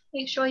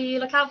make sure you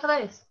look out for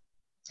those.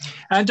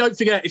 And don't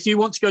forget, if you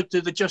want to go to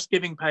the Just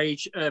Giving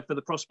page for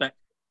the Prospect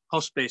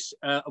Hospice,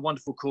 a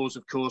wonderful cause,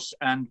 of course,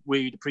 and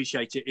we'd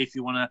appreciate it if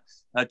you want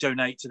to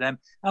donate to them.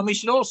 And we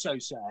should also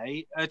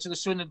say to the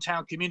Swindon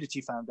Town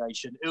Community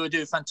Foundation, who are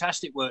doing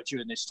fantastic work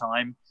during this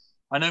time.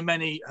 I know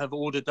many have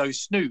ordered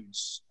those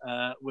snoods,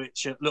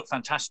 which look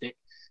fantastic.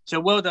 So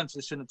well done to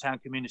the Swindon Town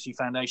Community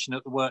Foundation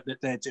at the work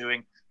that they're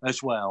doing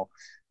as well.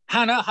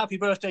 Hannah, happy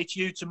birthday to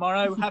you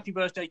tomorrow. Happy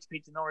birthday to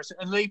Peter Norris.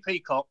 And Lee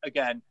Peacock,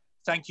 again,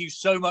 thank you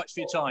so much for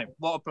your time.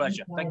 What a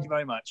pleasure. Thank you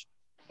very much.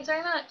 Thanks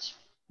very much.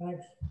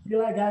 Thanks. See you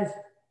later, guys.